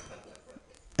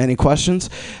 Any questions?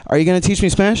 Are you gonna teach me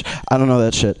Spanish? I don't know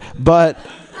that shit, but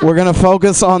we're gonna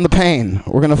focus on the pain.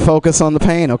 We're gonna focus on the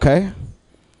pain, okay?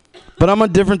 But I'm a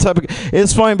different type of.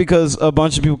 It's funny because a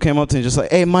bunch of people came up to me just like,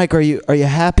 "Hey, Mike, are you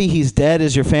happy he's dead?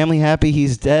 Is your family happy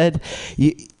he's dead?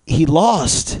 He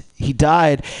lost. He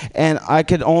died." And I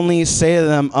could only say to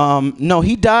them, "No,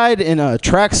 he died in a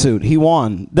tracksuit. He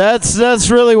won. That's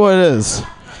really what it is.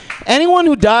 Anyone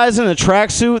who dies in a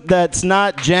tracksuit that's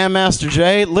not Jam Master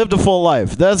Jay lived a full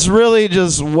life. That's really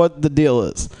just what the deal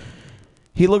is.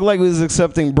 He looked like he was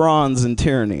accepting bronze in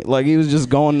Tyranny. Like he was just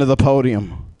going to the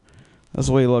podium. That's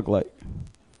what he looked like.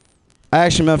 I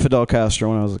actually met Fidel Castro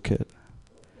when I was a kid.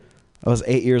 I was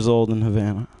 8 years old in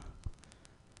Havana.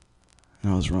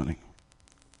 And I was running.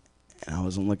 And I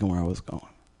wasn't looking where I was going.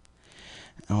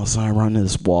 And all of a sudden I run into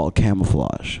this wall of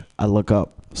camouflage. I look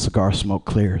up, cigar smoke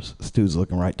clears. This dude's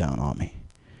looking right down on me.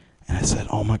 And I said,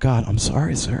 "Oh my God, I'm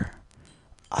sorry, sir.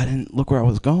 I didn't look where I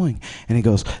was going." And he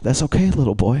goes, "That's okay,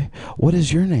 little boy. What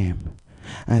is your name?"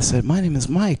 And I said, "My name is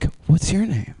Mike. What's your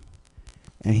name?"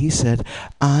 And he said,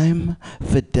 "I'm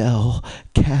Fidel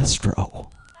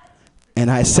Castro." And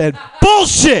I said,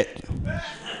 "Bullshit!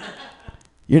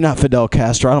 You're not Fidel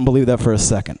Castro. I don't believe that for a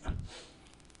second."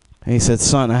 And he said,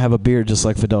 "Son, I have a beard just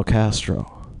like Fidel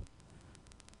Castro."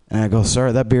 And I go,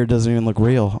 "Sir, that beard doesn't even look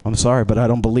real. I'm sorry, but I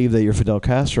don't believe that you're Fidel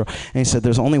Castro." And he said,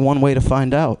 "There's only one way to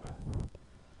find out.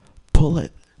 Pull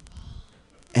it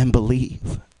and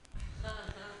believe."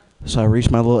 So I reached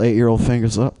my little 8-year-old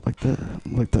fingers up like that,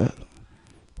 like that.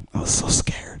 I was so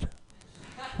scared.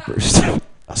 I was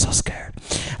so scared.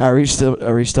 I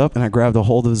reached up and I grabbed a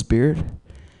hold of his beard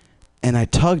and I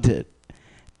tugged it.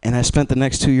 And I spent the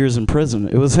next 2 years in prison.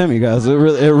 It was him, you guys. It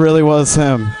really was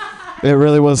him. It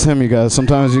really was him, you guys.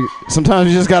 Sometimes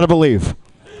you just gotta believe.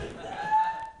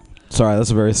 Sorry, that's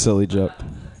a very silly joke.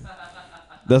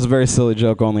 That's a very silly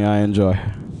joke only I enjoy.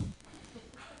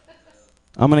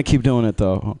 I'm gonna keep doing it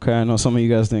though, okay? I know some of you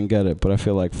guys didn't get it, but I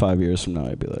feel like 5 years from now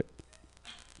I'd be like,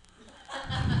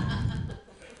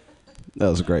 that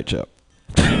was a great joke.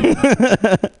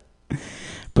 But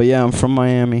yeah, I'm from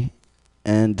Miami,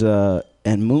 and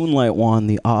Moonlight won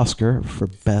the Oscar for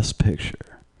Best Picture.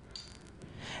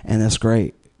 And that's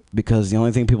great, because the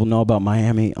only thing people know about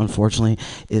Miami, unfortunately,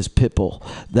 is Pitbull.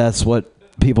 That's what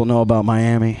people know about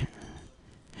Miami.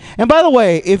 And by the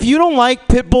way, if you don't like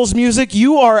Pitbull's music,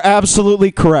 you are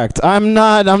absolutely correct. I'm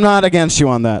not against you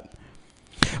on that.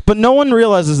 But no one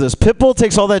realizes this. Pitbull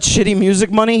takes all that shitty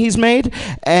music money he's made,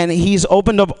 and he's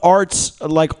opened up art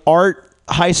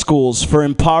high schools for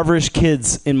impoverished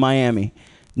kids in Miami.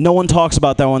 No one talks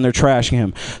about that when they're trashing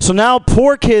him. So now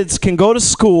poor kids can go to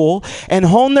school and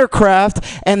hone their craft,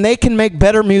 and they can make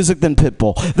better music than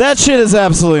Pitbull. That shit is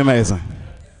absolutely amazing.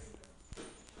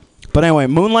 But anyway,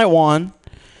 Moonlight won,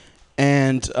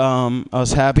 and I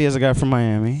was happy as a guy from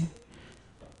Miami.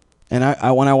 And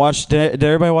I when I watched, did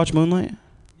everybody watch Moonlight?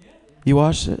 You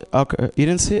watched it? Okay. You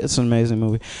didn't see it? It's an amazing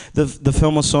movie. The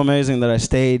film was so amazing that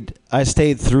I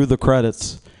stayed through the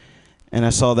credits. And I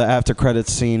saw the after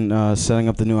credits scene setting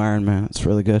up the new Iron Man. It's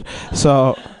really good.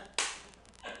 So,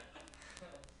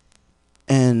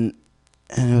 and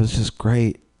it was just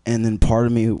great. And then part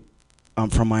of me, I'm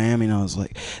from Miami, and I was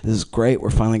like, this is great. We're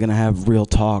finally going to have real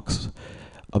talks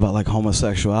about like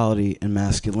homosexuality and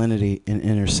masculinity in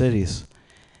inner cities.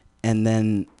 And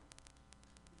then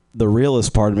the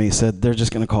realist part of me said, they're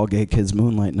just going to call gay kids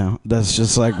Moonlight now. That's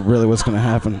just like really what's going to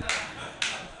happen.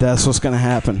 That's what's going to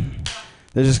happen.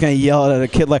 They're just going to yell at a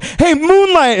kid like, "Hey,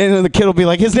 Moonlight!" And then the kid will be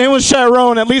like, "His name was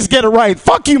Chiron. At least get it right.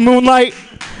 Fuck you, Moonlight.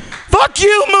 Fuck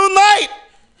you, Moonlight!"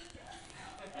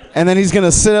 And then he's going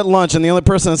to sit at lunch, and the only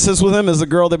person that sits with him is the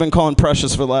girl they've been calling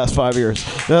Precious for the last 5 years.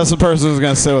 That's the person who's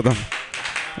going to sit with him.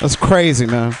 That's crazy,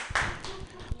 man.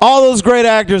 All those great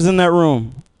actors in that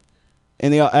room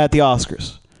at the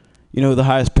Oscars. You know who the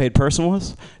highest paid person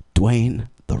was? Dwayne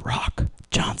 "The Rock"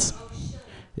 Johnson.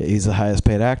 Yeah, he's the highest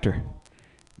paid actor.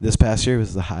 This past year, he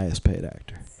was the highest paid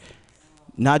actor.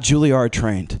 Not Juilliard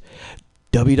trained,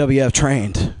 WWF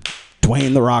trained,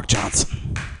 Dwayne "The Rock"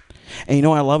 Johnson. And you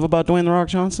know what I love about Dwayne "The Rock"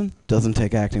 Johnson? Doesn't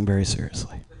take acting very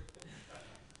seriously.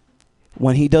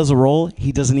 When he does a role,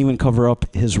 he doesn't even cover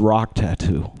up his rock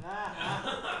tattoo.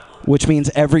 Which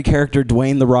means every character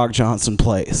Dwayne "The Rock" Johnson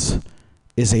plays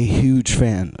is a huge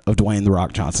fan of Dwayne "The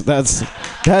Rock" Johnson.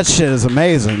 That shit is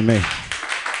amazing to me.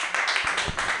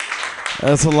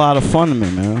 That's a lot of fun to me,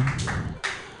 man.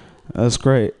 That's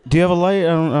great. Do you have a light? I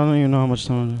don't even know how much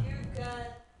time.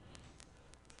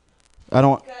 I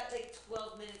don't.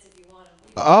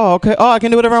 Oh, okay. Oh, I can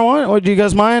do whatever I want. Do you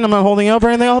guys mind? I'm not holding you up or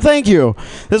anything. Oh, thank you.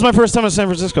 This is my first time in San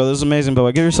Francisco. This is amazing, by the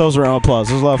way. Give yourselves a round of applause.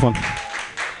 This is a lot of fun.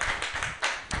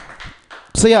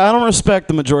 So yeah, I don't respect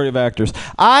the majority of actors.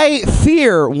 I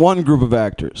fear one group of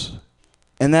actors,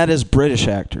 and that is British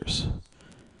actors.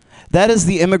 That is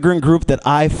the immigrant group that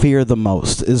I fear the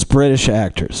most, is British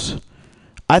actors.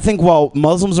 I think while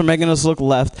Muslims are making us look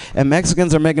left and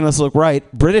Mexicans are making us look right,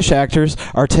 British actors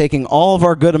are taking all of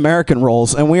our good American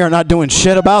roles, and we are not doing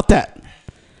shit about that.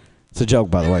 It's a joke,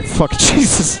 by the way. Fuck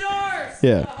Jesus.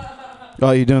 Yeah.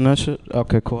 Oh, you doing that shit?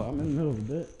 Okay, cool. I'm in the middle of a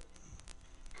bit.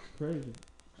 Crazy.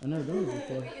 I never done this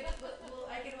before.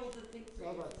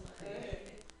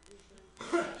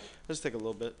 Let's take a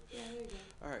little bit.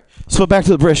 All right. So back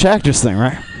to the British actors thing,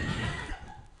 right?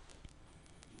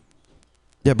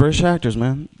 Yeah, British actors,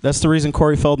 man. That's the reason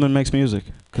Corey Feldman makes music.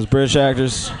 Because British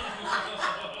actors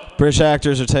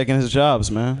are taking his jobs,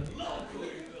 man.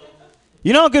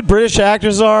 You know how good British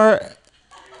actors are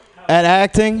at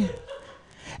acting?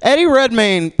 Eddie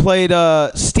Redmayne played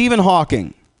Stephen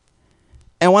Hawking.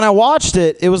 And when I watched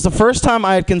it, it was the first time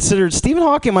I had considered Stephen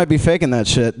Hawking might be faking that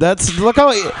shit. Look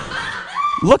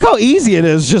how easy it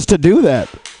is just to do that.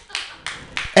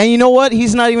 And you know what?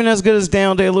 He's not even as good as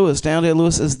Daniel Day-Lewis. Daniel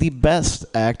Day-Lewis is the best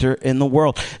actor in the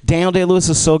world. Daniel Day-Lewis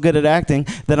is so good at acting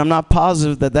that I'm not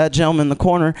positive that gentleman in the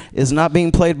corner is not being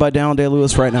played by Daniel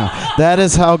Day-Lewis right now. That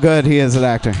is how good he is at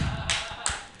acting.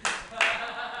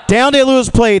 Daniel Day-Lewis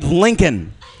played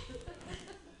Lincoln.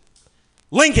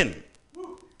 Lincoln.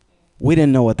 We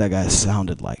didn't know what that guy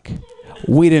sounded like.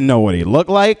 We didn't know what he looked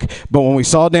like. But when we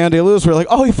saw Daniel Day-Lewis, we were like,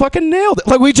 oh, he fucking nailed it.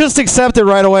 Like, we just accepted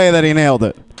right away that he nailed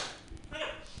it.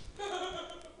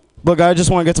 Look, I just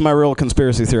want to get to my real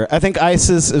conspiracy theory. I think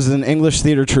ISIS is an English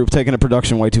theater troupe taking a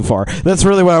production way too far. That's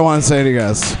really what I want to say to you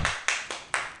guys.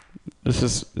 It's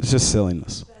just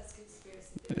silliness.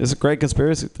 It's a great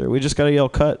conspiracy theory. We just got to yell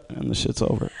cut and the shit's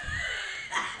over.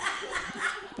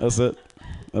 That's it.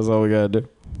 That's all we got to do.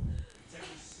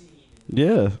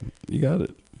 Yeah, you got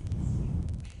it.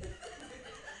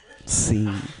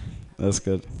 Scene. That's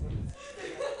good.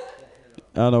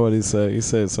 I don't know what he said. He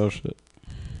said so shit.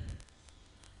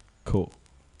 Cool.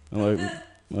 I like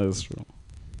that's true.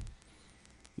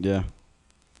 Yeah.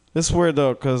 It's weird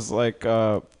though, cause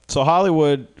so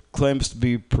Hollywood claims to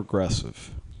be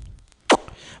progressive,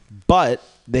 but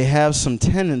they have some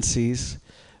tendencies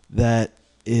that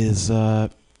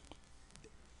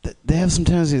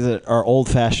are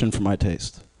old-fashioned for my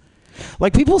taste.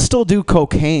 Like, people still do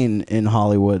cocaine in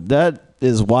Hollywood. That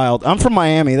is wild. I'm from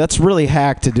Miami. That's really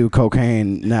hack to do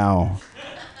cocaine now.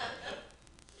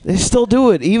 They still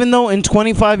do it, even though in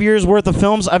 25 years worth of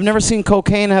films, I've never seen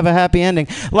cocaine have a happy ending.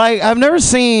 Like, I've never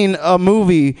seen a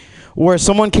movie where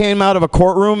someone came out of a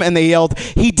courtroom and they yelled,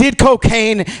 he did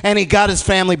cocaine and he got his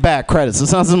family back. Credits. It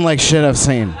sounds like shit I've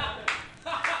seen.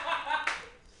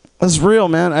 That's real,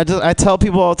 man. I tell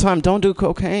people all the time, don't do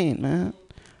cocaine, man.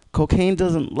 Cocaine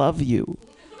doesn't love you.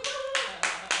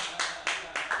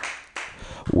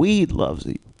 Weed loves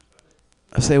you.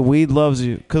 I say weed loves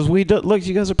you. Because look,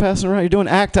 you guys are passing around. You're doing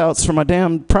act outs for my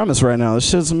damn premise right now. This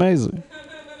shit's amazing.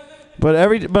 But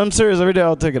I'm serious. Every day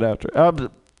I'll take it after.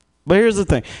 But here's the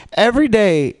thing. Every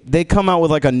day they come out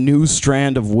with like a new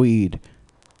strand of weed.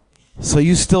 So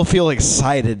you still feel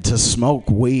excited to smoke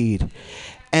weed.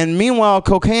 And meanwhile,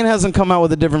 cocaine hasn't come out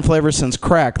with a different flavor since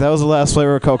crack. That was the last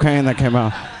flavor of cocaine that came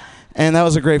out. And that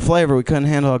was a great flavor. We couldn't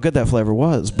handle how good that flavor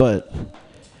was. But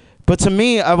to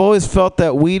me, I've always felt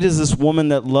that weed is this woman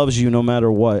that loves you no matter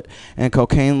what. And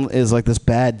cocaine is like this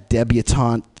bad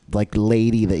debutante, like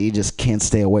lady that you just can't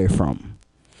stay away from.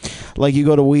 Like, you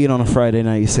go to weed on a Friday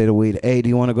night, you say to weed, hey, do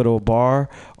you want to go to a bar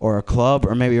or a club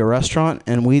or maybe a restaurant?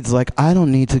 And weed's like, I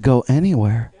don't need to go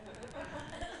anywhere.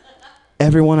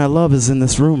 Everyone I love is in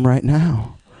this room right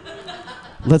now.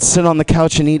 Let's sit on the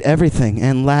couch and eat everything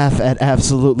and laugh at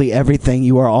absolutely everything.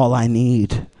 You are all I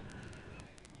need.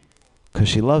 Because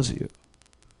she loves you.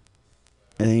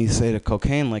 And then you say to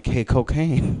cocaine, like, hey,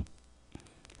 cocaine,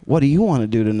 what do you want to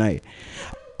do tonight?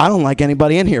 I don't like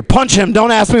anybody in here. Punch him.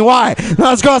 Don't ask me why. Now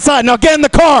let's go outside. Now get in the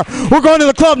car. We're going to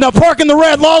the club. Now park in the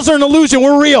red. Laws are an illusion.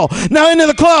 We're real. Now into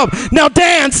the club. Now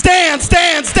dance, dance,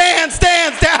 dance, dance,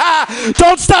 dance.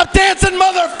 Don't stop dancing,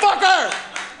 motherfucker.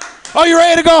 Oh, you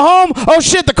ready to go home? Oh,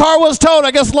 shit, the car was towed.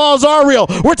 I guess laws are real.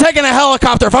 We're taking a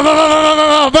helicopter.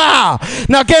 Now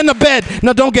get in the bed.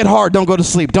 Now don't get hard. Don't go to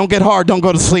sleep. Don't get hard. Don't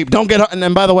go to sleep. Don't get hard.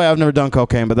 And by the way, I've never done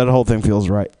cocaine, but that whole thing feels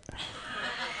right.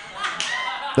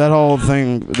 That whole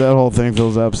thing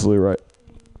feels absolutely right.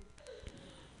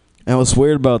 And what's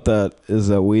weird about that is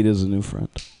that weed is a new friend.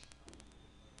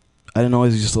 I didn't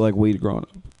always used to like weed growing up.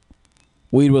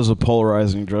 Weed was a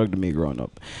polarizing drug to me growing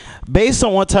up. Based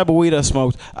on what type of weed I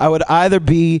smoked, I would either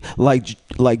be like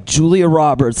Julia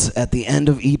Roberts at the end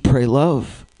of Eat, Pray,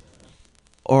 Love,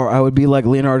 or I would be like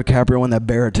Leonardo DiCaprio when that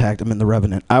bear attacked him in The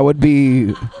Revenant. I would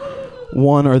be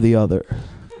one or the other.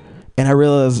 And I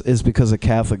realize it's because of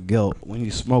Catholic guilt. When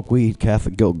you smoke weed,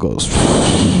 Catholic guilt goes.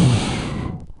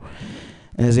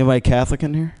 And is anybody Catholic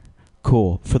in here?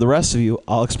 Cool. For the rest of you,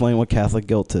 I'll explain what Catholic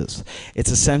guilt is. It's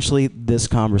essentially this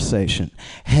conversation.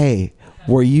 Hey,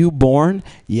 were you born?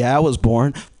 Yeah, I was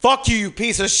born. Fuck you, you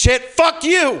piece of shit. Fuck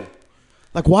you.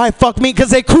 Like, why fuck me? Because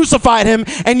they crucified him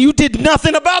and you did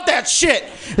nothing about that shit.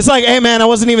 It's like, hey, man, I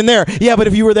wasn't even there. Yeah, but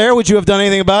if you were there, would you have done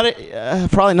anything about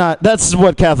it? Probably not. That's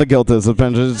what Catholic guilt is.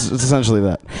 It's essentially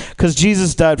that. Because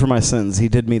Jesus died for my sins. He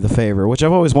did me the favor, which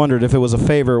I've always wondered if it was a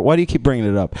favor. Why do you keep bringing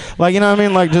it up? Like, you know what I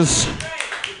mean? Like, just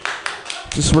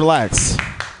relax.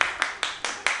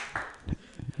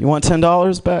 You want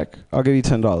 $10 back? I'll give you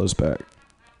 $10 back.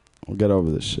 We'll get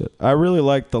over this shit. I really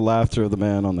like the laughter of the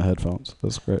man on the headphones.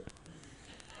 That's great.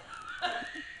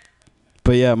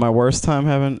 But yeah, my worst time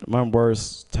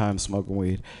smoking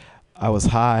weed, I was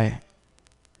high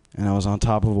and I was on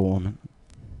top of a woman.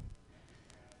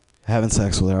 Having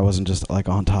sex with her, I wasn't just like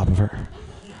on top of her.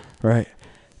 Right?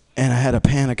 And I had a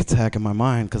panic attack in my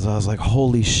mind because I was like,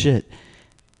 holy shit.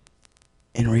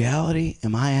 In reality,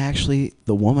 am I actually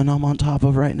the woman I'm on top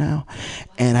of right now?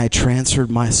 And I transferred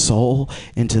my soul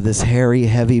into this hairy,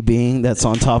 heavy being that's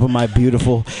on top of my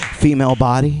beautiful female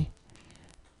body.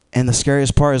 And the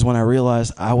scariest part is when I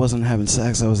realized I wasn't having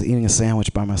sex, I was eating a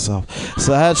sandwich by myself.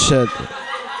 So that shit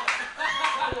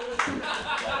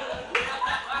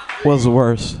was the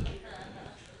worst.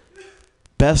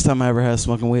 Best time I ever had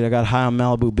smoking weed, I got high on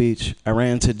Malibu Beach. I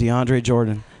ran into DeAndre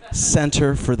Jordan,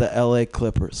 center for the LA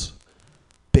Clippers.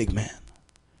 Big man.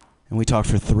 And we talked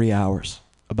for 3 hours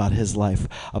about his life,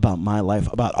 about my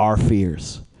life, about our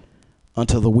fears.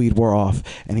 Until the weed wore off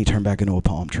and he turned back into a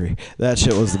palm tree. That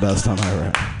shit was the best time I ever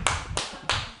had.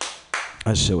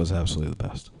 That shit was absolutely the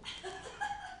best.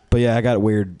 But yeah, I got a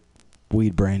weird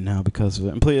weed brain now because of it.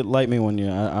 And please light me when you.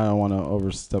 I don't want to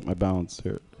overstep my bounds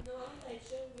here.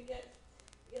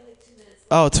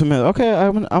 Oh, 2 minutes. Okay,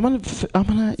 I'm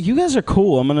gonna. You guys are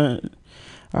cool. All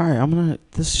right,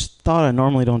 This thought I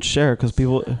normally don't share because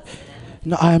people.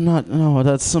 No, I'm not. No,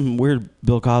 that's some weird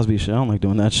Bill Cosby shit. I don't like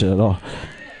doing that shit at all.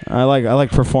 I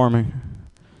like performing.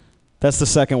 That's the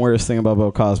second weirdest thing about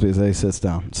Bill Cosby is that he sits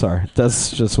down. Sorry,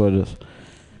 that's just what it is.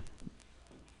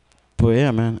 But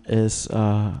yeah, man, it's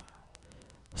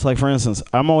like, for instance,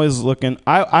 I'm always looking.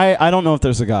 I don't know if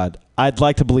there's a God. I'd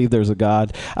like to believe there's a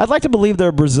God. I'd like to believe there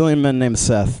are Brazilian men named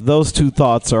Seth. Those two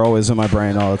thoughts are always in my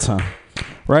brain all the time,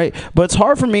 right? But it's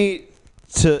hard for me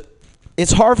to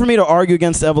argue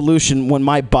against evolution when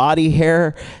my body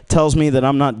hair tells me that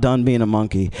I'm not done being a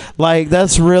monkey. Like,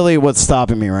 that's really what's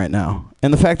stopping me right now.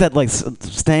 And the fact that, like,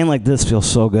 staying like this feels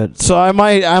so good. So I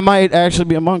might actually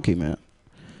be a monkey, man.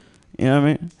 You know what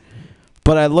I mean?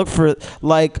 But I look for,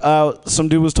 like, some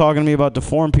dude was talking to me about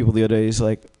deformed people the other day. He's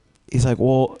like,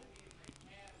 well,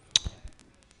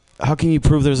 how can you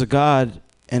prove there's a God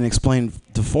and explain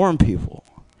deformed people?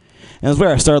 And that's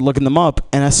where I started looking them up,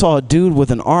 and I saw a dude with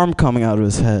an arm coming out of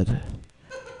his head.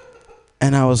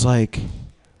 And I was like,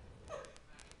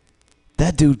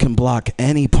 that dude can block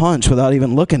any punch without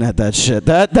even looking at that shit.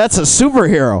 That's a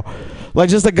superhero.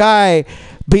 Like, just a guy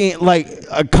being,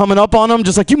 like, coming up on him,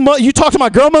 just like, you talk to my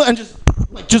girl, and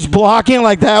just blocking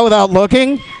like that without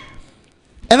looking.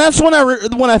 And that's when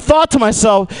I thought to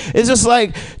myself, it's just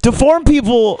like, deformed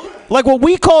people, like what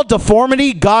we call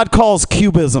deformity, God calls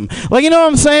cubism. Like, you know what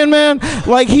I'm saying, man?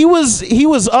 Like, he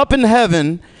was up in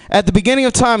heaven at the beginning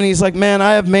of time, and he's like, man,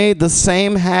 I have made the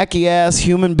same hacky ass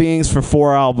human beings for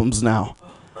 4 albums now.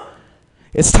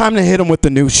 It's time to hit him with the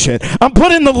new shit. I'm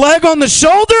putting the leg on the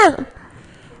shoulder,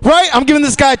 right? I'm giving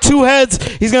this guy 2 heads.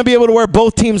 He's gonna be able to wear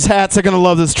both teams' hats. They're gonna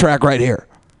love this track right here.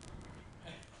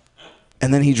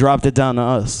 And then he dropped it down to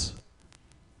us.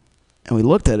 And we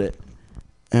looked at it.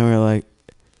 And we were like,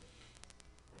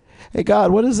 hey,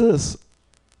 God, what is this?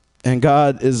 And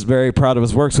God is very proud of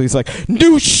his work. So he's like,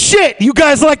 new shit! You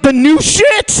guys like the new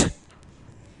shit?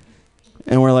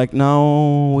 And we're like,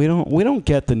 no, we don't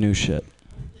get the new shit.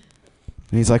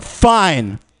 And he's like,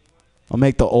 fine. I'll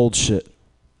make the old shit.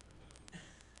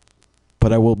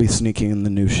 But I will be sneaking in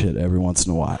the new shit every once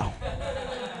in a while.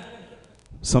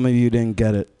 Some of you didn't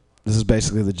get it. This is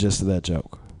basically the gist of that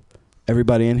joke.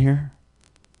 Everybody in here,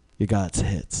 you got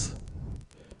hits.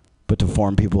 But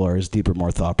deformed people are his deeper,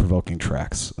 more thought-provoking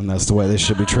tracks. And that's the way they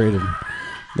should be treated,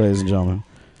 ladies and gentlemen.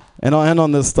 And I'll end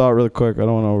on this thought really quick. I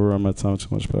don't want to overrun my time too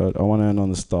much, but I want to end on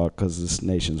this thought because this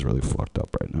nation's really fucked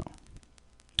up right now.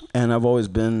 And I've always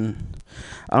been,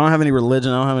 I don't have any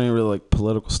religion. I don't have any really like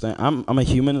political stand. I'm a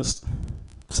humanist,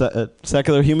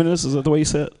 secular humanist. Is that the way you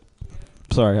say it?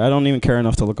 Sorry, I don't even care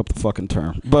enough to look up the fucking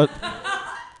term. But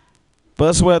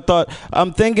that's the way I thought.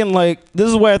 I'm thinking like, this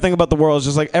is the way I think about the world. It's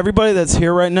just like everybody that's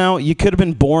here right now, you could have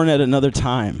been born at another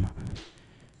time.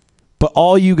 But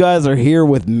all you guys are here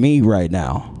with me right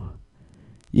now.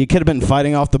 You could have been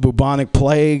fighting off the bubonic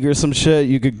plague or some shit.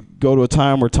 You could go to a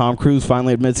time where Tom Cruise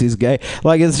finally admits he's gay.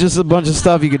 Like, it's just a bunch of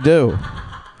stuff you could do.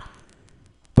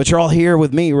 But you're all here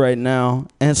with me right now.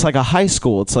 And it's like a high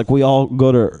school. It's like we all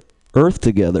go to Earth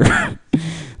together.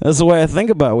 That's the way I think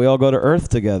about it. We all go to Earth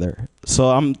together. So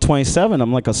I'm 27.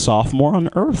 I'm like a sophomore on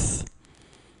Earth.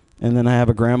 And then I have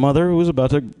a grandmother who's about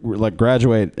to like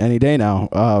graduate any day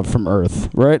now from Earth,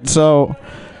 right? So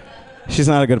she's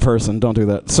not a good person. Don't do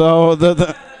that. So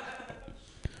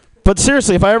but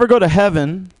seriously, if I ever go to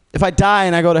heaven, if I die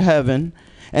and I go to heaven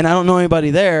and I don't know anybody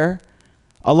there,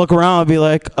 I'll look around and be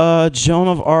like, Joan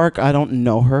of Arc, I don't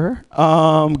know her.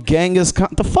 Genghis Khan,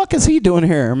 the fuck is he doing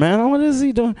here, man? What is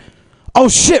he doing? Oh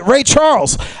shit, Ray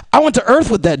Charles. I went to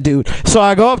Earth with that dude. So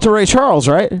I go up to Ray Charles,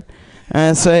 right?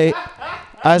 And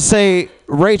I say,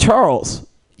 Ray Charles,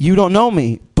 you don't know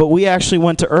me, but we actually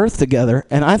went to Earth together,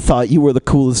 and I thought you were the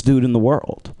coolest dude in the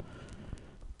world.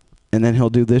 And then he'll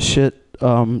do this shit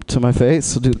to my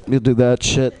face. He'll do that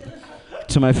shit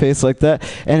to my face like that.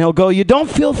 And he'll go, you don't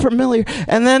feel familiar.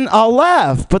 And then I'll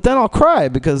laugh, but then I'll cry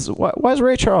because why is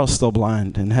Ray Charles still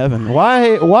blind in heaven?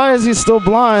 Why is he still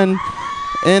blind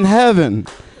in heaven?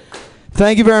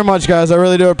 Thank you very much, guys. I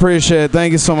really do appreciate it.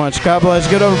 Thank you so much. God bless.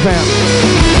 Get over, Pam.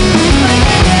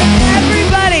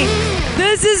 Everybody,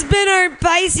 this has been our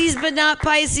Pisces but not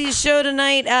Pisces show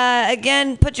tonight.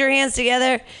 Again, put your hands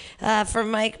together for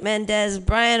Mike Mendez,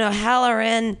 Brian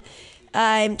O'Halloran.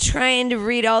 I'm trying to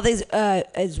read all these.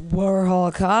 It's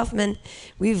Warhol Kaufman.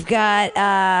 We've got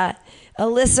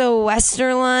Alyssa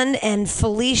Westerlund and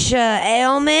Felicia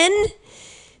Ailman.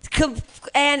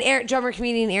 And drummer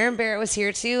comedian Aaron Barrett was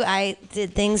here too. I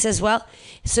did things as well.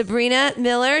 Sabrina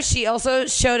Miller, she also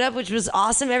showed up, which was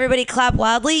awesome. Everybody clap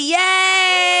wildly.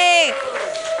 Yay!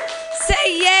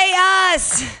 Say yay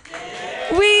us!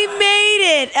 We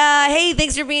made it. Hey,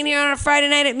 thanks for being here on a Friday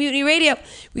night at Mutiny Radio.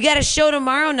 We got a show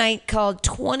tomorrow night called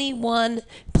 21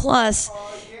 Plus.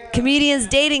 Comedians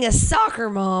dating a soccer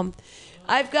mom.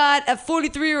 I've got a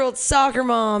 43-year-old soccer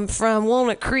mom from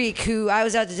Walnut Creek who I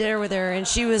was out to dinner with her, and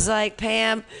she was like,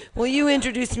 Pam, will you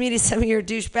introduce me to some of your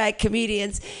douchebag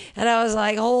comedians? And I was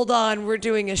like, hold on, we're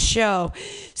doing a show.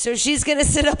 So she's going to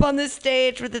sit up on this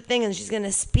stage with the thing, and she's going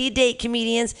to speed date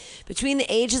comedians between the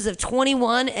ages of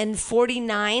 21 and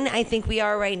 49, I think we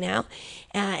are right now,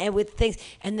 and with things.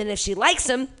 And then if she likes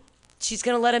them, she's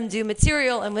going to let him do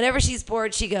material, and whenever she's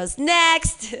bored, she goes,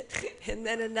 next! And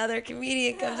then another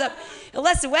comedian comes up.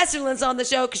 Alyssa Westerlund's on the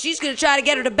show because she's going to try to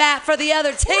get her to bat for the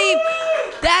other team.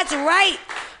 That's right.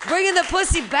 Bringing the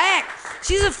pussy back.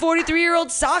 She's a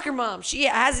 43-year-old soccer mom. She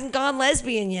hasn't gone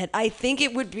lesbian yet. I think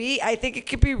it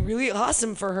could be really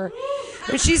awesome for her.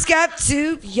 But she's got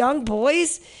 2 young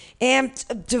boys and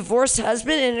a divorced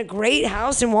husband and a great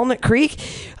house in Walnut Creek.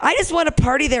 I just want to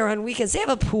party there on weekends. They have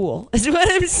a pool, is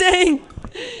what I'm saying.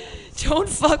 Don't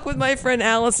fuck with my friend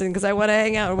Allison because I want to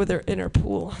hang out with her in her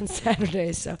pool on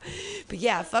Saturday. So, but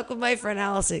yeah, fuck with my friend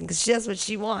Allison because that's what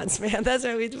she wants, man. That's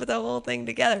why we put the whole thing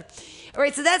together. All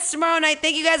right, so that's tomorrow night.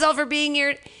 Thank you guys all for being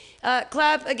here.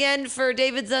 Clap again for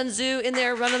David Zunzu in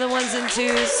there running the 1s and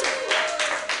 2s.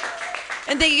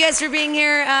 And thank you guys for being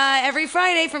here every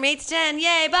Friday from 8 to 10.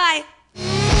 Yay, bye.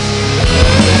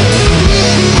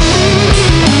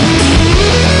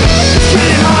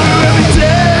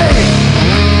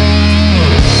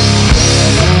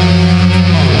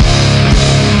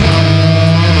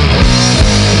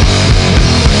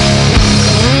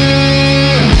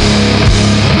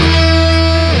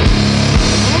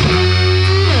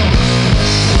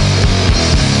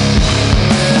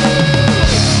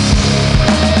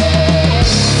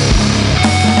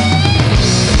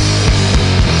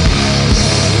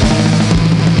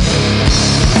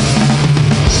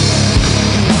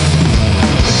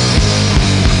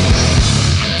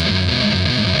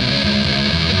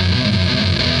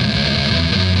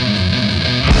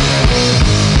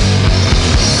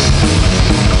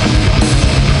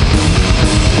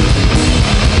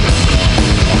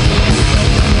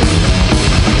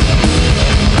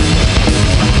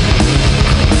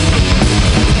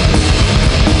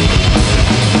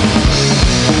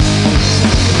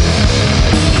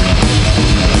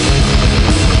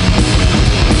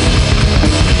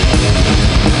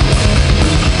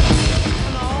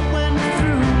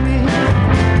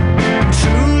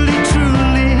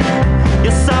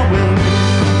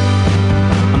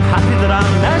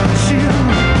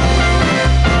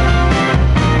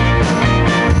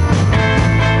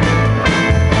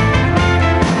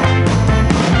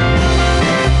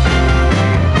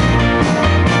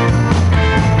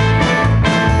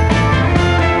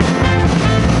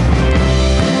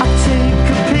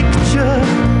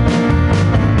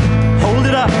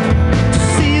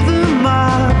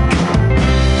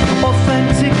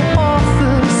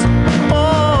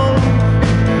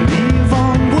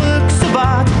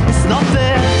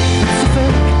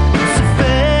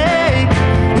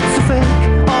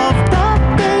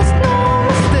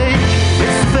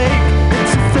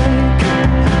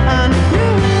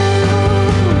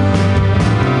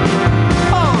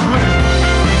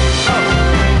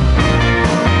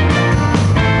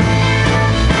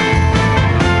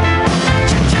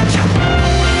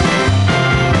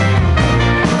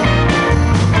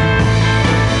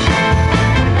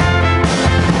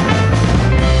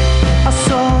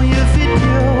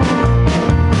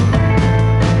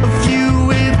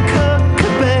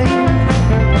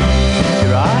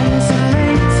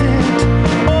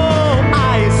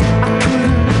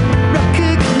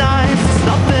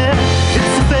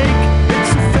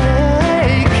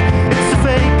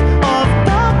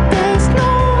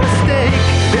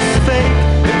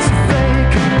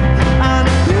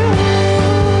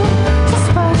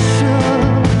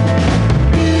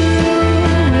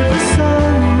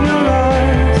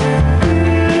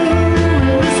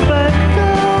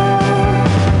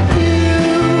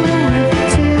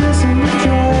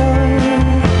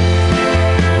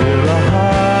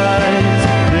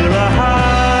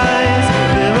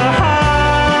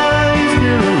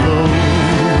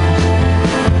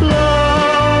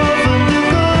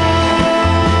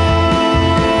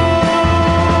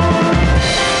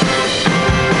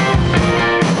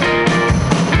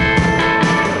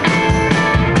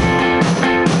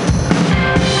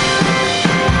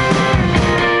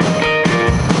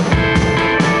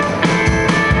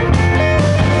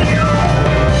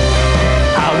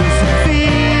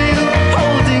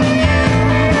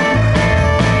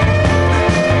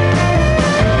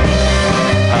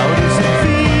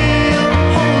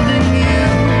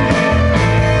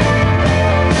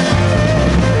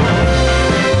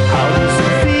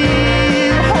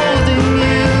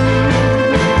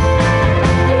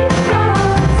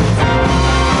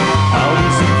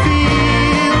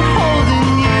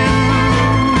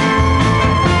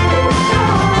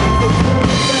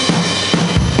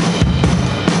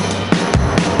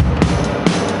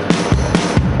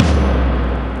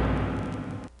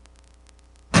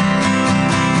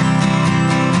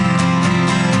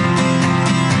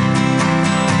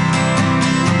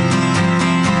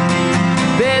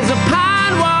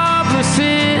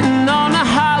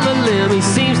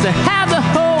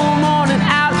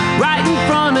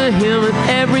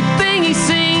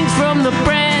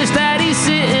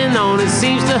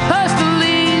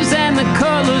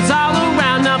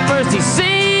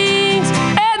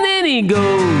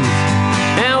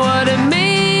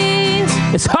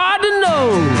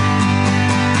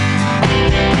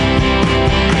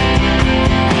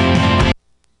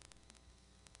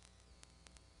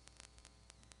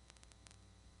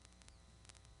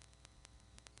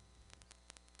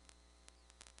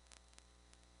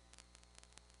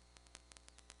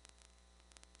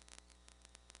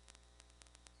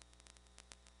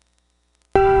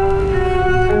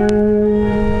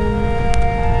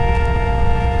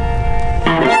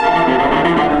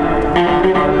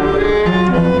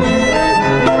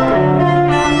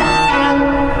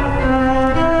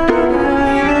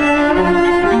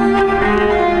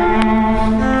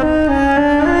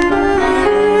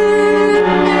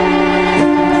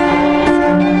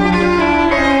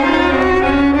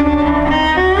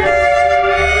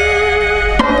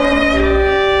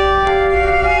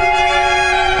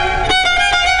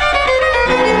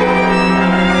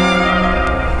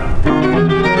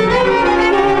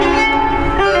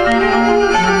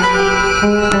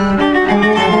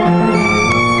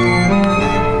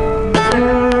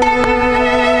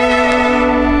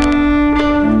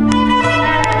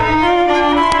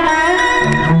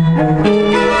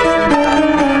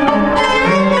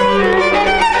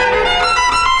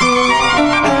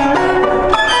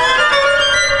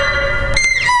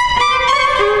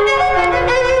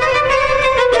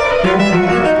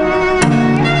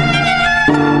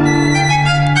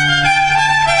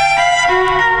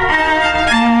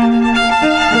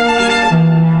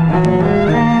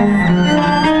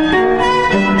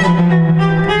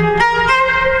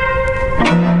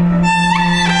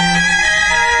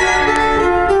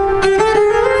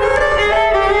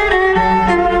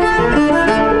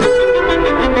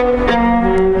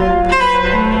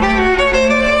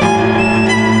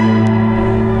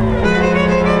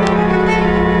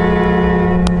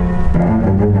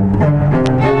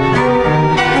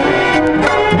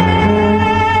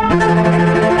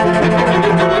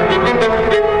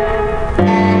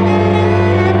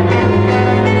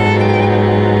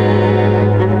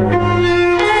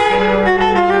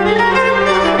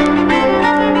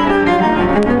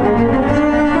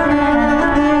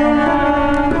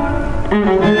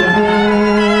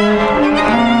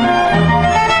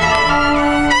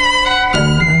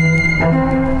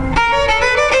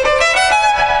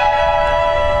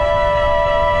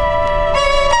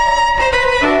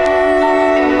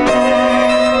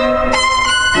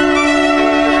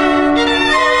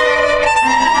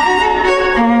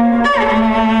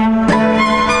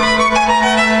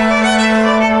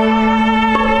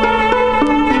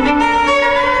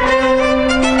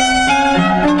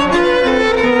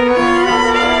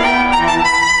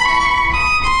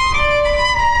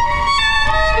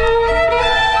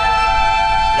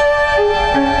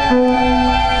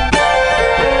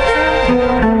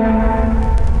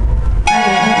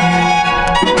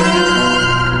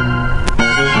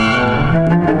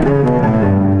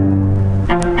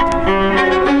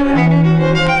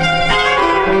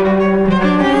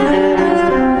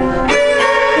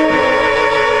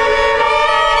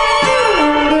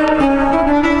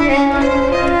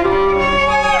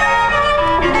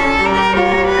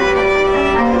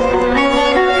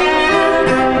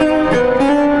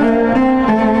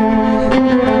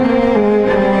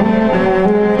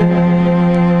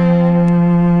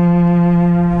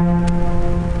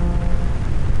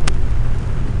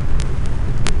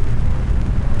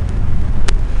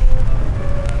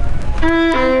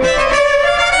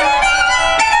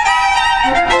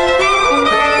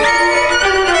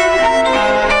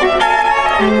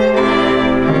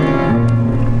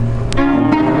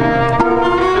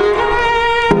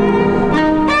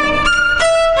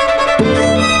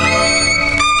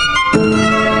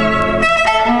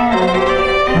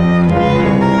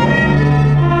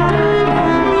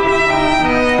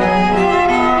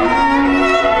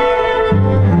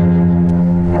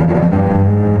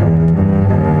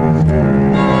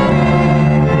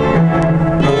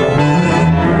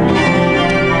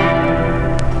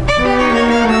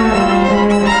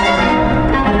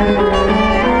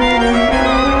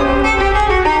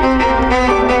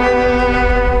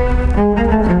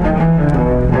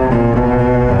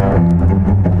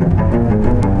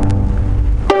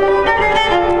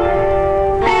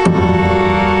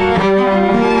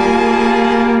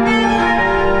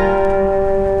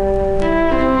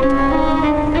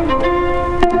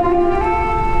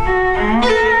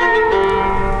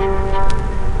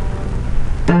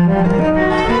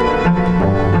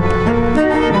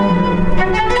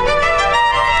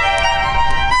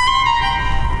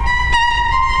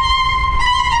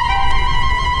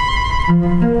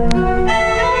 Thank you.